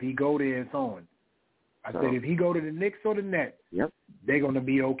said if he go there, it's on. I said if he go to the Knicks or the Nets, they're going to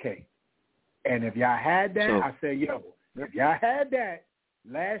be okay. And if y'all had that, I said, if y'all had that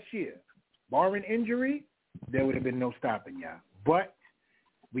last year, barring injury, there would have been no stopping y'all. But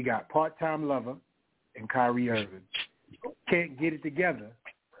we got part-time lover and Kyrie Irving. Can't get it together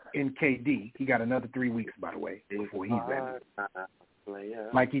in KD. He got another 3 weeks, by the way, before he's ready.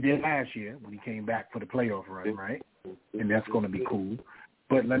 Like he did last year when he came back for the playoff run, right? And that's going to be cool.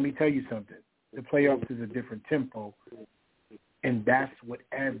 But let me tell you something. The playoffs is a different tempo, and that's what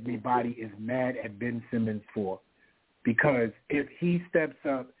everybody is mad at Ben Simmons for. Because if he steps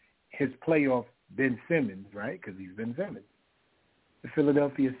up his playoff Ben Simmons, right, because he's Ben Simmons, the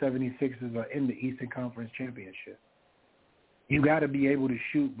Philadelphia 76ers are in the Eastern Conference Championship. You got to be able to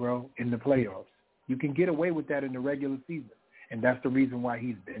shoot, bro, in the playoffs. You can get away with that in the regular season, and that's the reason why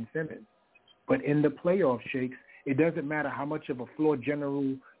he's Ben Simmons. But in the playoff, Shakes, it doesn't matter how much of a floor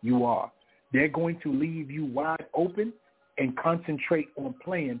general you are. They're going to leave you wide open and concentrate on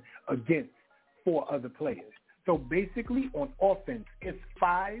playing against 4 other players. So basically on offense, it's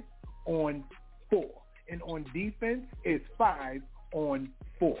 5 on 4. And on defense, it's 5 on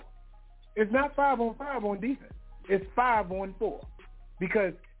 4. It's not 5 on 5 on defense. It's 5 on 4.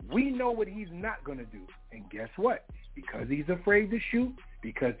 Because we know what he's not going to do. And guess what? Because he's afraid to shoot,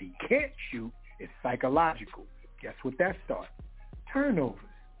 because he can't shoot, it's psychological. Guess what that starts? Turnovers.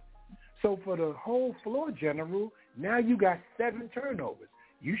 So for the whole floor general, now you got 7 turnovers.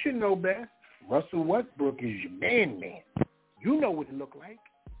 You should know best. Russell Westbrook is your man. You know what it look like.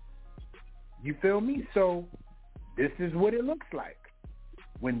 You feel me? So this is what it looks like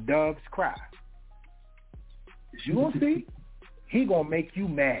when doves cry. You gonna see? He gonna make you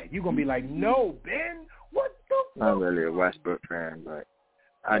mad. You gonna be like, no, Ben, what the fuck? I'm not really a Westbrook fan, but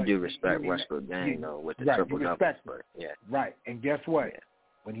I do respect Westbrook game, though, with the triple-double. Yeah. Right, and guess what? Yeah.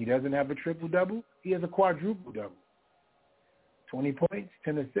 When he doesn't have a triple-double, he has a quadruple-double. 20 points,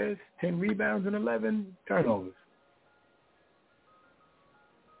 10 assists, 10 rebounds, and 11 turnovers.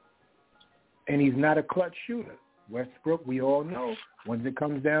 And he's not a clutch shooter. Westbrook, we all know, once it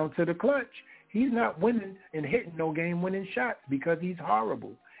comes down to the clutch, he's not winning and hitting no game-winning shots because he's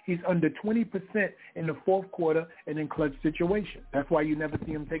horrible. He's under 20% in the fourth quarter and in clutch situations. That's why you never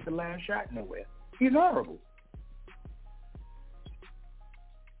see him take the last shot nowhere. He's horrible.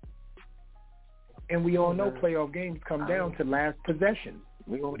 And we all know playoff games come down to last possession.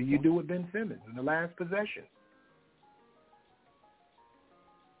 What do you do with Ben Simmons in the last possession?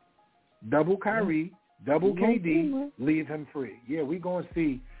 Double Kyrie, double KD, leave him free. Yeah, we're gonna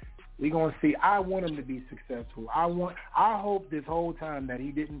see. I want him to be successful. I hope this whole time that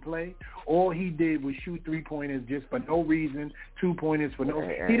he didn't play, all he did was shoot 3-pointers just for no reason, 2-pointers for no.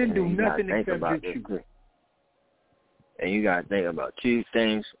 He didn't do nothing except just shoot. And you gotta think about 2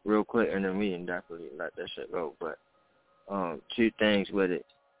 things real quick, and then we can definitely let that shit go. But 2 things with it.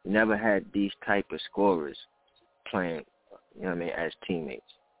 You never had these type of scorers playing, you know what I mean, as teammates.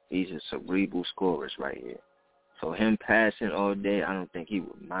 These are cerebral scorers right here. So him passing all day, I don't think he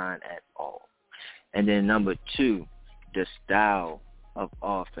would mind at all. And then number 2, the style of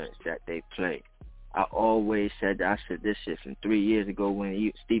offense that they play. I always said that. I said this shit from 3 years ago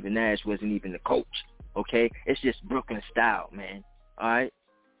when Stephen Nash wasn't even the coach. Okay? It's just Brooklyn style, man. All right?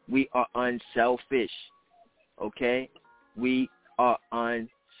 We are unselfish. Okay? We are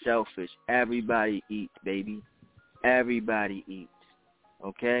unselfish. Everybody eats, baby. Everybody eats.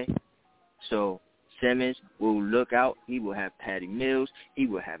 Okay? So Simmons will look out. He will have Patty Mills. He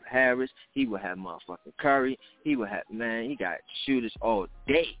will have Harris. He will have motherfucking Curry. He will have, man, he got shooters all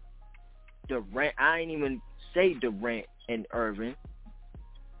day. Durant, I ain't even say Durant and Irvin.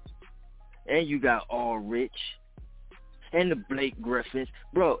 And you got Rich and the Blake Griffins.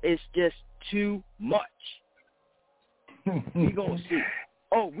 Bro, it's just too much. We gonna see.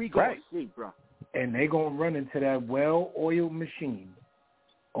 Oh, we gonna see, bro. And they gonna run into that well-oiled machine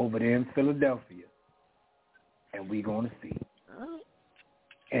over there in Philadelphia. And we going to see.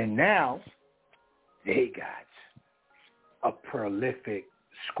 And now they got a prolific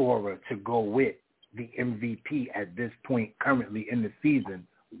scorer to go with the MVP at this point currently in the season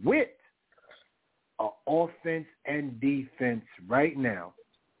with an offense and defense right now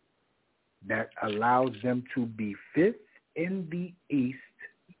that allows them to be 5th in the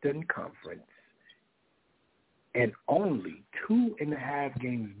Eastern Conference and only 2.5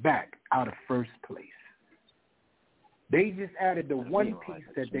 games back out of first place. They just added the one piece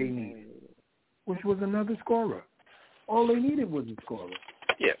that they needed, which was another scorer. All they needed was a scorer.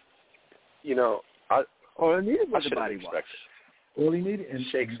 Yeah. You know, all they needed was a body wash. All he needed. And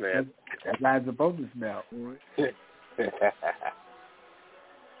Shakes, man. That guy's supposed to smell.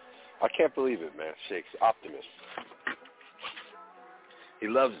 I can't believe it, man. Shakes, optimist. He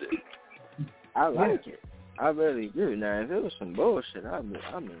loves it. I like it. I really do. Now, if it was some bullshit, I've been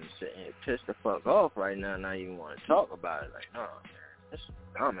sitting here pissed the fuck off right now and not even want to talk about it. Like, no, man, that's some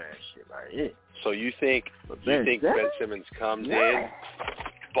dumbass shit right here. So you think Ben Simmons comes in,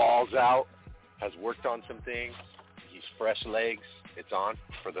 balls out, has worked on some things, he's fresh legs, it's on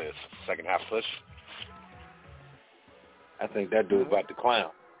for the second half push? I think that dude's about to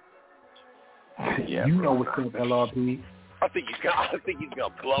clown. Yeah, you know what's up, LRP. I think he's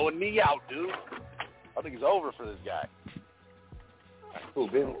gonna blow a knee out, dude. I think it's over for this guy. Who,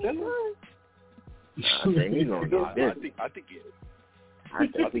 Ben Simmons? I think he's gonna get I think he is. I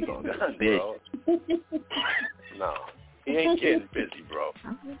think he's gonna done, bro. No, he ain't getting busy, bro.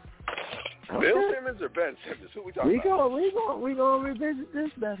 Okay. Bill Simmons or Ben Simmons? Who we talking about? We gonna revisit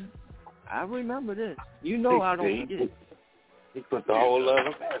this better. I remember this. You know I don't forget. He put the whole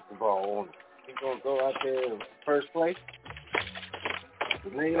level of basketball on. He gonna go out there in first place.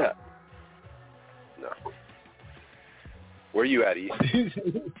 Lay up. No. Where you at, E?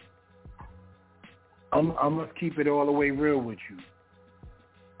 I must keep it all the way real with you.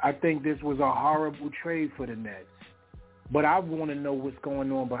 I think this was a horrible trade for the Nets. But I want to know what's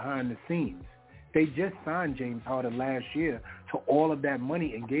going on behind the scenes. They just signed James Harden last year to all of that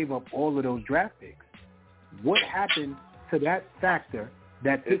money and gave up all of those draft picks. What happened to that factor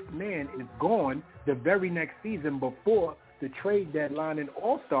that this man is gone the very next season before the trade deadline and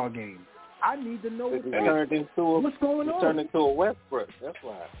All-Star game? I need to know what's going on. He turned into a Westbrook. That's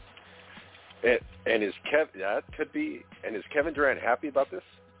why. And is Kevin Durant happy about this?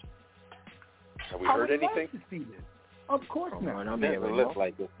 Have we heard anything? To see this. Of course not. It doesn't look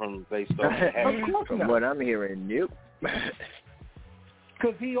like it based on from what I'm hearing. Nope.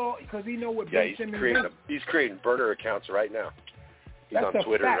 Because he know what Ben Simmons he's creating burner accounts right now. He's on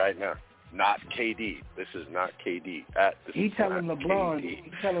Twitter right now. Not KD. This is not KD. He's telling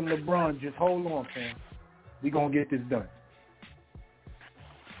LeBron, just hold on, fam. We're going to get this done.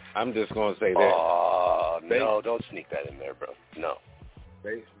 I'm just going to say that. Oh, no, don't sneak that in there, bro. No.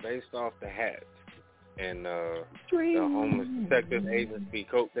 Based off the hat and the homeless detective agency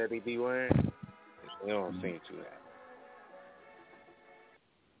coat that he be wearing, it don't seem too happy.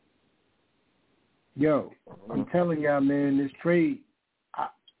 Yo, I'm telling y'all, man, this trade,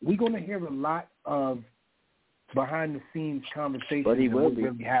 we're going to hear a lot of behind-the-scenes conversations that will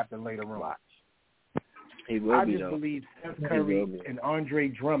really happen later on. I just believe Steph Curry and Andre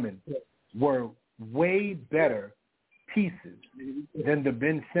Drummond were way better pieces than the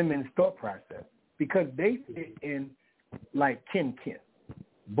Ben Simmons thought process because they fit in like Ken.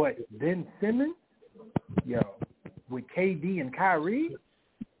 But Ben Simmons, with KD and Kyrie,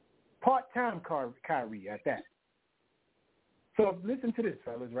 part-time Kyrie at that. So listen to this,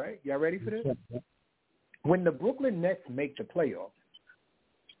 fellas, right? Y'all ready for this? When the Brooklyn Nets make the playoffs,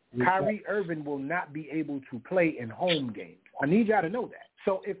 Kyrie Irving will not be able to play in home games. I need y'all to know that.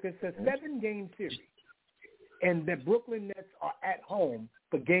 So if it's a 7-game series and the Brooklyn Nets are at home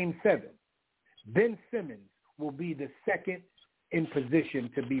for Game 7, Ben Simmons will be the second in position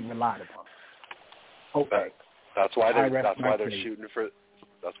to be relied upon. Okay. That's why they're shooting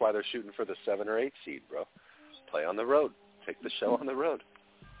for the 7 or 8 seed, bro. Play on the road. Take the show on the road.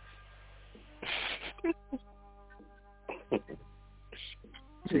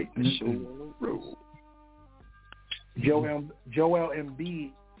 Take the show on the road. Joel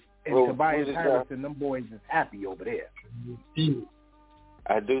Embiid and Tobias Harris and them boys is happy over there.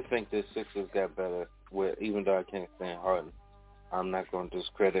 I do think the Sixers got better even though I can't stand Harden. I'm not going to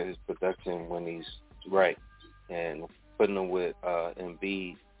discredit his production when he's right and putting him with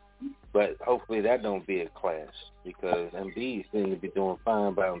Embiid. But hopefully that don't be a clash because Embiid seems to be doing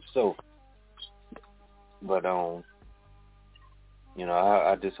fine by himself. But I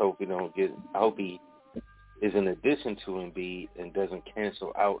just hope he don't get. I hope he is in addition to Embiid and doesn't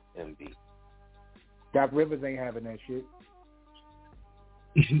cancel out Embiid. Doc Rivers ain't having that shit.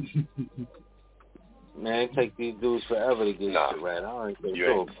 Man, it take these dudes forever to get shit right. I ain't so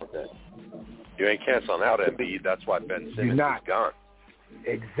sure about that. You ain't canceling out Embiid. That's why Ben Simmons is gone.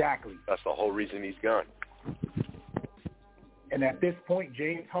 Exactly. That's the whole reason he's gone. And at this point,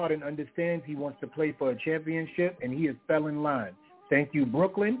 James Harden understands he wants to play for a championship, and he is fell in line. Thank you,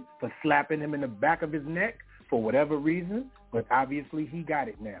 Brooklyn, for slapping him in the back of his neck for whatever reason, but obviously he got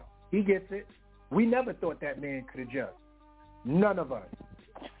it now. He gets it. We never thought that man could adjust. None of us.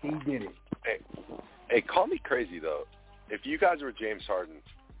 He did it. Hey, call me crazy, though. If you guys were James Harden,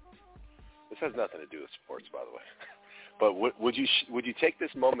 this has nothing to do with sports, by the way. But would you take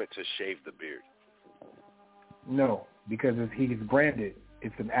this moment to shave the beard? No, because he's branded.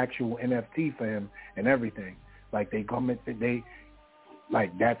 It's an actual NFT for him and everything. Like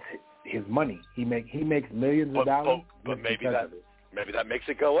that's his money. He makes millions of dollars. But maybe that makes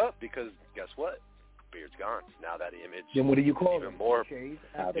it go up because guess what? Beard's gone. Now that image. Then what do you call even more? You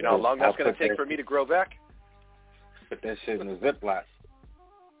know how long that's going to take for me to grow back? Put that shit in a Ziploc.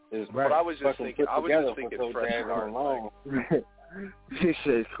 But I was just thinking fresh long. She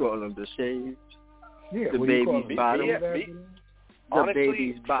says call him the shave. Yeah, the baby's bottom. Honestly,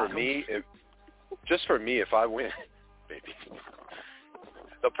 baby's bottom. For me, if I win, baby.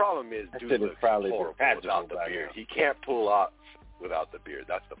 The problem is, dude looks horrible without the beard. He can't pull off without the beard.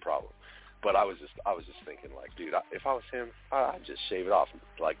 That's the problem. But I was just thinking, like, dude, if I was him, I'd just shave it off.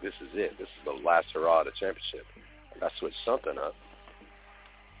 Like, this is it. This is the last hurrah at the championship. I switch something up.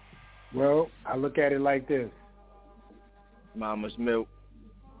 Well, I look at it like this. Mama's milk.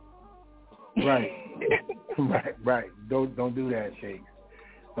 Right. right. Don't do that, Shakes.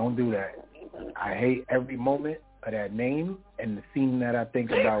 Don't do that. I hate every moment of that name and the scene that I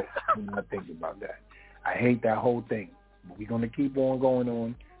think about when I think about that. I hate that whole thing. But we're going to keep on going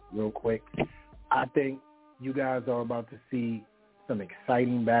on real quick. I think you guys are about to see some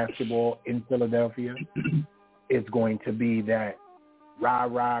exciting basketball in Philadelphia. It's going to be that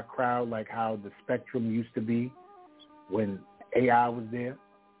rah-rah crowd like how the Spectrum used to be when AI was there.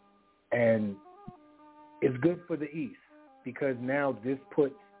 And it's good for the East because now this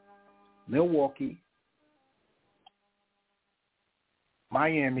puts Milwaukee,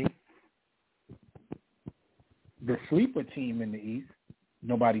 Miami, the sleeper team in the East,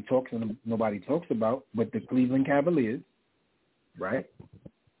 nobody talks about, but the Cleveland Cavaliers, right?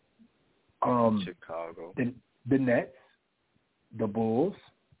 Chicago. The Nets, the Bulls.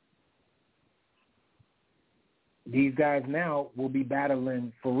 These guys now will be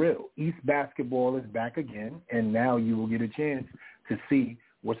battling for real. East basketball is back again, and now you will get a chance to see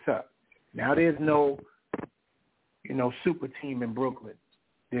what's up. Now there's no, super team in Brooklyn.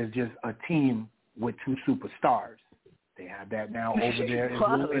 There's just a team with two superstars. They have that now over there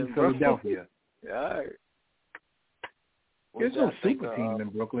in Philadelphia. Yeah. There's no super team in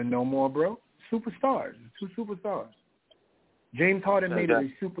Brooklyn no more, bro. Superstars. Two superstars. James Harden made it a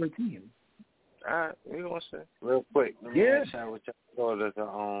super team. All right, we gonna say real quick. Let me ask y'all what y'all thought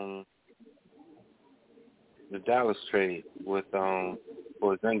of the Dallas trade with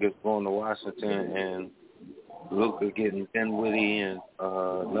Porzingis going to Washington and Luka getting Dinwiddie and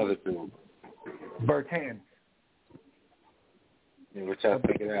another dude. Bertans. Yeah, what y'all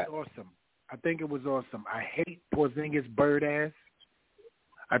think of that? Awesome. I think it was awesome. I hate Porzingis' bird ass.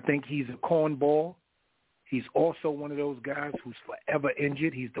 I think he's a cornball. He's also one of those guys who's forever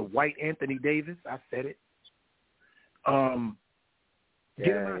injured. He's the white Anthony Davis. I said it. Get him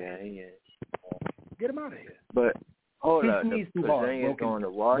out of here. Get him out of here. But hold up, the Porzingis going to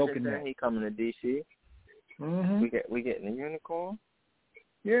Washington. He coming to DC. Mm-hmm. We getting a unicorn.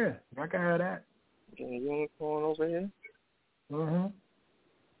 Yeah, I can have that. Getting a unicorn over here. Mm-hmm.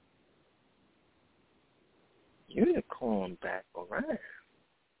 Unicorn back, all right.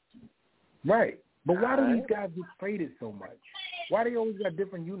 Right. But why do these guys get traded so much? Why do they always got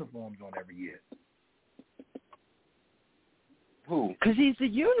different uniforms on every year? Who? Because he's a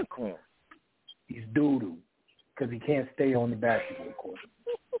unicorn. He's doo-doo. Because he can't stay on the basketball court.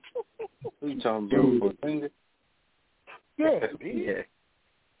 Who you talking about? Porzingis? Yeah.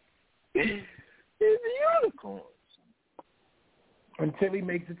 He's a unicorn. Until he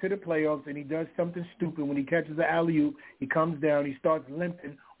makes it to the playoffs and he does something stupid. When he catches an alley-oop, he comes down, he starts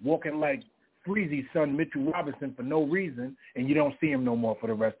limping, walking like Freezy's son, Mitchell Robinson, for no reason, and you don't see him no more for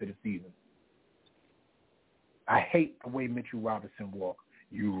the rest of the season. I hate the way Mitchell Robinson walks.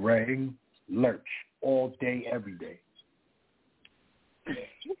 You rang, lurch, all day, every day.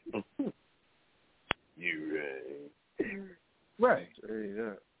 You rang. Right.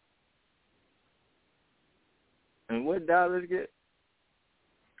 Yeah. And what Dallas get?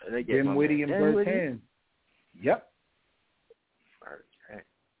 They get Dinwiddie and Bertans. Yep.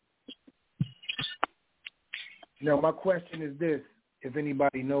 Now, my question is this, if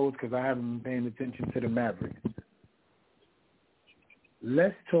anybody knows, because I haven't been paying attention to the Mavericks.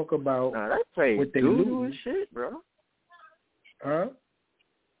 Let's talk about what they lose. Shit, bro. Huh?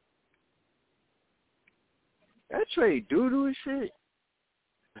 That trade doo-doo as shit.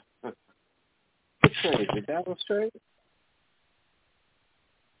 What trade? The Dallas trade?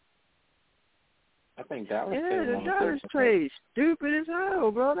 I think Dallas trade. Yeah, the Dallas trade stupid as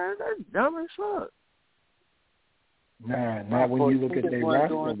hell, bro. That's dumb as fuck. Nah, not when you look at their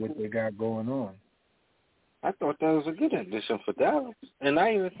roster, what they got going on. I thought that was a good addition for Dallas. And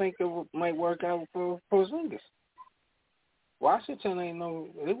I even think it might work out for Porzingis. Washington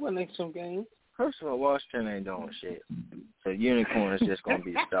they wouldn't some games. First of all, Washington ain't doing shit. So Unicorn is just going to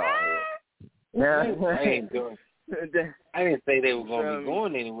be a star here. I didn't say they were going to be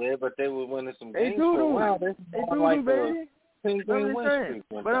going anywhere, but they were winning some games for a while. They do, like baby.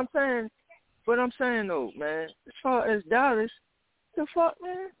 But I'm saying though, man, as far as Dallas, the fuck,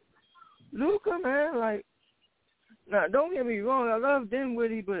 man, Luka, man, like, now don't get me wrong, I love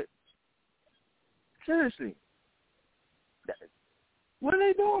Dinwiddie, but seriously, what are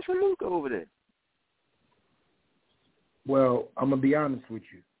they doing for Luka over there? Well, I'm gonna be honest with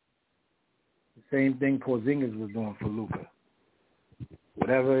you. The same thing Porzingis was doing for Luka.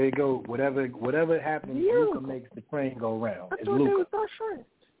 Whatever happens, Luka makes the train go round. It's Luka.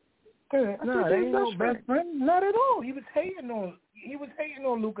 No, they ain't no best friend. Not at all. He was hating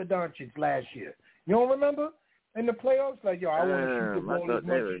on Luka Doncic last year. You don't remember? In the playoffs, like, yo, I want to shoot the ball as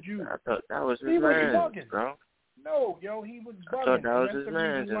much as you. I thought that was his man, bro. No, yo, he was bugging. I thought that was his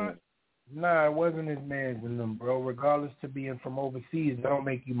man. Nah, it wasn't his man's in them, bro. Regardless to being from overseas, that don't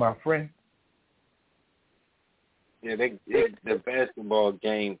make you my friend. Yeah, the basketball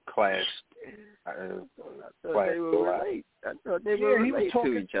game clashed. I thought they were related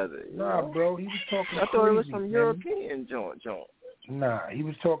to each other. Nah, bro, he was talking I thought it was some European joint. Nah, he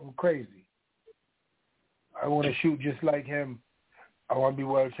was talking crazy. I want to shoot just like him. I want to be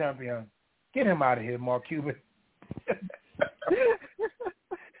world champion. Get him out of here, Mark Cuban.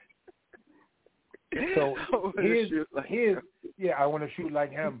 So I want to shoot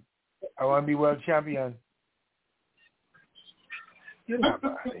like him. I want to be world champion. Get him out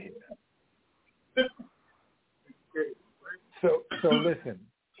of here. So listen.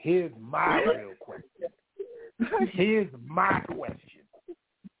 Here's my real question. Here's my question.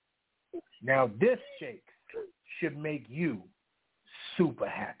 Now this, Shakes, should make you super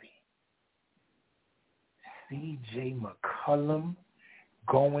happy. C.J. McCollum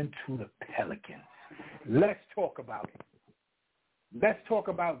going to the Pelicans. Let's talk about it. Let's talk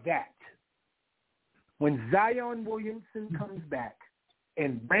about that. When Zion Williamson comes back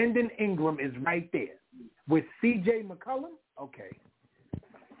and Brandon Ingram is right there with C.J. McCollum, okay.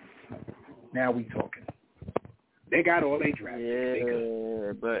 Now we talking. They got all they drafted.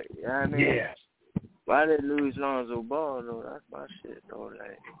 Yeah, but I mean, yeah. Why they lose Lonzo Ball though? That's my shit though.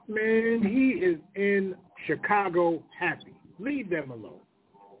 Like, man, he is in Chicago happy. Leave them alone.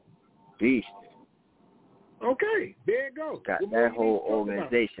 Beast. Okay, there you go. Got that whole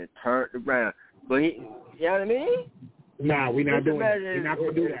organization turned around. But he, you know what I mean? Nah, we're not doing that. We're not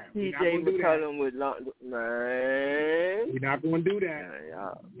going to do that. C.J. McCollum with Lonzo, man. We're not going to do that.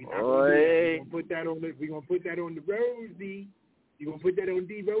 We're going to put that on the. We're going to put that on the Rosie. You're going to put that on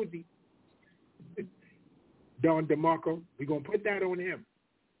D. Rosie. Don DeMarco. We're going to put that on him.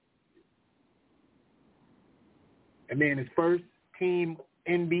 And then his first team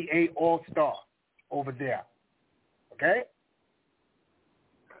NBA All-Star over there. Okay?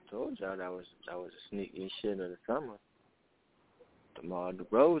 I told y'all that was a sneaky shit of the summer. DeMar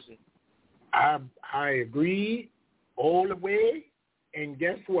DeRozan. I agree all the way. And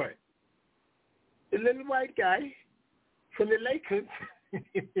guess what? The little white guy from the Lakers,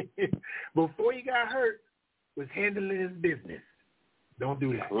 before he got hurt, was handling his business. Don't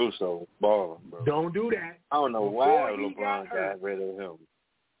do that. Caruso was balling, bro. Don't do that. I don't know why LeBron got rid of him.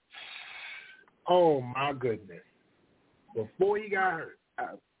 Oh, my goodness. Before he got hurt.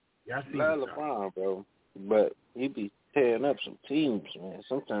 Y'all see LeBron, bro. But he be tearing up some teams, man.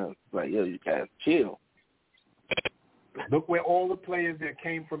 Sometimes, like, yo, you gotta chill. Look where all the players that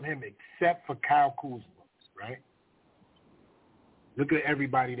came from him, except for Kyle Kuzma, right? Look at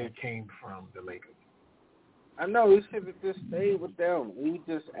everybody that came from the Lakers. I know he should have just stayed with them. He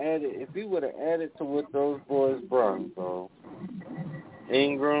just added. If he would have added to what those boys brought, bro,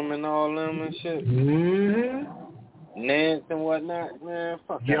 Ingram and all them and shit, Nance and whatnot, man,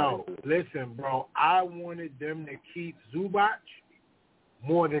 fuck. Yo, listen, bro, I wanted them to keep Zubac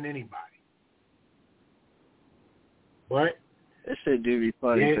more than anybody. But this shit do be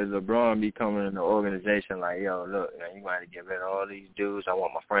funny because LeBron be coming in the organization like, yo, look, man, you got to get rid of all these dudes. I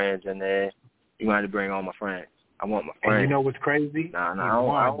want my friends in there. You got to bring all my friends. I want my friends. And you know what's crazy? Nah,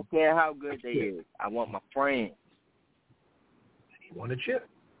 I don't care how good they is. I want my friends. He won a chip.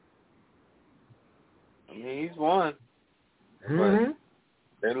 I mean, he's won. But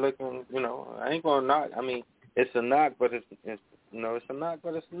they're looking, you know, I ain't going to knock. I mean, it's a knock, but it's you know, it's a knock,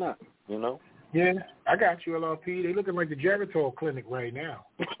 but it's not, you know? Yeah, I got you, LRP. They looking like the Geritol Clinic right now.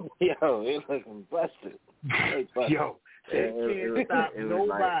 Yo, they looking busted. Yo, they can't stop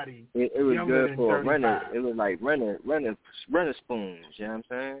nobody. It was good for running. It was like running spoons. You know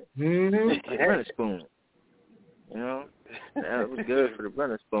what I'm saying? Running spoons. You know, that was good for the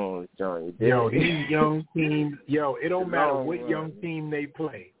running spoons, Johnny. Yo, these young teams. Yo, it don't matter what young team they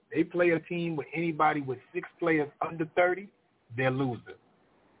play. They play a team with anybody with 6 players under 30, they're loser.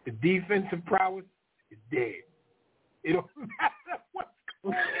 The defensive prowess is dead. It don't matter what's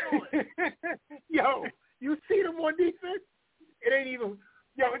going on. Yo, you see them on defense? It ain't even.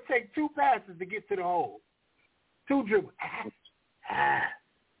 Yo, it takes 2 passes to get to the hole. 2 dribbles.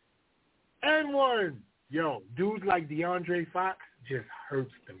 And 1. Yo, dudes like DeAndre Fox just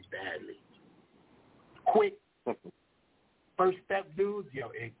hurts them badly. Quick, first step dudes,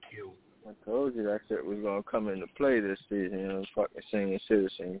 yo, it kills them. I told you that shit was gonna come into play this season. You know, fucking senior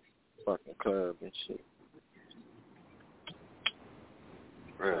citizen, fucking club and shit.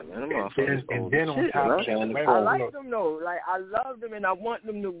 Really, man, and then on top of that, I like them though. Like I love them and I want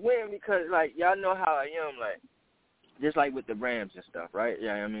them to win because like y'all know how I am. Like just like with the Rams and stuff, right?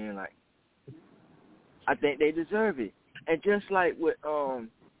 Yeah, I mean like I think they deserve it. And just like with LeBron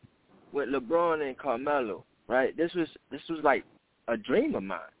and Carmelo, right? This was like a dream of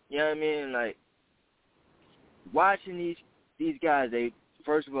mine. You know what I mean? Like watching these guys, they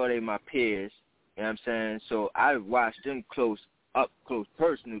first of all they my peers, you know what I'm saying? So I watched them up close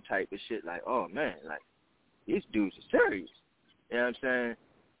personal type of shit, like, oh man, like these dudes are serious. You know what I'm saying?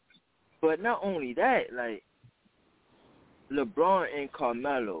 But not only that, like LeBron and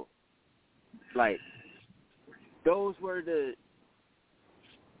Carmelo, like those were the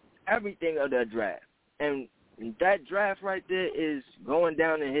everything of that draft. And that draft right there is going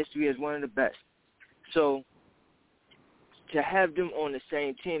down in history as one of the best. So to have them on the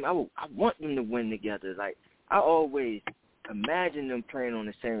same team, I want them to win together. Like I always imagine them playing on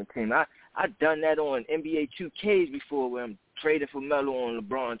the same team. I've done that on NBA 2Ks before where I'm trading for Melo on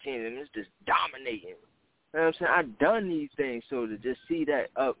LeBron team and it's just dominating. You know what I'm saying? I've done these things, so to just see that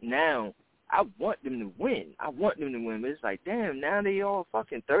up now, I want them to win. But it's like, damn, now they all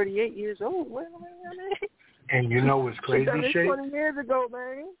fucking 38 years old. What, I mean? And you know what's crazy, Shay? 20 years ago,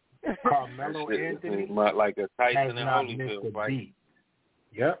 man. Carmelo Anthony like a Tyson has and not missed Holyfield a fight. beat.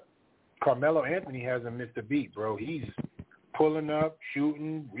 Yep. Carmelo Anthony hasn't missed a beat, bro. He's pulling up,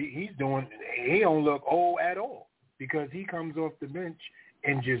 shooting. He don't look old at all because he comes off the bench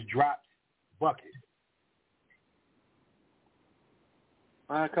and just drops buckets.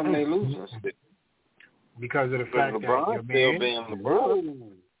 How come they lose us? Because of the fact LeBron that your man, still being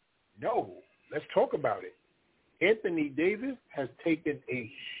LeBron. No, let's talk about it. Anthony Davis has taken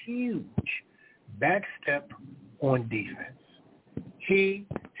a huge back step on defense.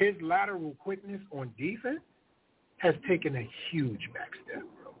 His lateral quickness on defense has taken a huge back step,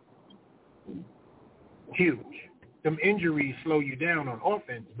 bro. Huge. Them injuries slow you down on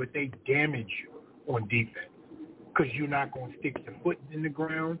offense, but they damage you on defense because you're not going to stick your foot in the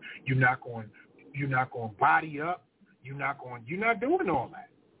ground. You're not going to body up. You're not doing all that.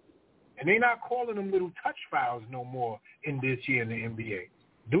 And they're not calling them little touch fouls no more in this year in the NBA.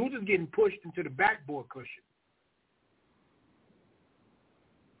 Dudes is getting pushed into the backboard cushion.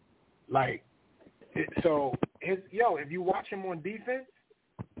 Like, so if you watch him on defense,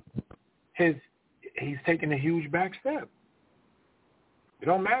 he's taking a huge back step. It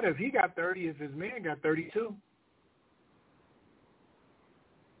don't matter if he got 30, if his man got 32.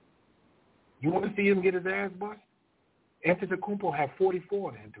 You want to see him get his ass bust? Antetokounmpo had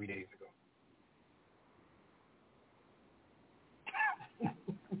 44 on him 3 days ago.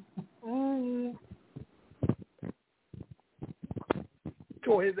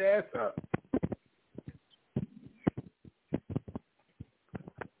 Tore his ass up.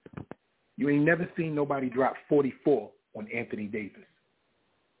 You ain't never seen nobody drop 44 on Anthony Davis.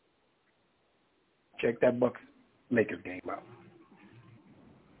 Check that Bucks-Lakers game out.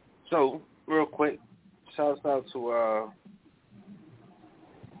 So, real quick, shouts out to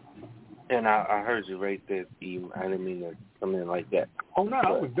and I heard you right there, Steve. I didn't mean to come in like that. Oh no,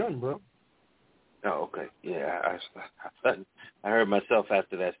 I was done, bro. Oh, okay. Yeah, I heard myself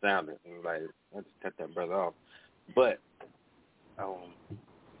after that sounded. I was like, I just cut that brother off. But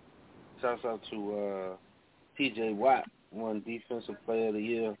shouts out to T.J. Watt, won Defensive Player of the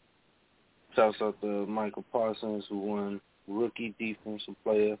Year. Shouts out to Michael Parsons, who won Rookie Defensive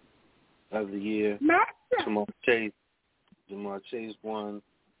Player of the Year. Jamar Chase won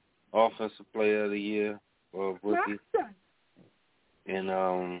Offensive Player of the Year for Rookie.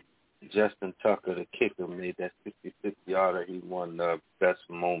 And Justin Tucker, the kicker, made that 56-yarder. He won the best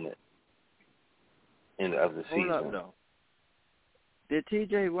moment of the season. Hold up, though. Did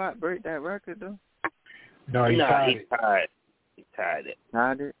T.J. Watt break that record, though? No, he tied it. He tied it.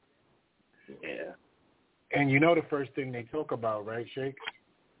 Tied it? Yeah. And you know the first thing they talk about, right, Shake?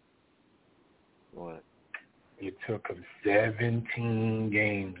 What? It took him 17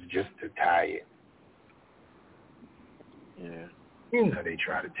 games just to tie it. Yeah. You know they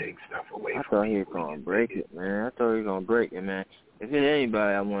try to take stuff away from I thought he was going to break it, man. I thought he was going to break it, man. If there's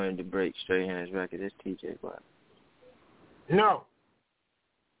anybody I wanted to break straight hands record, it's T.J. Watt. No.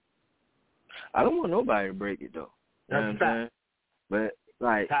 I don't want nobody to break it, though. You know what I'm saying? But,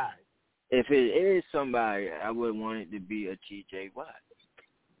 like, tied. If it is somebody, I would want it to be a T.J. Watt.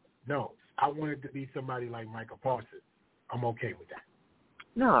 No, I want it to be somebody like Michael Parsons. I'm okay with that.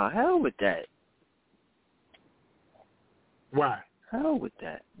 No, hell with that. Why? hell with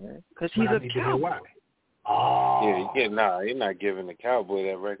that, man. Because he's a cowboy. Oh. Yeah, you're not giving the Cowboy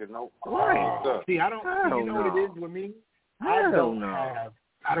that record, no. Right. See, I don't know what it is with me? I don't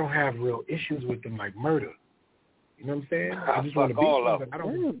have real issues with them like murder. You know what I'm saying? I just want to be something. I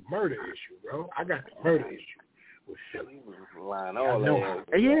don't have a murder issue, bro. I got the murder issue with Philly.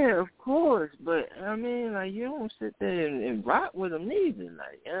 Yeah, of course. But, I mean, like, you don't sit there and rock with them neither.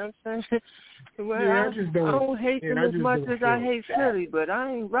 Like, you know what I'm saying? Well, I don't hate them as much as I hate Philly, but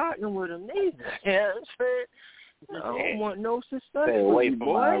I ain't rocking with them neither. You know what I'm saying? I don't want no success. Stay away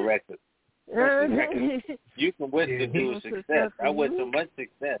from my record. You can wish to do success. I wish him much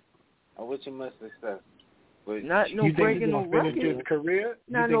success. But not no breaking no record. Finish his career?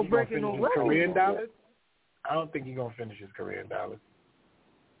 Not no breaking no record. Career in dollars? I don't think he's gonna finish his career in dollars.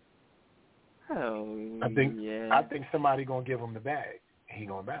 Oh, I think somebody gonna give him the bag and he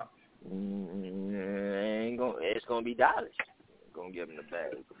gonna bounce. It's gonna be dollars. Gonna give him the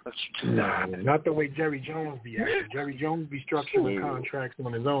bag. Nah, not the way Jerry Jones be acting. Jerry Jones be structuring contracts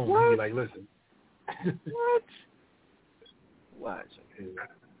on his own. He be like, listen. What? Watch.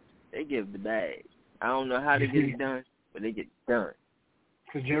 They give the bag. I don't know how they get it done, but they get it done.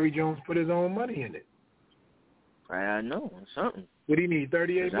 Because Jerry Jones put his own money in it. I know, something. What do you need,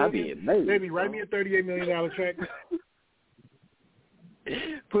 $38 million? I'd be amazed. Baby, write me a $38 million check.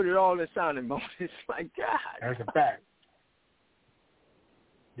 Put it all in signing bonus. My God. That's a fact.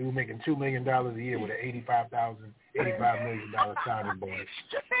 Dude making $2 million a year with an $85 million signing bonus.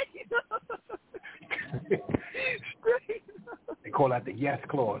 They call that the yes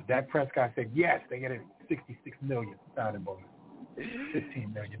clause. Dak Prescott said yes, they get a $66 million signing bonus.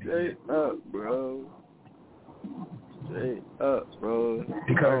 $15 million a year. Straight up, bro.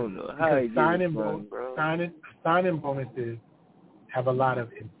 Because, I don't know how signing bonuses have a lot of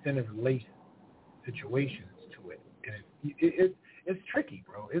incentive-laced situations to it. And it's tricky,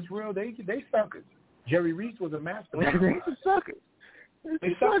 bro. It's real. They suckers. Jerry Reese was a master. They suckers.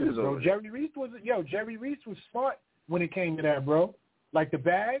 They suckers, bro. Jerry Reese was smart when it came to that, bro. Like the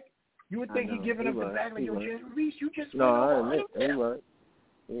bag, you would think he'd given up the bag like, Jerry Reese, you just went over him.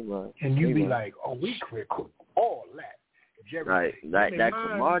 He was. And you'd be like, oh, we quit all that. Jerry, right, that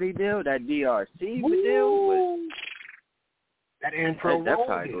Marty deal, that DRC deal was that Antro that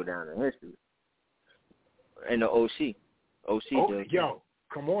probably go down in history. And the OC deal. Yo,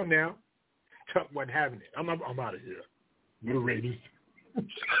 come on now. Tuck wasn't having it. I'm out of here. You're Raiders.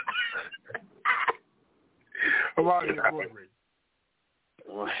 I'm out of here. Raiders.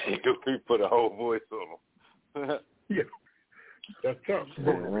 We put a whole voice on him. Yeah, that's tough.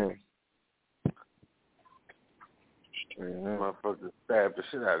 Motherfucker stabbed the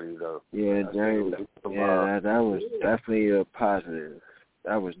shit out of you, though. Yeah, James. Yeah, that was definitely a positive.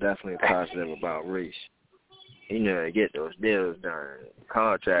 That was definitely a positive about Reese. You know, to get those deals done.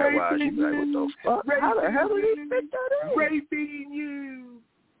 Contract-wise, you be like, what the fuck? How the hell did he fit that in? Raping you.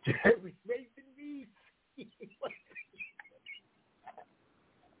 Jerry raping Reese.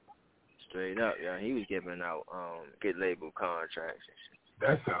 Straight up, yeah. He was giving out get labeled contracts and shit.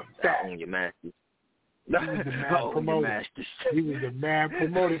 That's a fact. On your masters. He was the mad promoter. He was the mad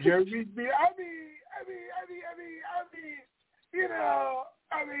promoter. Jerry Reese be, you know,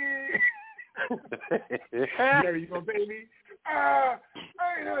 Jerry, you gonna pay me?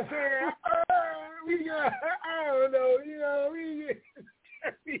 You know what I'm saying? I don't know, you know,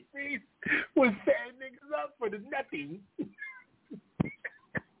 Jerry Reese was setting niggas up for the nothing.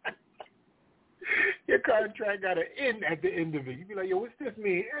 Your contract got an end at the end of it. You be like, yo, what's this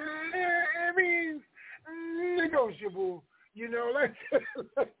mean? It means negotiable. You know, let's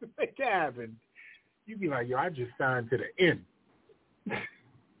make it happen. You be like, yo, I just signed to the end.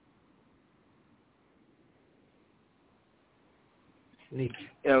 Sneaky.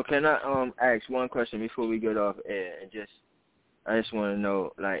 Yo, can I ask one question before we get off air? And I just want to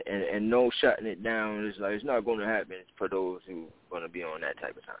know, like, and no shutting it down. It's like it's not going to happen for those who going to be on that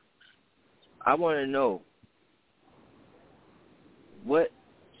type of time. I want to know what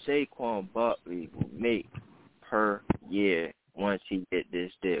Saquon Barkley will make per year once he get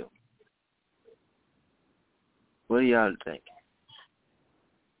this deal. What do y'all think?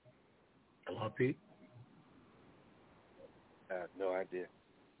 Come on, Pete. I have no idea.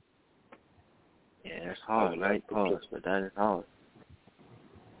 Yeah, that's hard, right? Pause, but that is hard.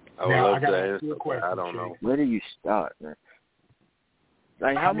 I would love to answer, but I don't know. Where do you start, man?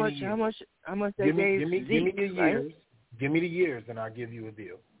 Like how much they gave Give me the years. Right? Give me the years, and I'll give you a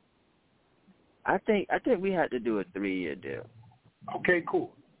deal. I think we had to do a 3-year deal. Okay,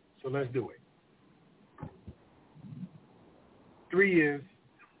 cool. So let's do it. 3 years,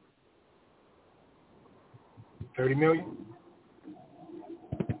 $30 million.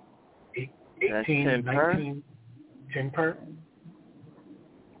 18, 10 19, 10 per.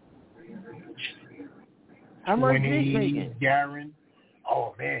 How much Zeke making? Garen.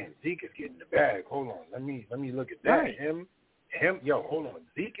 Oh man, Zeke is getting the bag. Hold on, let me look at that. Right. Him. Yo, hold on.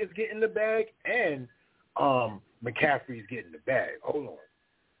 Zeke is getting the bag, and McCaffrey's getting the bag. Hold on,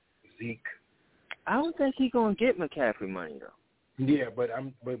 Zeke. I don't think he's gonna get McCaffrey money though. Yeah, but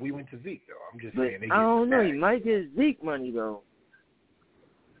we went to Zeke though. I'm just saying. I don't know. He might get Zeke money though.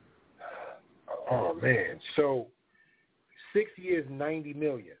 Oh man, so 6 years, $90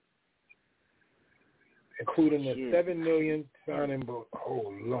 million. Including the $7 million signing, but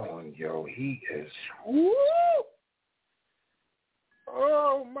hold on, yo, he is. Woo!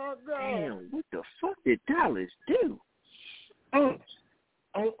 Oh my God! Damn, what the fuck did Dallas do?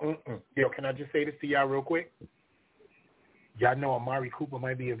 Yo, can I just say this to y'all real quick? Y'all know Amari Cooper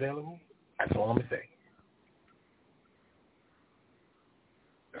might be available. That's all I'm gonna say.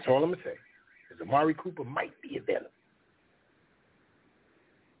 That's all I'm gonna say. Is Amari Cooper might be available.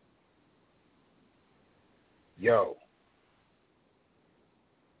 Yo,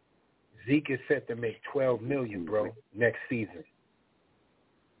 Zeke is set to make $12 million, bro, next season.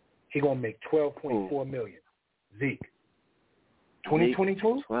 He gonna make $12.4 million. Zeke.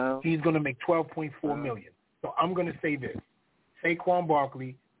 2022, he's gonna make $12.4 million. So I'm gonna say this: Saquon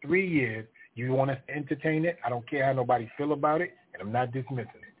Barkley, 3 years. You want us to entertain it? I don't care how nobody feel about it, and I'm not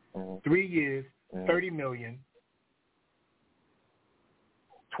dismissing it. 3 years, $30 million,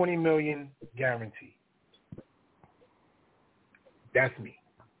 $20 million guaranteed. That's me.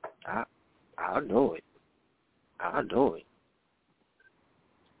 I'll do it. I'll do it.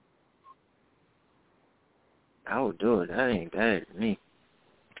 I will do it. That ain't bad to me.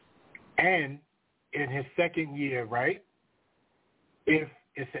 And in his second year, right, if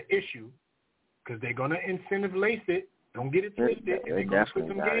it's an issue, because they're going to incentive lace it, don't get it twisted, and they're going to put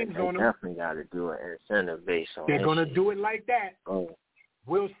some games on him. They definitely got to do an incentive based on They're going to do it like that. Oh.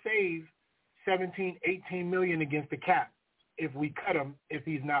 We'll save $17, $18 million against the cap if we cut him if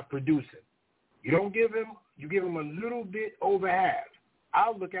he's not producing. You don't give him, you give him a little bit over half.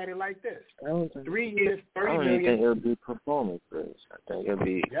 I'll look at it like this. 3 years, $30 million. I don't even think it'll be performance-based. I think it'll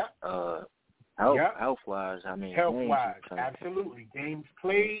be health-wise. I mean, health-wise, absolutely. Games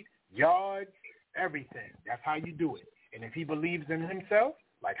played, yards, everything. That's how you do it. And if he believes in himself,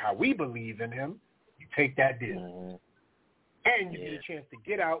 like how we believe in him, you take that deal. Mm-hmm. And you get a chance to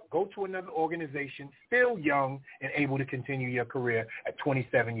get out, go to another organization, still young and able to continue your career at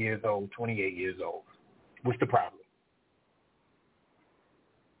 27 years old, 28 years old. What's the problem?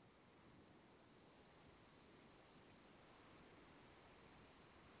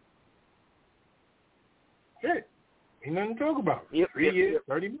 Shit. Ain't nothing to talk about. 3 years,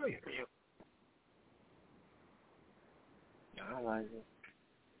 $30 million. I like it.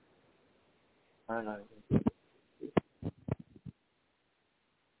 I like it.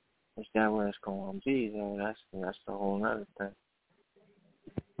 Is that where it's going to be, though? That's the whole other thing.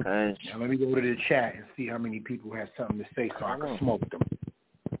 Now let me go to the chat and see how many people have something to say so I can smoke them.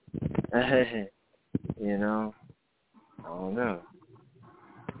 You know, I don't know.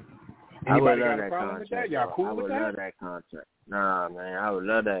 Anybody I would love got a that problem contract. with that? Y'all cool with that? I would love that contract. Nah, man, I would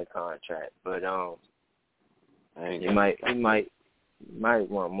love that contract. But he might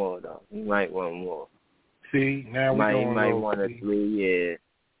want more though. He might want more. See, now he might want a 3 year.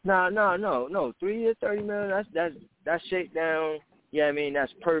 No. 3 years, $30 million. That's shakedown. Yeah, I mean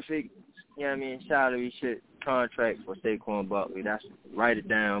that's perfect. Yeah, I mean salary shit contract for Saquon Barkley. That's write it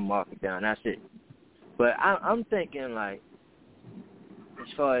down, mark it down. That's it. But I'm thinking like, as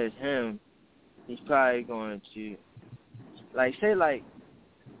far as him, he's probably going to by the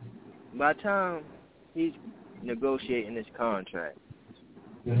time he's negotiating this contract,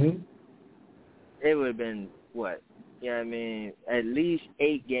 it would have been what? Yeah, I mean, at least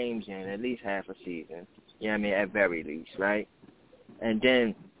 8 games in, at least half a season. Yeah, I mean, at very least, right? And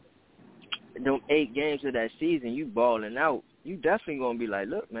then, them 8 games of that season, you balling out. You definitely gonna be like,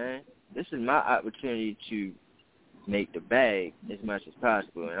 look, man, this is my opportunity to make the bag as much as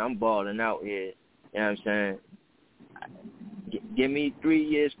possible, and I'm balling out here. You know what I'm saying? Give me 3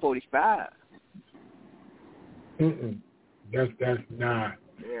 years, 45. That's not.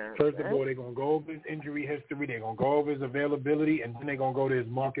 Yeah, First of all, they're going to go over his injury history. They're going to go over his availability, and then they're going to go to his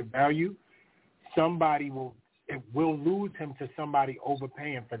market value. Somebody will lose him to somebody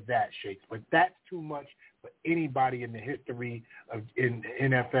overpaying for that, Shakes. But that's too much for anybody in the history of in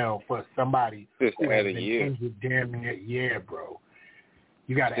NFL for somebody who has been injured damn near. Yeah, bro.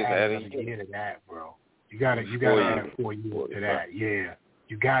 You got to add another year to that, bro. You got to add 4 years to that. Yeah.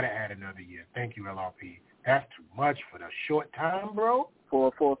 You got to add another year. Thank you, LRP. That's too much for the short time, bro.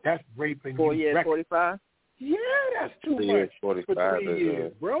 That's raping 4 you. years, 45. Yeah, that's too 3 much. years, 45 for 3 is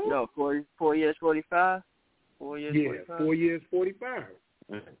years, bro. No, 4 years, 45. 4 years, yeah, 45. 4 years, 45.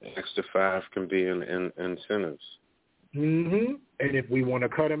 Extra 5 can be in incentives. Mm-hmm. And if we want to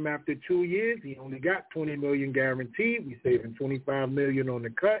cut him after 2 years, he only got $20 million guaranteed. We saving $25 million on the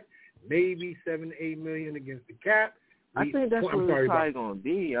cut, maybe $7-8 million against the cap. I think that's what it's probably going to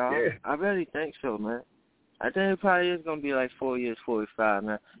be, y'all. Yeah. I really think so, man. I think it probably is going to be like 4 years, 45,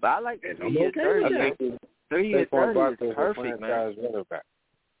 man. But I like the 3 years, 30. I think 3 years, 30 is perfect, franchise man. running back.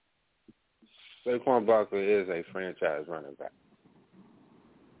 Saquon Barkley is a franchise running back.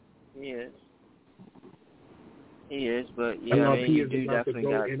 He is, but you do definitely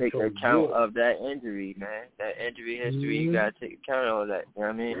got to take account of that injury, man. That injury history, you got to take account of that. You know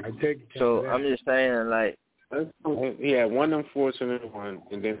what I mean? So I'm just saying, like, he had one unfortunate one,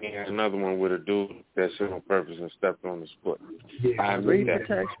 and then he had another one with a dude that showed on purpose and stepped on his foot. Yeah, I admit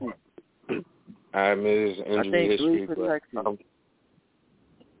that. I admit his injury history, but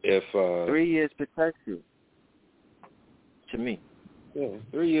if 3 years protects you, to me. Yeah,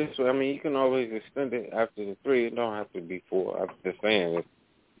 3 years. So, I mean, you can always extend it after the 3. It don't have to be 4. I'm just saying, if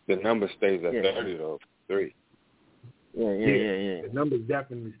the number stays at 30, though, 3. Yeah. The numbers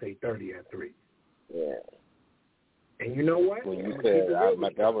definitely stay 30 at 3. Yeah. And you know what? When you said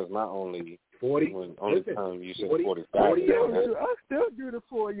that was not only 40. When only time you said 45. I still do the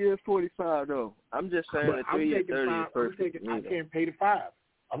 4 years, 45 though. I'm just saying the 3 years, 30 is perfect. I can't pay the 5.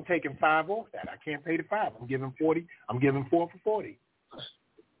 I'm taking 5 off that. I can't pay the 5. I'm giving 40. I'm giving 4 for 40.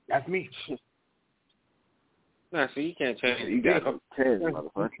 That's me. Nah, so you can't change it. You got 10,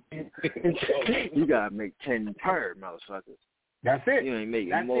 motherfucker. You got to make 10 per, motherfucker. That's it. You ain't making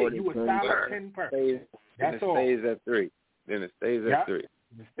That's more it. than You 10 a 10 per. That's all. It stays at 3. Then it stays at 3. It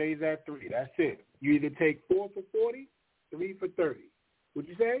stays at 3. That's it. You either take 4 for 40, 3 for 30. What'd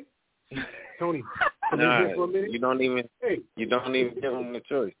you say? Tony, you don't even give them the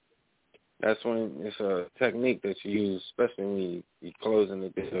choice. That's when it's a technique that you use, especially when you're closing the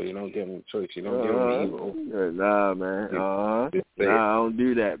deal. You don't give them the choice. You don't give them the evil. Nah, man. Nah, I don't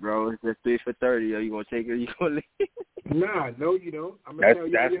do that, bro. It's just 3 for 30. Are you going to take it or you going to leave? Nah, no, you don't.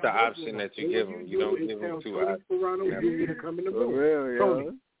 That's the option that you give them. You don't give them 2 options. You to come in the room.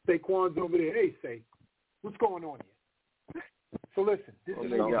 Tony, Saquon's over there. Hey, Say, what's going on here? So listen, this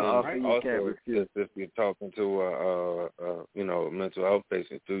is right? Also, if you're talking to a mental health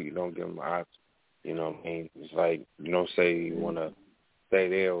patient too, you don't give them an option. You know what I mean? It's like you don't say you want to stay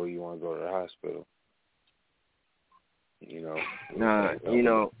there or you want to go to the hospital. You know. Nah, you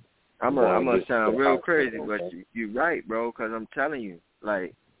know, I'm gonna sound real crazy, but you're right, bro. Because I'm telling you,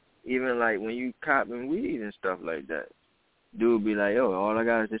 like, even like when you copping weed and stuff like that, dude be like, yo, all I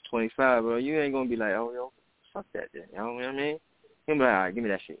got is this 25, bro. You ain't gonna be like, oh, yo, fuck that then. You know what I mean? He'll be like, all right, give me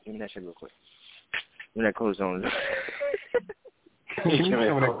that shit. Give me that shit real quick. Give me that cortisone.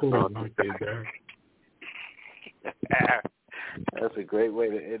 That's a great way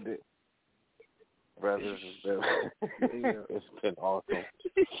to end it. Brothers, it's been awesome.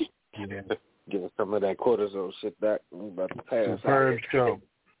 Yeah. Give us some of that cortisone shit back. We're about to pass. Superb show.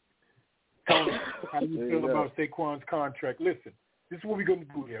 Tony, how do you feel about Saquon's contract? Listen, this is what we're going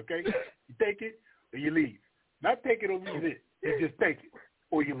to do here, okay? You take it or you leave. Not take it or leave it. You just take it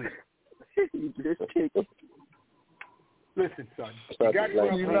or you leave. You just take it. Listen, son. You got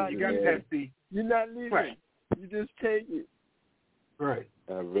Pepsi. You're not leaving. Right. You just take it. Right.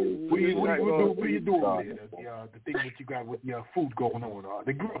 Really what are you doing there? The thing that you got with your food going on,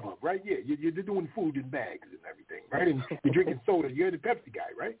 the grub up, right? Yeah, you're doing food in bags and everything, right? And you're drinking soda. You're the Pepsi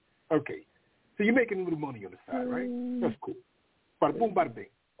guy, right? Okay. So you're making a little money on the side, right? That's cool. Bada boom, bada bing.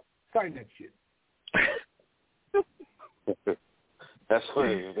 Sign that shit. That's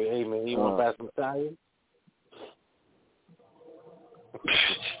funny. Hey, man, you want to pass some time?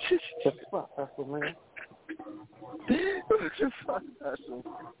 Fuck, that's what, man.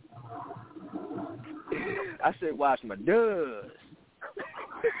 I said, watch my dust.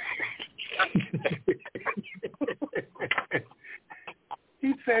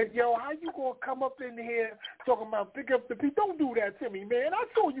 He said, yo, how you going to come up in here talking about pick up the feet? Don't do that to me, man. I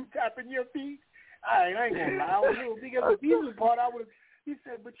saw you tapping your feet. I ain't going to lie. I was a little big at the feet part. He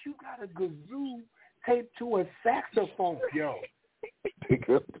said, but you got a kazoo taped to a saxophone, yo. Pick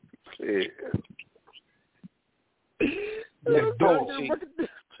up the feet. That's dope.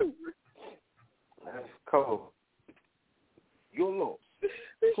 That's cold. You're low.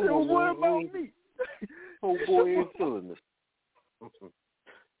 Don't worry about me. Oh, boy, ain't feeling this.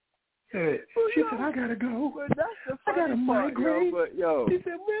 She said, I gotta go. I got a migraine. But yo, he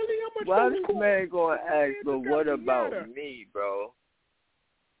said, really? How much why this man gonna ask, but what about me, bro?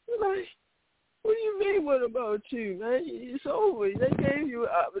 like, what do you mean, what about you, man? It's over. They gave you an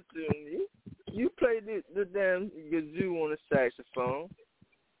opportunity. You played the damn kazoo on the saxophone.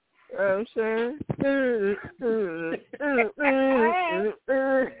 You know what I'm saying?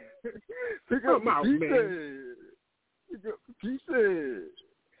 Pick up the pieces. Pick up the pieces.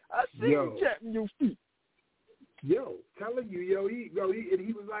 I see you tapping your feet. Yo, telling you, he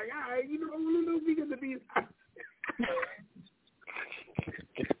was like, all right, we got to be.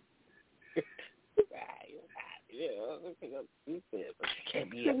 Can't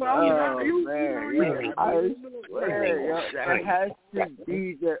be it has to be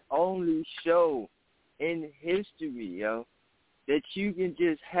the only show in history, yo, that you can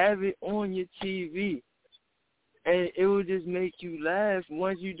just have it on your TV, and it will just make you laugh.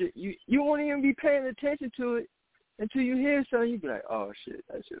 Once you won't even be paying attention to it until you hear something. You be like, oh shit,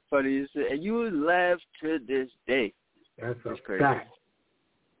 that shit funny as shit, and you will laugh to this day. That's a fact,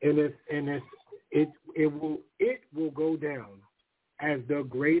 and it will go down as the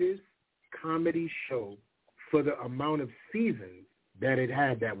greatest comedy show for the amount of seasons that it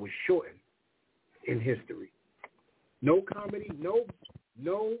had that was shortened in history. No comedy, no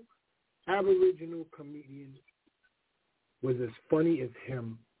Aboriginal comedian was as funny as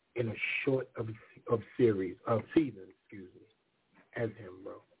him in a short of season, as him,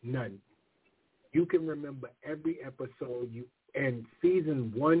 bro. None. You can remember every episode and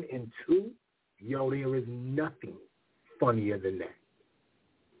season 1 and 2. Yo, there is nothing funnier than that.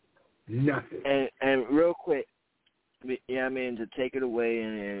 Nothing. And real quick, yeah, I mean, to take it away,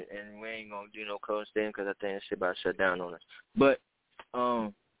 and we ain't gonna do no code stand because I think that shit about to shut down on us. But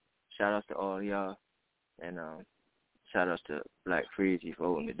shout out to all y'all, and shout out to Black Freezy for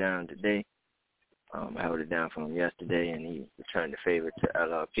holding it down today. I held it down for him yesterday, and he returned the favor to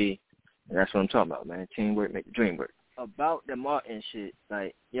LRP. And that's what I'm talking about, man. Teamwork make the dream work. About the Martin shit,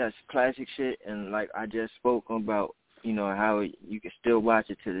 like, yes, classic shit, and like I just spoke about, how you can still watch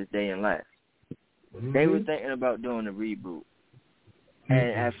it to this day and laugh. Mm-hmm. They were thinking about doing a reboot. Mm-hmm.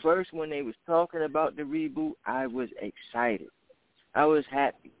 And at first when they was talking about the reboot, I was excited. I was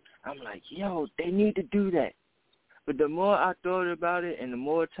happy. I'm like, yo, they need to do that. But the more I thought about it and the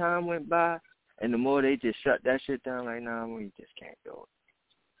more time went by and the more they just shut that shit down, like, nah, we just can't do it.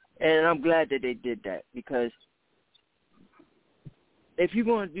 And I'm glad that they did that, because if you're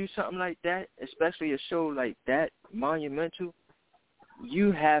going to do something like that, especially a show like that, monumental,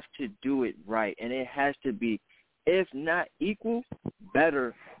 you have to do it right. And it has to be, if not equal,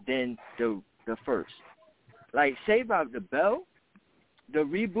 better than the first. Like Saved by the Bell, the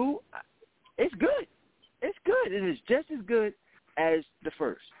reboot, it's good. It's good. It is just as good as the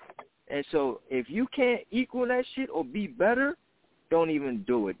first. And so if you can't equal that shit or be better, don't even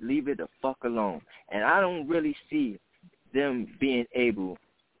do it. Leave it the fuck alone. And I don't really see them being able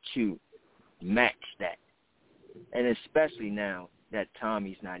to match that. And especially now that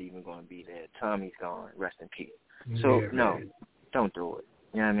Tommy's not even going to be there. Tommy's gone. Rest in peace. So, no, don't do it.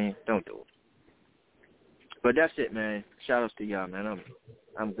 You know what I mean? Don't do it. But that's it, man. Shout outs to y'all, man.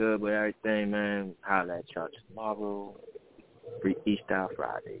 I'm good with everything, man. Holla at y'all tomorrow. Freestyle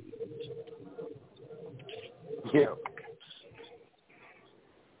Friday. Yeah.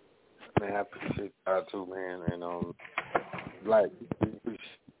 Man, I appreciate y'all too, man. And like,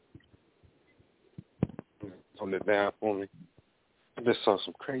 hold it down for me. I just saw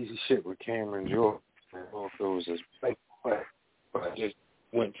some crazy shit with Cameron Jordan. I don't know if it was his fake play, but I just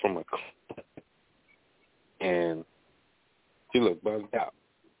went from a clip and he looked bugged out.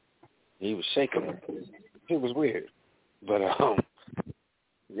 He was shaking. It was weird. But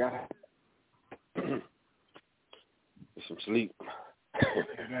yeah, get some sleep.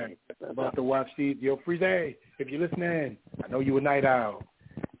 About to watch these. Yo, Freeze, if you're listening, I know you a night owl.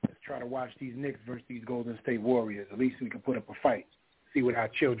 Let's try to watch these Knicks versus these Golden State Warriors. At least we can put up a fight. See what our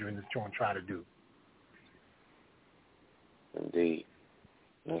children is trying to do. Indeed.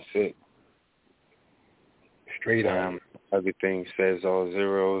 That's it. Straight on. Everything says all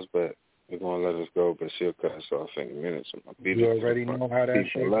zeros, but they're going to let us go, but she'll cut us off in a minute. So you already know how that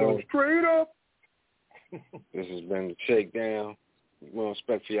shit goes. Straight up. This has been the Shakedown. We don't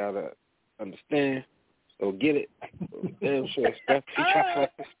expect for y'all to understand or get it. Damn sure expect for y'all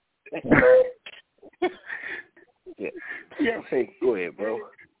to understand. Yeah. Hey, go ahead, bro.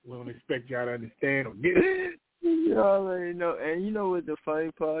 We don't expect y'all to understand or get it. You already know. And you know what the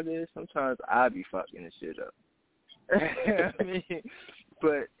funny part is? Sometimes I be fucking this shit up. I mean,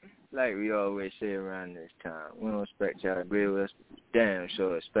 but like we always say around this time, we don't expect y'all to agree with us. Damn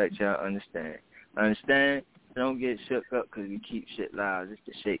sure expect y'all to understand. Understand? Don't get shook up because we keep shit loud. It's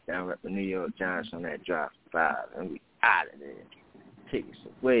the Shakedown rep the New York Giants on that drop 5, and we out of there. take us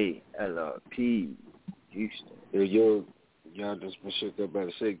away, LRP, Houston. Yo, y'all just been shook up by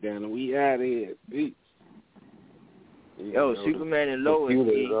the Shakedown, and we out of here. Peace. Yo, Superman and Lois.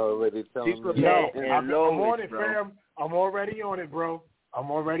 Superman and Lois, I'm on it, bro. fam. I'm already on it, bro. I'm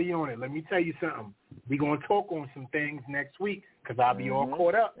already on it. Let me tell you something. We're going to talk on some things next week because I'll be all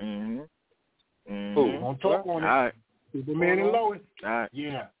caught up. Mm-hmm. We're going to talk on it. All right. Superman and Lois. All right.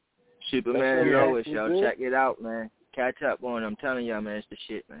 Yeah. Superman and Lois, y'all check it out, man. Catch up on it. I'm telling y'all, man, it's the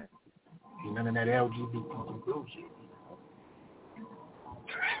shit, man. None of that LGBT bullshit.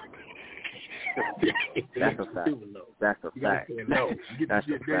 That's a fact. That's a fact. That's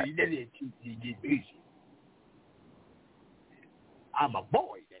a fact. I'm a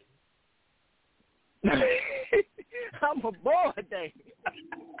boy, Dave. I'm a boy, Dave.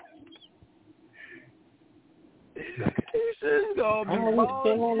 He says gonna be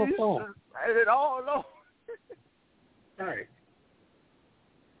still on the phone. It all over. All right.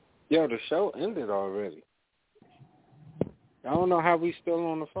 Yo, the show ended already. I don't know how we still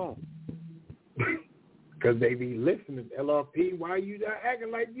on the phone. Because they be listening. LRP, why you not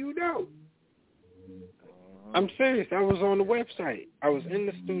acting like you know? I'm serious. I was on the website. I was in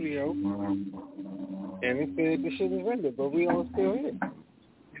the studio, and it said the shit is ended, but we all still here.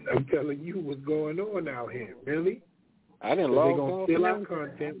 I'm telling you what's going on out here, really. I didn't log on. They're going to steal our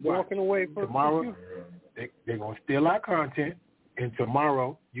content. Walking away from tomorrow. They're going to steal our content, and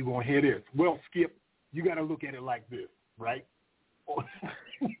tomorrow you're going to hear this. Well, Skip, you got to look at it like this, right?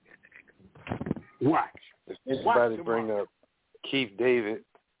 Watch. If anybody bring up Keith David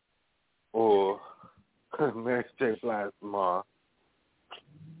or Mary J. Blige tomorrow,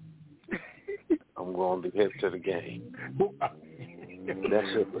 I'm going to be hip to the game. That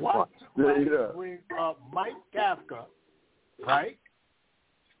shit was fun. Bring up Mike Kafka, right?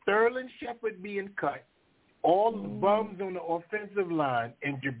 Sterling Shepard being cut, all the bums on the offensive line,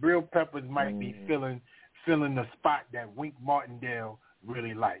 and Jabril Peppers might be filling the spot that Wink Martindale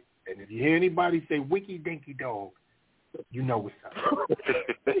really liked. And if you hear anybody say Winky Dinky Dog, you know what's up.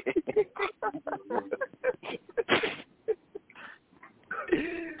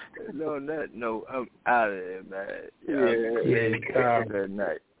 No, I'm out of there, man. Yeah. Good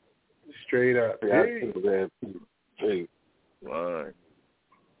night. Straight up. Hey. One.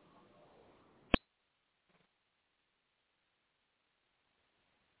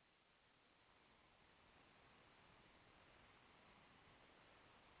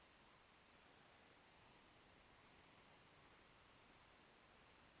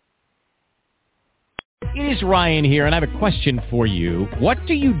 It is Ryan here, and I have a question for you. What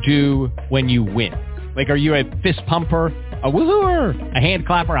do you do when you win? Like, are you a fist pumper, a woohooer, a hand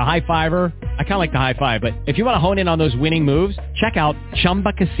clapper, a high fiver? I kind of like the high five, but if you want to hone in on those winning moves, check out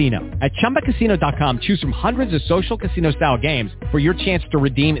Chumba Casino. At ChumbaCasino.com, choose from hundreds of social casino-style games for your chance to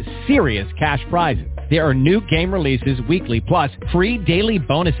redeem serious cash prizes. There are new game releases weekly, plus free daily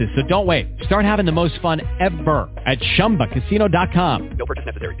bonuses, so don't wait. Start having the most fun ever at ChumbaCasino.com. No purchase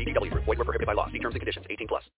necessary. VGW. Void where prohibited by law. See terms and conditions. 18+.